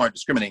people aren't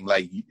discriminating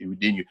like you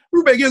didn't.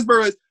 Ruth Bader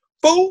Ginsburg is,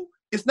 fool,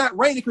 it's not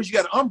raining because you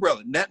got an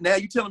umbrella. Now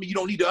you telling me you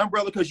don't need the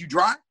umbrella because you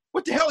dry?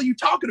 What the hell are you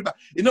talking about?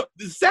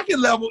 The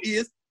second level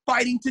is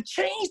fighting to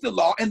change the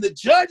law, and the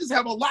judges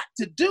have a lot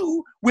to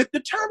do with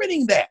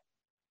determining that.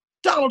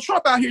 Donald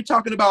Trump out here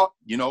talking about,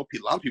 a lot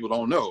of people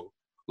don't know.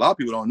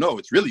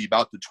 It's really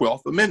about the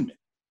 12th Amendment.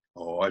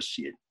 Oh,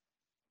 shit.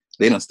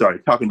 They done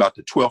started talking about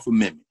the 12th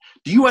Amendment.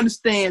 Do you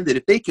understand that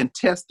if they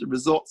contest the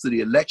results of the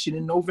election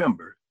in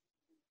November,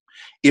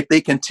 if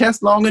they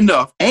contest long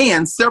enough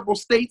and several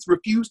states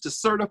refuse to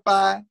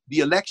certify the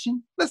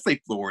election, let's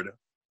say Florida,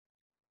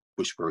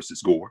 Bush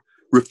versus Gore,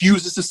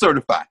 refuses to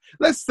certify.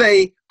 Let's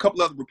say a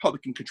couple other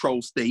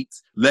Republican-controlled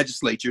states,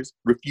 legislatures,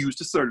 refuse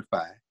to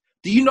certify.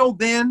 Do you know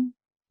then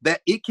that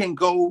it can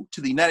go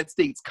to the United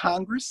States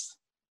Congress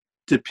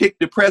to pick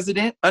the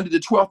president under the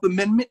 12th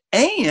Amendment?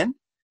 And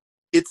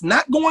it's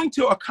not going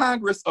to a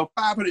Congress of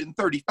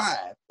 535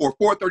 or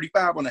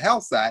 435 on the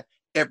House side.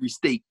 Every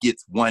state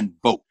gets one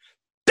vote.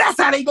 That's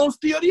how they gonna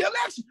steal the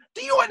election.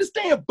 Do you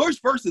understand? Bush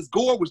versus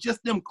Gore was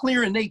just them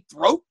clearing their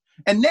throat.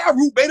 And now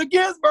Ruth Bader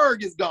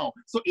Ginsburg is gone.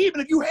 So even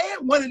if you had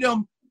one of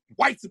them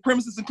white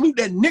supremacists, include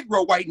that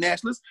Negro white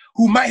nationalist,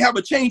 who might have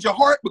a change of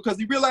heart because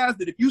he realized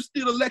that if you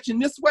steal election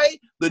this way,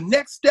 the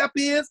next step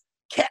is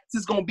cats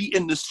is going to be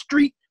in the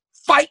street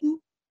fighting.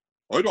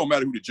 Oh, it don't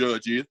matter who the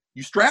judge is.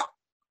 You strapped?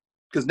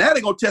 Because now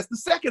they're going to test the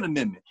Second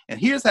Amendment. And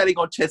here's how they're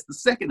going to test the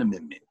Second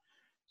Amendment.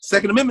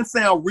 Second Amendment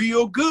sound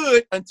real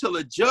good until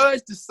a judge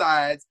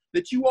decides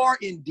that you are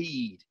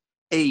indeed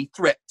a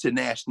threat to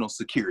national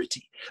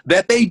security,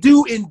 that they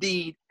do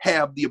indeed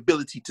have the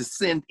ability to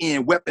send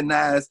in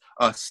weaponized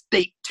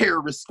state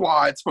terrorist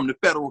squads from the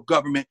federal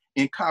government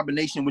in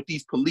combination with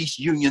these police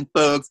union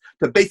thugs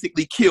to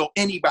basically kill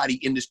anybody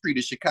in the street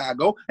of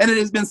Chicago. And it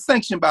has been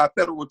sanctioned by a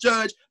federal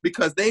judge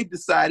because they've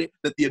decided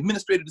that the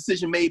administrative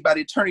decision made by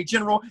the Attorney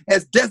General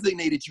has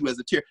designated you as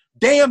a terrorist.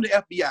 Damn the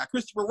FBI.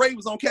 Christopher Wray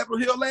was on Capitol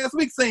Hill last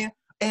week saying,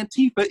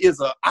 Antifa is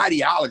an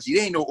ideology.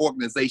 They ain't no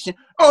organization.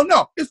 Oh,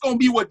 no, it's going to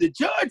be what the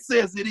judge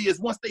says it is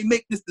once they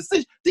make this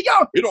decision. To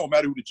y'all, it don't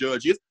matter who the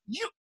judge is.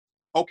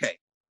 Okay,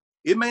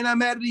 it may not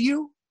matter to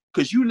you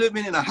because you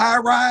living in a high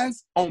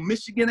rise on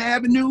Michigan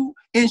Avenue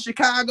in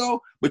Chicago,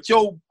 but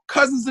your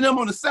cousins and them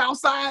on the South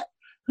Side,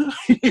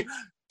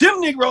 them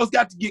Negroes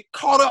got to get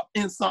caught up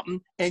in something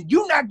and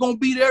you're not going to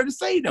be there to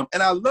save them.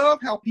 And I love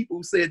how people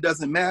who say it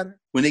doesn't matter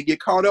when they get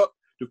caught up,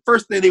 the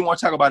first thing they want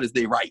to talk about is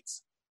their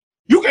rights.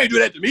 You can't do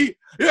that to me.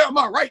 Yeah,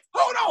 my rights.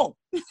 Hold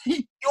on. You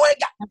ain't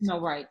got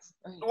no rights.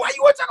 Why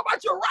you want to talk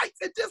about your rights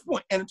at this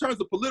point? And in terms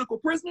of political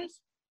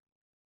prisoners,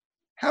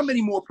 how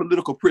many more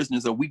political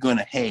prisoners are we going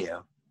to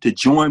have to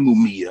join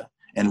Mumia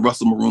and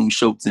Russell Maroon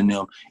Schultz and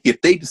them if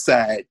they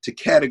decide to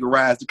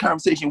categorize the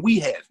conversation we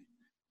have?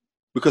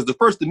 Because the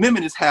First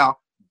Amendment is how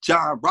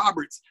John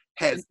Roberts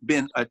has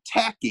been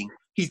attacking.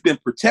 He's been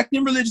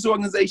protecting religious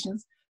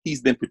organizations.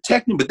 He's been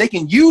protecting, but they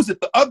can use it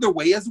the other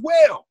way as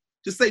well.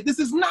 To say this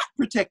is not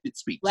protected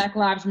speech. Black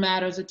Lives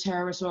Matter is a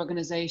terrorist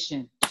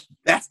organization.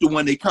 That's the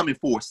one they coming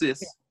for,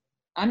 sis.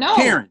 I know.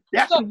 Karen,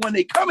 that's the one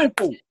they coming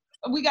for.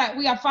 We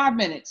got 5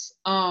 minutes.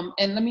 And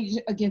let me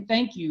again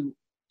thank you.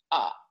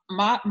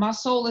 My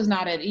soul is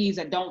not at ease.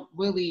 I don't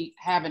really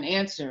have an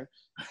answer.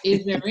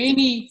 Is there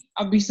any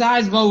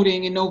besides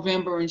voting in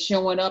November and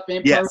showing up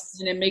in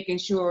person and making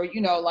sure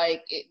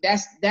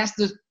that's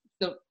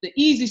the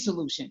easy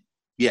solution?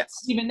 Yes.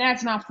 Even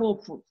that's not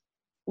foolproof.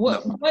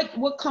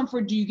 What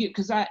comfort do you get?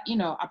 Because I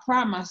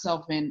pride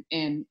myself in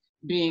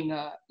being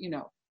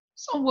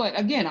somewhat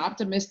again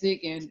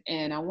optimistic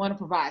and I want to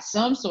provide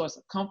some source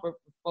of comfort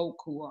for folk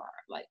who are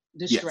like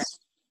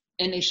distressed,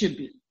 and they should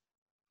be.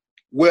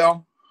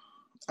 Well,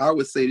 I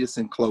would say this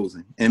in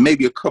closing, and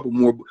maybe a couple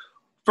more.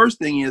 First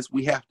thing is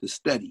we have to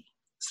study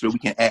so that we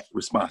can act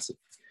responsibly.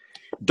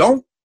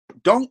 Don't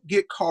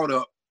get caught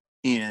up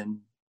in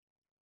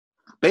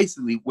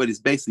what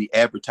is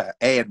advertised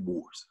ad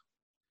wars.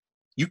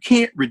 You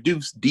can't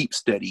reduce deep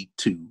study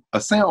to a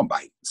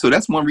soundbite. So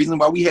that's one reason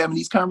why we having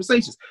these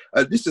conversations.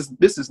 This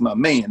is my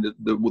man,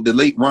 the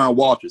late Ron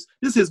Walters.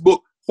 This is his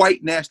book,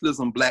 White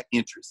Nationalism, Black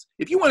Interests.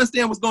 If you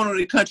understand what's going on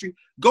in the country,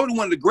 go to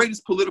one of the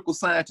greatest political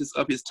scientists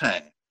of his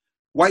time,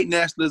 White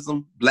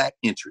Nationalism, Black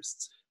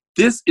Interests.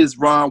 This is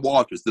Ron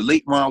Walters, the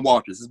late Ron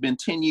Walters. It's been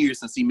 10 years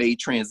since he made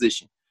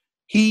transition.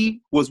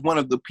 He was one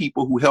of the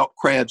people who helped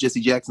craft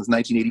Jesse Jackson's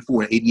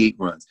 1984 and 88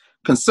 runs,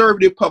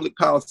 conservative public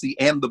policy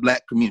and the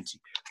Black community.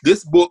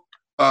 This book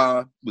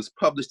was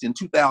published in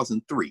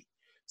 2003.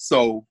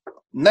 So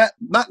not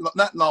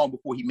long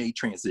before he made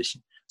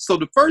transition. So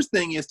the first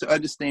thing is to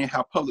understand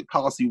how public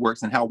policy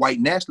works and how white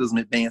nationalism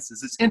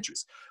advances its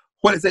interests.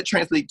 What does that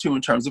translate to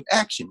in terms of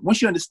action?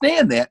 Once you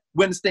understand that,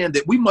 we understand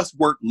that we must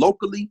work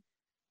locally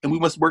and we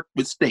must work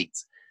with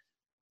states.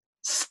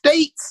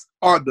 States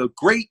are the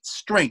great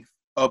strength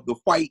of the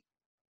white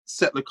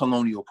settler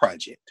colonial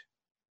project.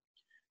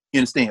 You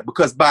understand?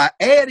 Because by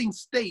adding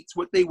states,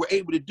 what they were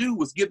able to do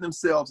was give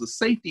themselves a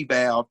safety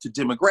valve to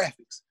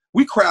demographics.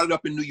 We crowded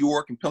up in New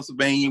York and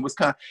Pennsylvania and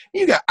Wisconsin.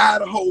 You got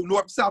Idaho,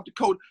 North, South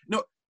Dakota.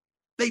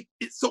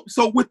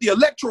 So with the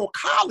Electoral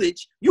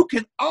College, you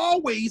can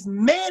always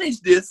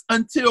manage this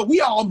until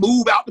we all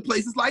move out to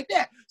places like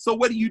that. So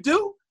what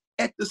do?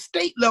 At the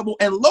state level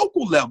and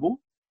local level,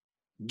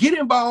 get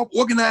involved,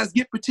 organize,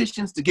 get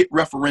petitions to get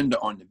referenda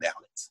on the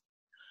ballots.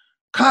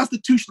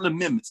 Constitutional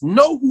amendments,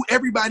 know who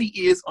everybody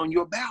is on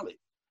your ballot.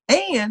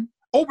 And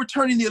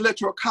overturning the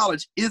Electoral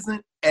College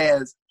isn't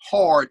as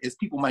hard as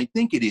people might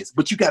think it is,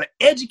 but you got to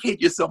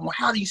educate yourself on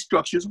how these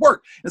structures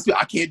work. And so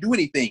I can't do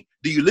anything.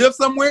 Do you live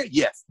somewhere?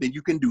 Yes, then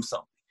you can do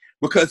something.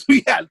 Because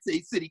we got to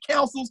say city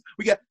councils.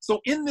 So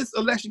in this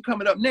election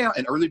coming up now,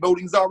 and early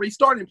voting is already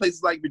started in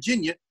places like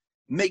Virginia,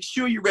 make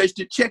sure you're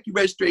registered, check your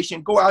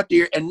registration, go out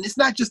there. And it's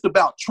not just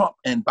about Trump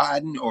and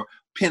Biden or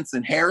Pence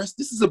and Harris.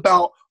 This is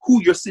about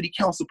who your city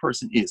council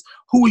person is,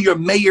 who your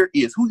mayor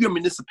is, who your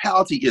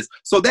municipality is.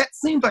 So that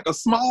seems like a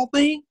small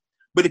thing,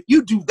 but if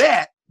you do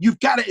that, you've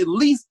got to at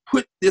least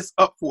put this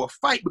up for a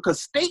fight,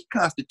 because state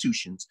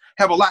constitutions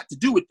have a lot to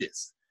do with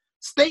this.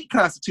 State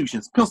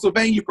constitutions,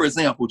 Pennsylvania, for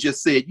example,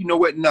 just said, you know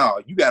what,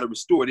 no, you got to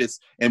restore this,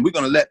 and we're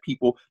going to let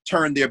people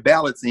turn their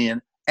ballots in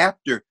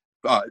after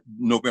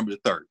November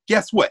the 3rd.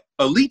 Guess what?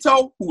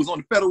 Alito, who was on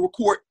the federal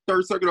court,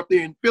 Third Circuit up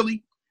there in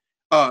Philly,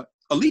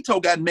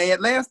 Alito got mad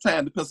last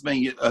time the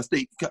Pennsylvania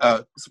State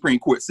Supreme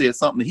Court said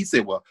something. He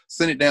said, well,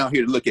 send it down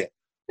here to look at.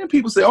 And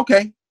people say,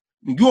 okay,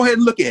 go ahead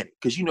and look at it,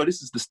 because you know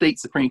this is the state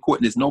Supreme Court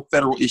and there's no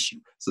federal issue.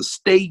 So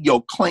stay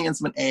your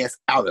Klansman ass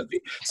out of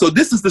it. So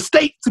this is the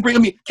state Supreme. I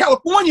mean,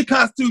 California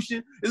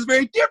Constitution is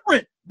very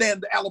different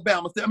than the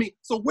Alabama state. I mean,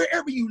 so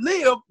wherever you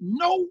live,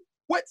 know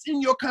what's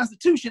in your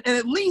Constitution, and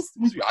at least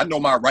I know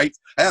my rights.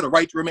 I had a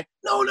right to remain.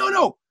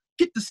 No.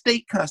 Get the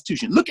state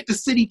constitution. Look at the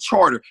city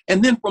charter,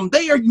 and then from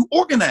there you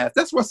organize.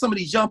 That's why some of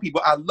these young people,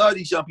 I love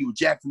these young people,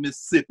 Jackson,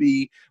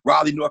 Mississippi,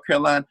 Raleigh, North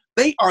Carolina,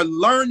 they are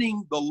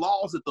learning the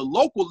laws at the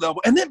local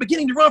level and then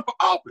beginning to run for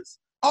office.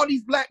 All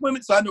these black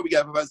women. So I know we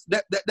got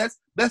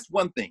that's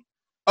one thing.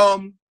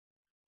 On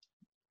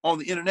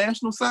the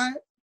international side,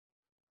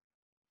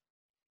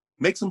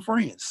 make some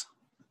friends.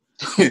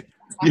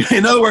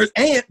 In other words,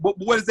 and what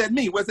does that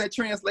mean? What does that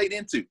translate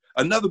into?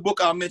 Another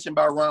book I'll mention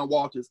by Ron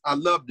Walters. I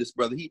love this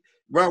brother.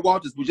 Ron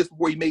Walters was just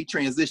before he made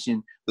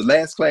transition, the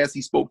last class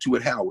he spoke to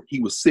at Howard.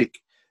 He was sick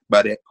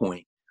by that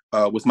point,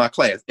 was my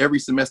class. Every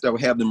semester I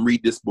would have them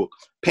read this book,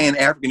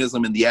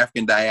 Pan-Africanism and the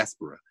African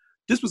Diaspora.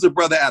 This was a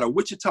brother out of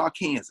Wichita,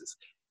 Kansas.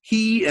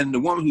 He and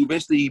the woman who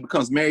eventually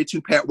becomes married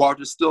to, Pat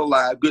Walters, still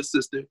alive, good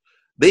sister,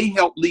 they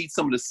helped lead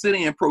some of the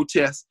sit-in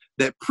protests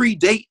that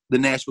predate the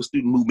Nashville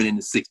student movement in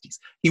the 60s.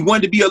 He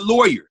wanted to be a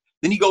lawyer.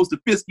 Then he goes to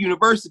Fisk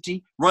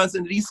University, runs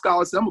into these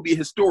scholars, says, I'm gonna be a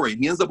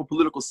historian. He ends up a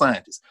political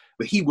scientist.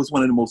 But he was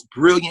one of the most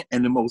brilliant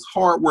and the most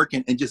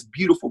hardworking and just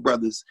beautiful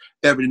brothers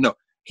ever to know.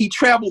 He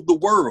traveled the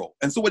world.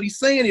 And so what he's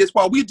saying is,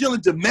 while we're dealing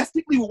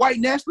domestically with white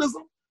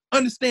nationalism,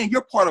 understand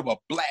you're part of a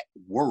black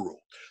world.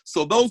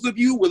 So those of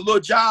you with a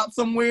little job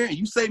somewhere and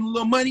you saving a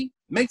little money,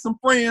 make some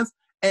friends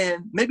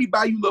and maybe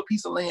buy you a little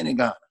piece of land in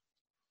Ghana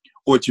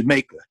or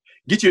Jamaica.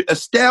 Get your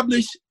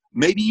established,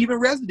 maybe even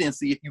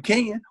residency if you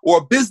can, or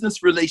a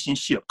business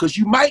relationship, because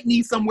you might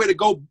need somewhere to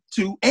go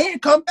to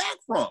and come back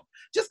from.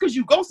 Just because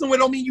you go somewhere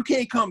don't mean you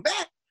can't come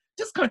back.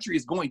 This country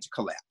is going to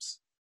collapse.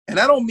 And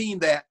I don't mean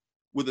that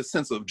with a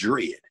sense of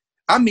dread.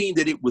 I mean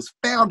that it was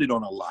founded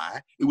on a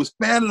lie. It was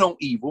founded on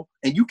evil,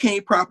 and you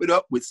can't prop it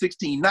up with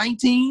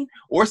 1619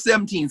 or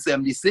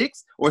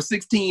 1776 or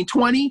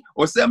 1620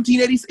 or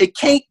 1780. It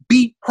can't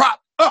be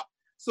propped up.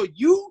 So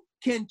you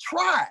can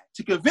try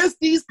to convince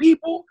these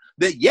people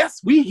that,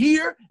 yes, we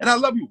here, and I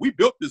love you, we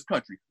built this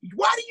country.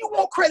 Why do you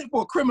want credit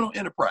for a criminal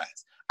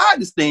enterprise? I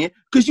understand,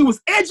 because you was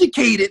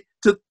educated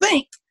to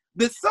think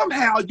that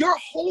somehow your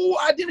whole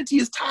identity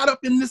is tied up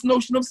in this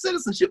notion of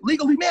citizenship,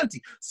 legal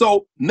humanity.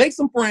 So make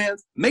some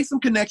friends, make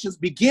some connections,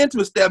 begin to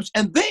establish,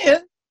 and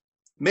then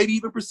maybe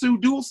even pursue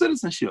dual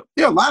citizenship.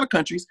 There are a lot of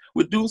countries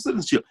with dual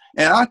citizenship.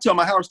 And I tell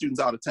my Howard students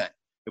all the time,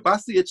 if I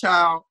see a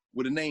child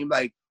with a name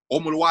like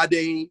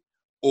Omolwade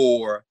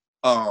or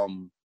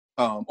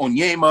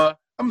Onyema,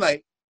 I'm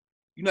like,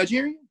 you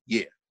Nigerian?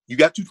 Yeah. You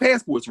got 2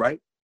 passports, right?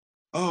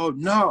 Oh,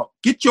 no.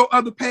 Get your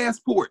other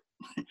passport.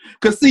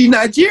 Because, see,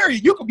 Nigeria,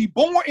 you can be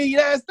born in the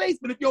United States,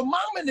 but if your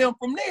mom and them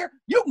from there,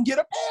 you can get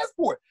a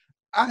passport.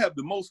 I have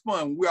the most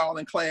fun when we're all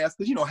in class,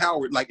 because, you know,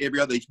 Howard, like every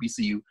other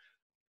HBCU,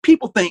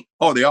 people think,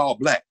 oh, they're all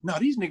black. No,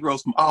 these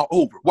Negroes from all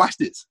over. Watch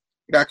this.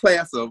 We got a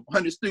class of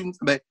 100 students.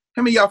 I'm like,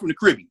 how many of y'all from the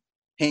Caribbean?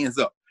 Hands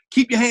up.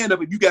 Keep your hand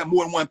up if you got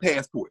more than 1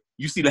 passport.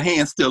 You see the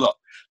hand still up.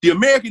 The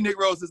American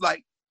Negroes is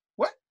like,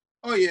 what?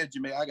 Oh, yeah,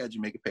 Jamaica. I got a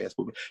Jamaican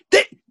passport.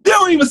 They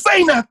don't even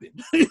say nothing.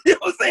 You know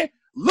what I'm saying?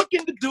 Look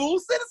into dual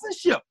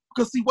citizenship.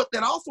 Because, see, what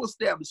that also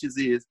establishes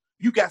is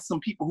you got some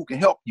people who can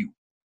help you.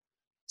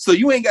 So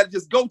you ain't got to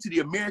just go to the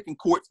American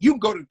courts. You can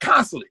go to the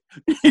consulate.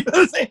 You know what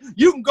I'm saying?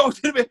 You can go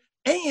to the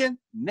and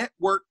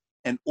network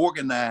and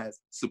organize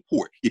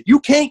support. If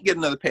you can't get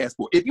another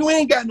passport, if you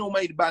ain't got no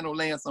money to buy no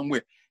land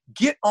somewhere,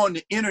 get on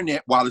the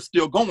internet while it's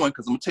still going,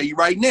 because I'm going to tell you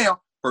right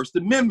now, First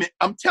Amendment,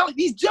 I'm telling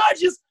these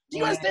judges, do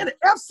you understand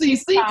the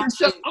FCC can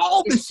shut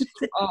all this shit?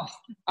 Oh,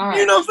 all right.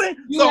 You know what I'm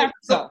saying?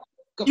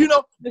 You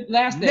know,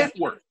 last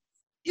network.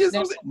 You know what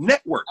I'm saying?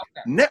 Network.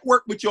 Okay.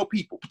 Network with your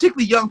people,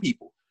 particularly young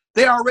people.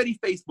 They're already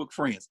Facebook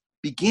friends.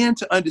 Begin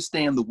to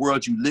understand the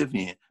world you live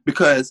in,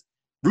 because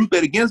Ruth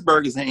Bader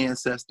Ginsburg is an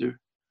ancestor.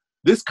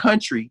 This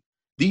country,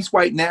 these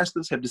white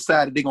nationalists have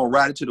decided they're going to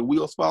ride it till the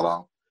wheels fall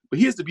off. But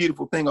here's the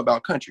beautiful thing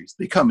about countries.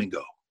 They come and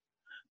go.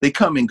 They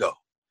come and go.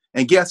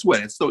 And guess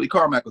what? As Stokely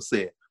Carmichael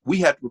said, we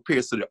have to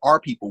prepare so that our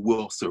people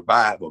will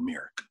survive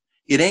America.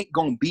 It ain't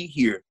going to be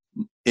here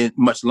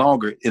much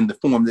longer in the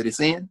form that it's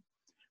in.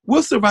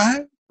 We'll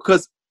survive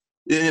because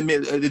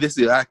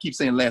I keep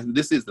saying last, but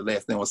this is the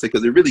last thing I'll say,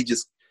 because it really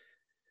just,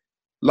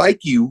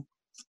 like you,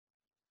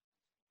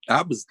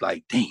 I was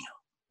like, damn,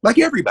 like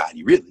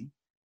everybody, really.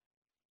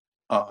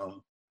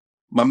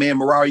 My man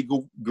Marari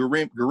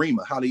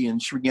Garima, Holly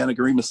and Shrikiana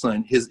Garima's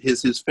son, his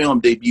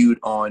film debuted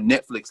on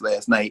Netflix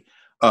last night.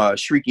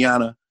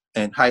 Shrikiana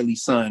and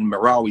Hailey's son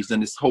Marari's done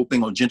this whole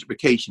thing on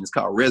gentrification. It's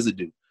called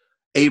Residue.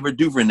 Ava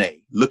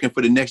DuVernay, looking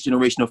for the next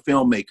generation of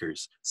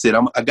filmmakers, said,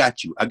 I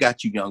got you,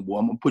 young boy.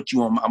 I'm gonna put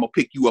you on, I'm gonna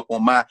pick you up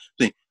on my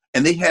thing.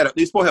 And they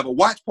supposed to have a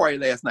watch party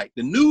last night.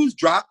 The news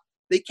dropped,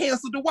 they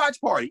canceled the watch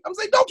party. I'm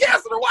saying, don't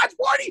cancel the watch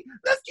party.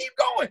 Let's keep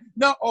going.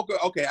 No,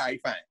 okay, all right,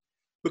 fine.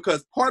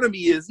 Because part of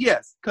me is,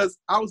 yes, because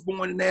I was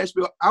born in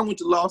Nashville. I went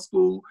to law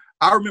school.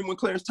 I remember when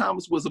Clarence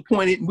Thomas was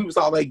appointed and we was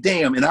all like,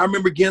 damn. And I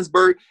remember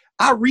Ginsburg.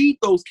 I read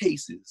those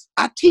cases.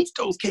 I teach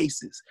those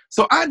cases.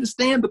 So I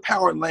understand the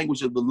power and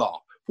language of the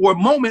law. For a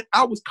moment,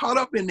 I was caught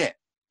up in that.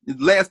 The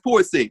last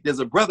poet said, there's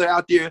a brother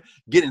out there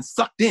getting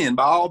sucked in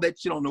by all that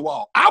shit on the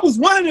wall. I was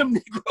one of them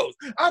Negroes.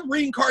 I'm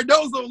reading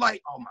Cardozo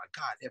like, oh my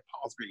God, that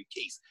Paulsgrave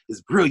case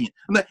is brilliant.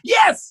 I'm like,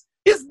 yes,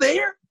 it's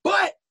there,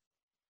 but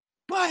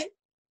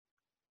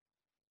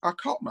I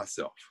caught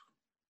myself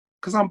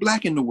because I'm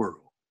Black in the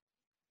world.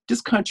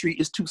 This country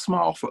is too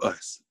small for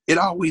us. It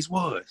always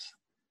was.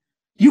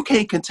 You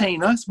can't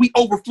contain us. We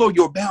overflow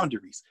your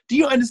boundaries. Do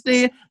you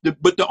understand?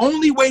 But the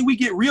only way we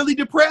get really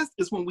depressed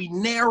is when we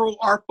narrow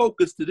our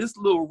focus to this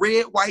little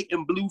red, white,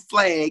 and blue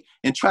flag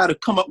and try to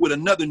come up with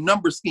another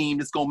number scheme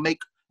that's going to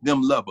make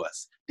them love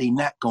us. They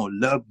not going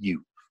to love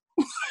you.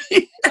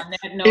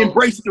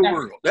 Embrace the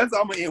world. That's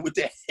how I'm going to end with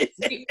that.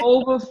 We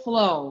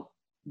overflow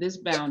this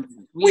boundary.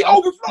 We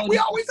overflow. We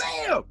always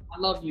have. I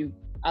love you.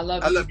 I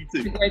love you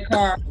too. Great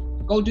Car.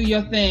 Go do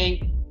your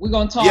thing. We're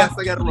going to talk yes,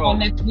 I got to roll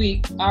next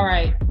week. All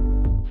right.